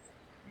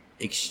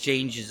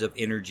exchanges of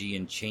energy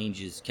and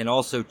changes can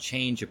also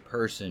change a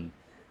person.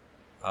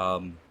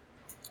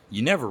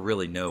 You never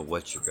really know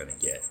what you're going to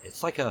get.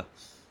 It's like a...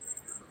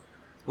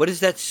 What is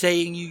that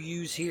saying you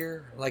use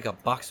here? Like a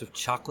box of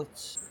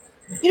chocolates?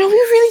 You know, we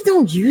really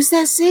don't use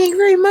that saying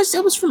very much.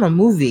 That was from a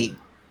movie.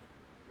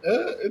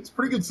 It's a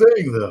pretty good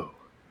saying, though.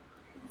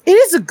 It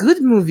is a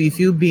good movie if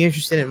you'd be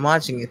interested in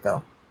watching it,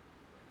 though.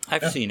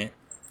 I've seen it.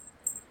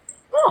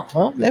 Oh,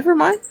 well, never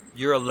mind.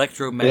 Your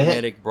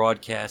electromagnetic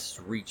broadcasts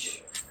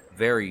reach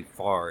very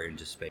far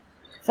into space.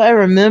 If I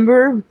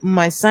remember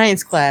my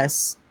science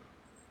class,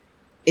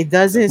 it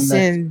doesn't Doesn't that-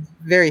 send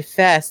very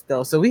fast,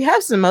 though. So we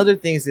have some other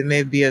things that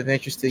may be of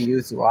interest to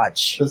you to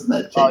watch. Doesn't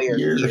that Oh, take you're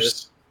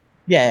years?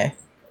 Yeah.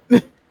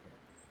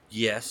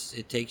 Yes,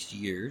 it takes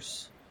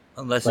years.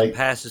 Unless Like it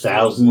passes through a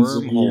thousands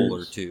of wormhole or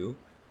years. two.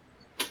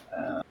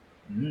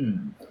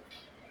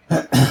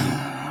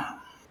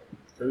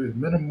 So he's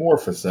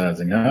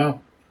metamorphosizing, huh?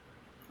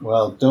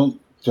 Well, don't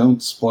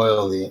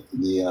spoil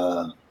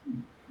the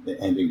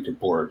ending to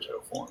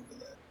Boruto for me.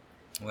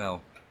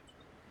 Well,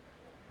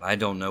 I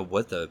don't know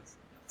what the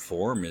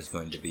form is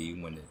going to be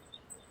when it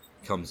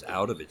comes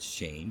out of its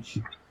change.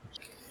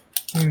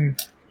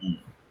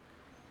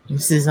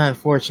 This is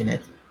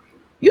unfortunate.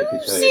 You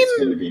Because it's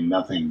going seem... to be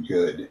nothing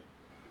good.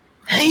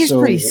 He's So-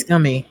 pretty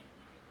scummy.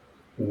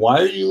 Why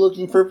are you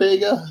looking for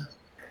Vega?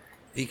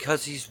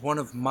 Because he's one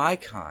of my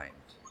kind.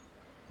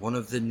 One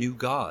of the new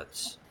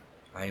gods.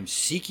 I am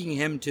seeking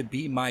him to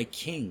be my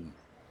king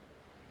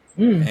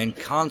and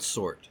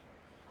consort.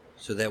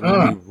 So that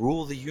when we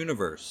rule the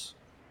universe.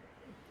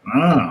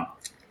 Ah.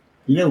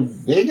 You know,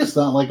 Vega's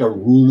not like a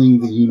ruling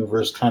the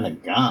universe kind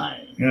of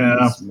guy. Yeah.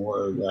 It's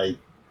more like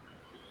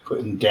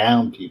putting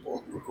down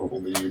people who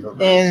rule the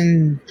universe.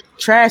 And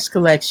trash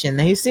collection.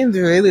 He seemed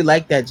to really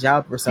like that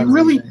job for He some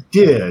really reason.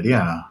 did,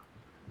 yeah.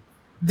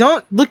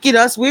 Don't look at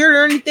us weird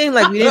or anything.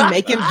 Like we didn't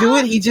make him do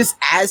it. He just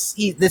asked.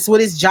 That's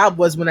what his job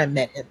was when I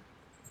met him.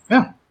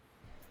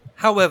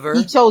 However,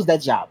 He chose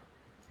that job.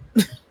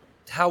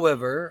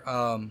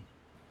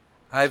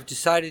 I've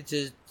decided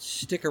to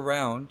stick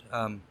around.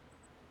 And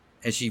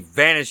she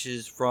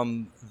vanishes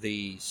from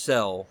the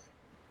cell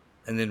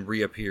and then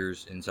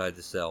reappears inside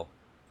the cell.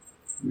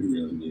 We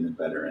really need a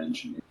better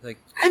engineer. Like,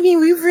 I mean,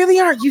 we really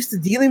aren't used to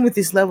dealing with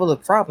this level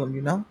of problem,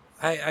 you know?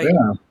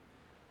 Yeah.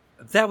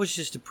 That was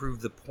just to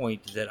prove the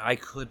point that I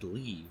could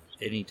leave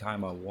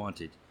anytime I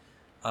wanted.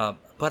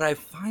 But I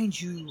find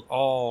you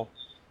all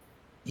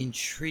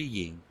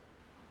intriguing,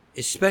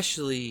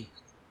 especially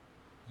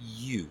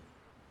you.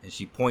 And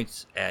she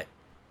points at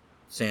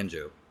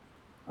Sanjo.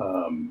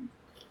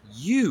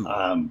 You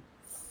have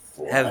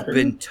Flattered.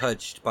 been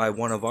touched by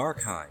one of our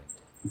kind.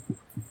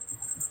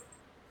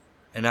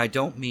 And I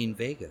don't mean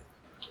Vega.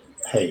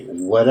 Hey,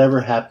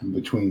 whatever happened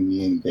between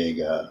me and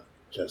Vega,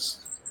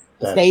 just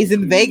that's Stays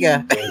in between me Vega.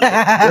 and Vega.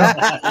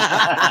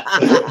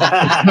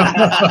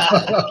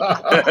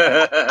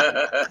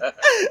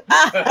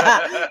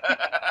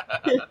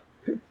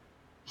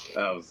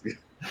 That was good.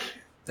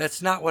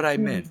 That's not what I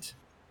meant.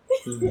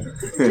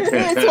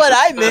 That's what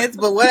I meant,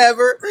 but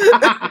whatever.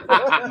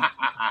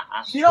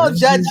 You don't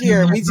judge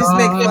here. We just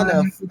make fun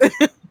of.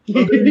 To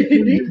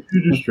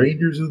the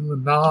strangers in the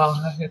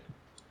night.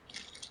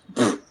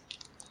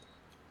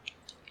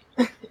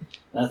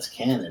 That's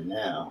canon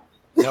now.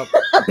 Yep.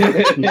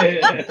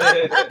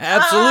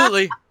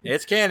 Absolutely.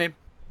 It's canon.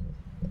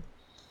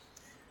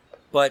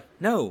 But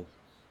no,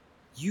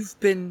 you've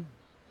been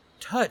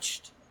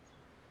touched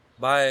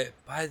by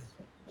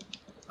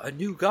a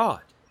new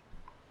god.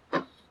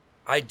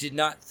 I did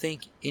not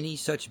think any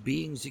such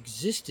beings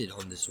existed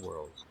on this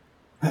world,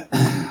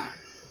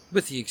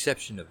 with the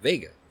exception of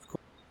Vega, of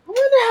course. I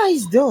wonder how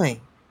he's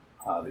doing.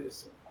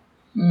 Obviously.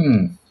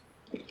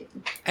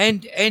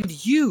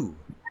 And you,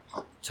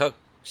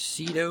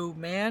 Tuxedo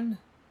Man.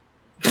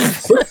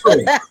 Please,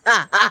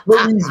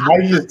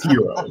 mightiest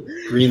hero.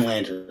 Green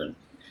Lantern.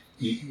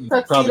 You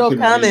Tuxedo probably couldn't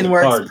Common read the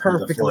works cards with the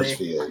perfectly. force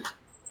field.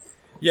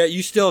 Yeah,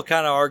 you still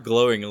kind of are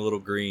glowing a little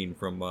green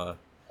from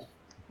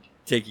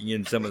taking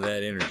in some of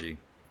that energy.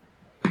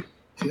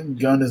 Tim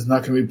Gunn is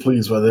not going to be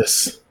pleased with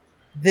this.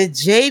 The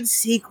Jade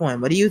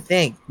Sequin. What do you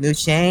think? New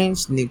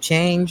change,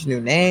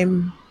 new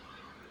name.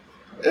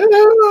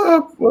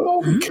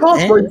 Well,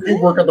 cosplay do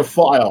work on the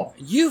file.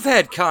 You've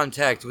had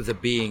contact with a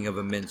being of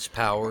immense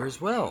power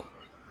as well.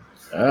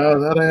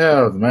 That I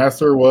have. The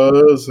master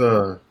was,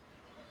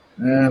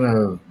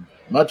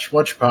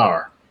 much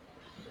power.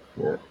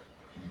 Yeah.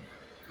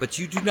 But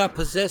you do not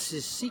possess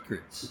his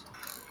secrets.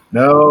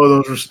 No,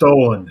 those were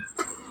stolen.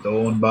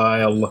 Stolen by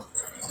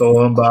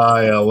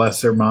a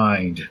lesser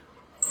mind.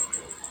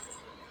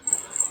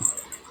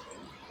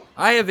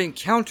 I have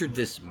encountered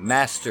this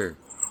master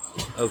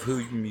of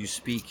whom you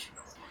speak,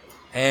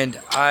 and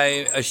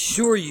I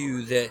assure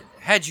you that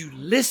had you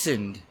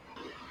listened,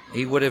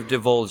 he would have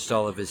divulged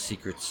all of his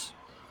secrets.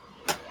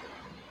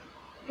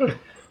 There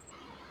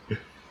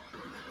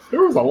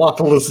was a lot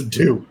to listen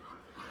to.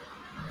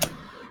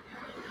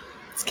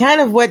 It's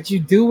kind of what you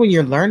do when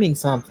you're learning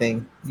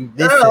something. You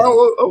Yeah, listen. I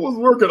was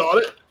working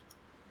on it.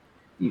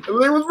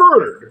 Everything was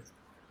murdered.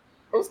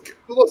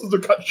 The lessons are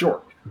cut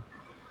short.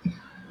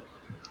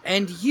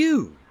 And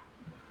you,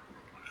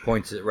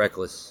 points at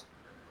Reckless.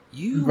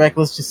 You,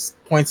 Reckless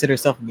just points at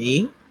herself.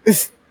 Me?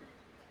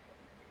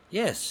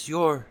 yes,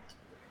 your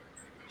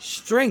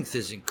strength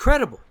is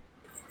incredible.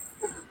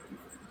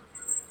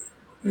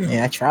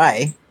 Yeah, I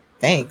try.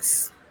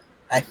 Thanks.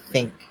 I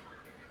think.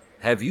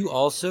 Have you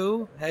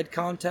also had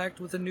contact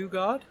with a new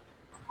god?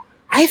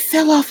 I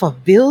fell off a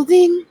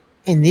building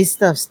and this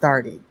stuff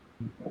started.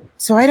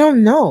 So I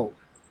don't know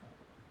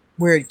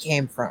where it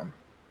came from.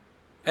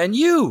 And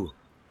you,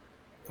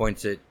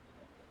 points at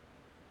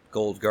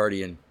Gold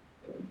Guardian.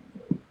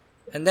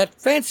 And that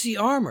fancy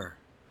armor,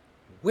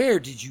 where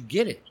did you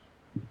get it?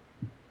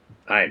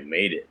 I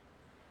made it.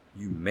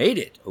 You made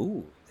it.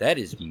 Ooh, that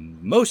is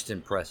most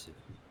impressive.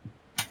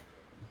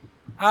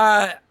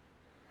 I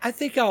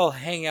think I'll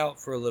hang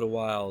out for a little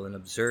while and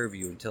observe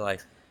you until I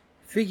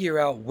figure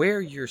out where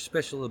your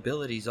special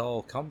abilities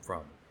all come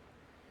from.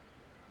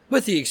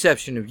 With the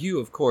exception of you,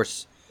 of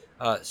course,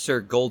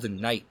 Sir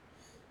Golden Knight.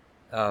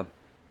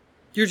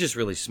 You're just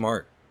really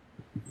smart.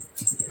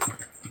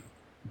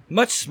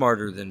 Much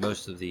smarter than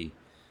most of the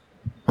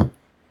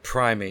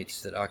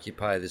primates that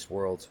occupy this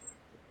world.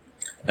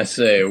 I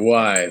say,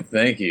 why?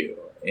 Thank you.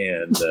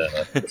 And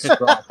the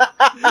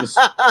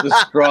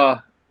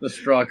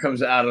straw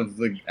comes out of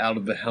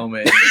the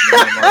helmet in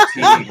my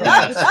martini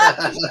glass.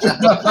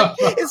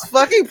 It's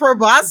fucking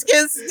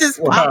proboscis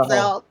just pops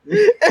out.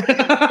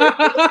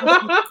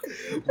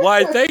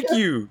 Why, thank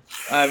you.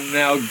 I'm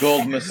now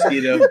gold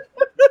mosquito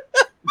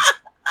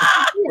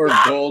or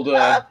gold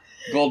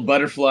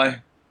butterfly.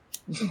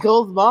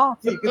 Gold moth.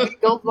 You can be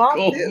gold moth.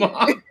 Gold too.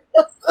 moth.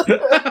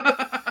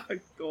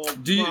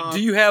 Gold Do moth.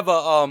 you have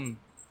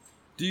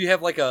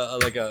like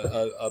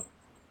a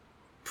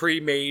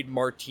pre-made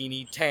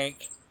martini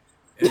tank?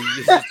 And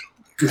you just,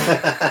 it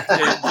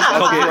just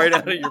comes right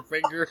out of your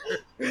finger.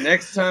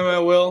 Next time I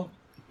will.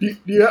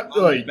 Yeah,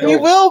 like, He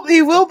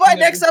will by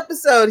next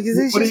episode because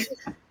he's What do just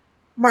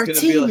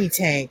martini like-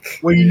 tank.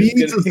 what he needs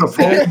It's is the gonna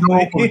full be-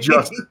 rope of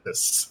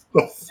justice.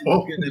 The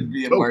full It's gonna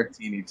be a rope.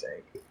 martini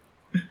tank.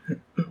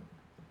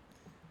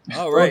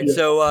 All right, yeah.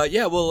 so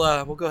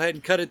we'll go ahead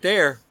and cut it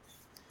there.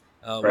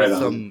 Right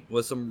with on.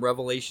 some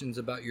revelations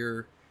about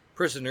your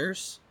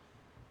prisoners.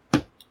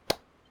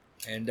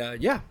 And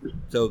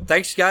so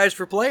thanks guys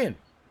for playing.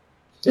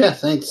 Yeah,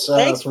 thanks,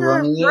 Thanks for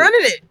running it.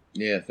 it.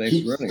 Yeah, thanks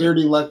Keep for running.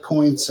 30 luck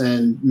points,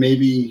 and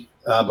maybe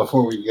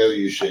before we go,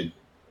 you should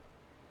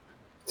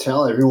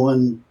tell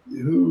everyone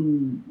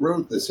who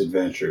wrote this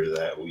adventure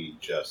that we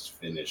just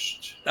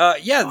finished.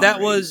 That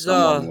was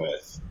someone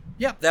with.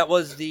 that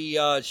was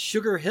the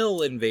Sugar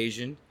Hill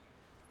Invasion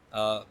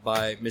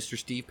by Mr.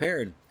 Steve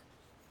Perrin.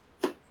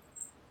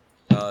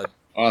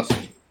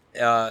 Awesome.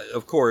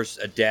 Of course,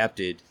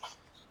 adapted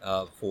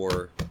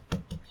for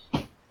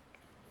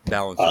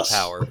Balance of Us.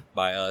 Power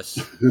by us.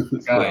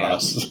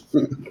 Us.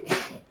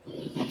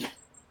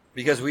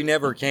 Because we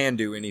never can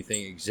do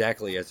anything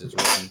exactly as it's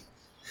written.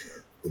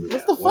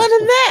 What's the fun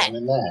in that? fun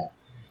in that?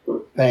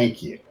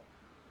 Thank you.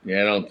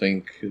 Yeah, I don't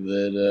think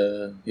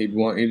that he'd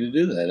want you to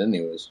do that,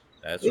 anyways.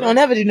 That's We right. don't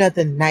ever do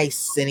nothing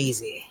nice and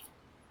easy.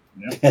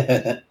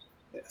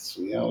 Yes,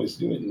 we always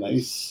do it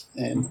nice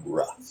and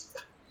rough.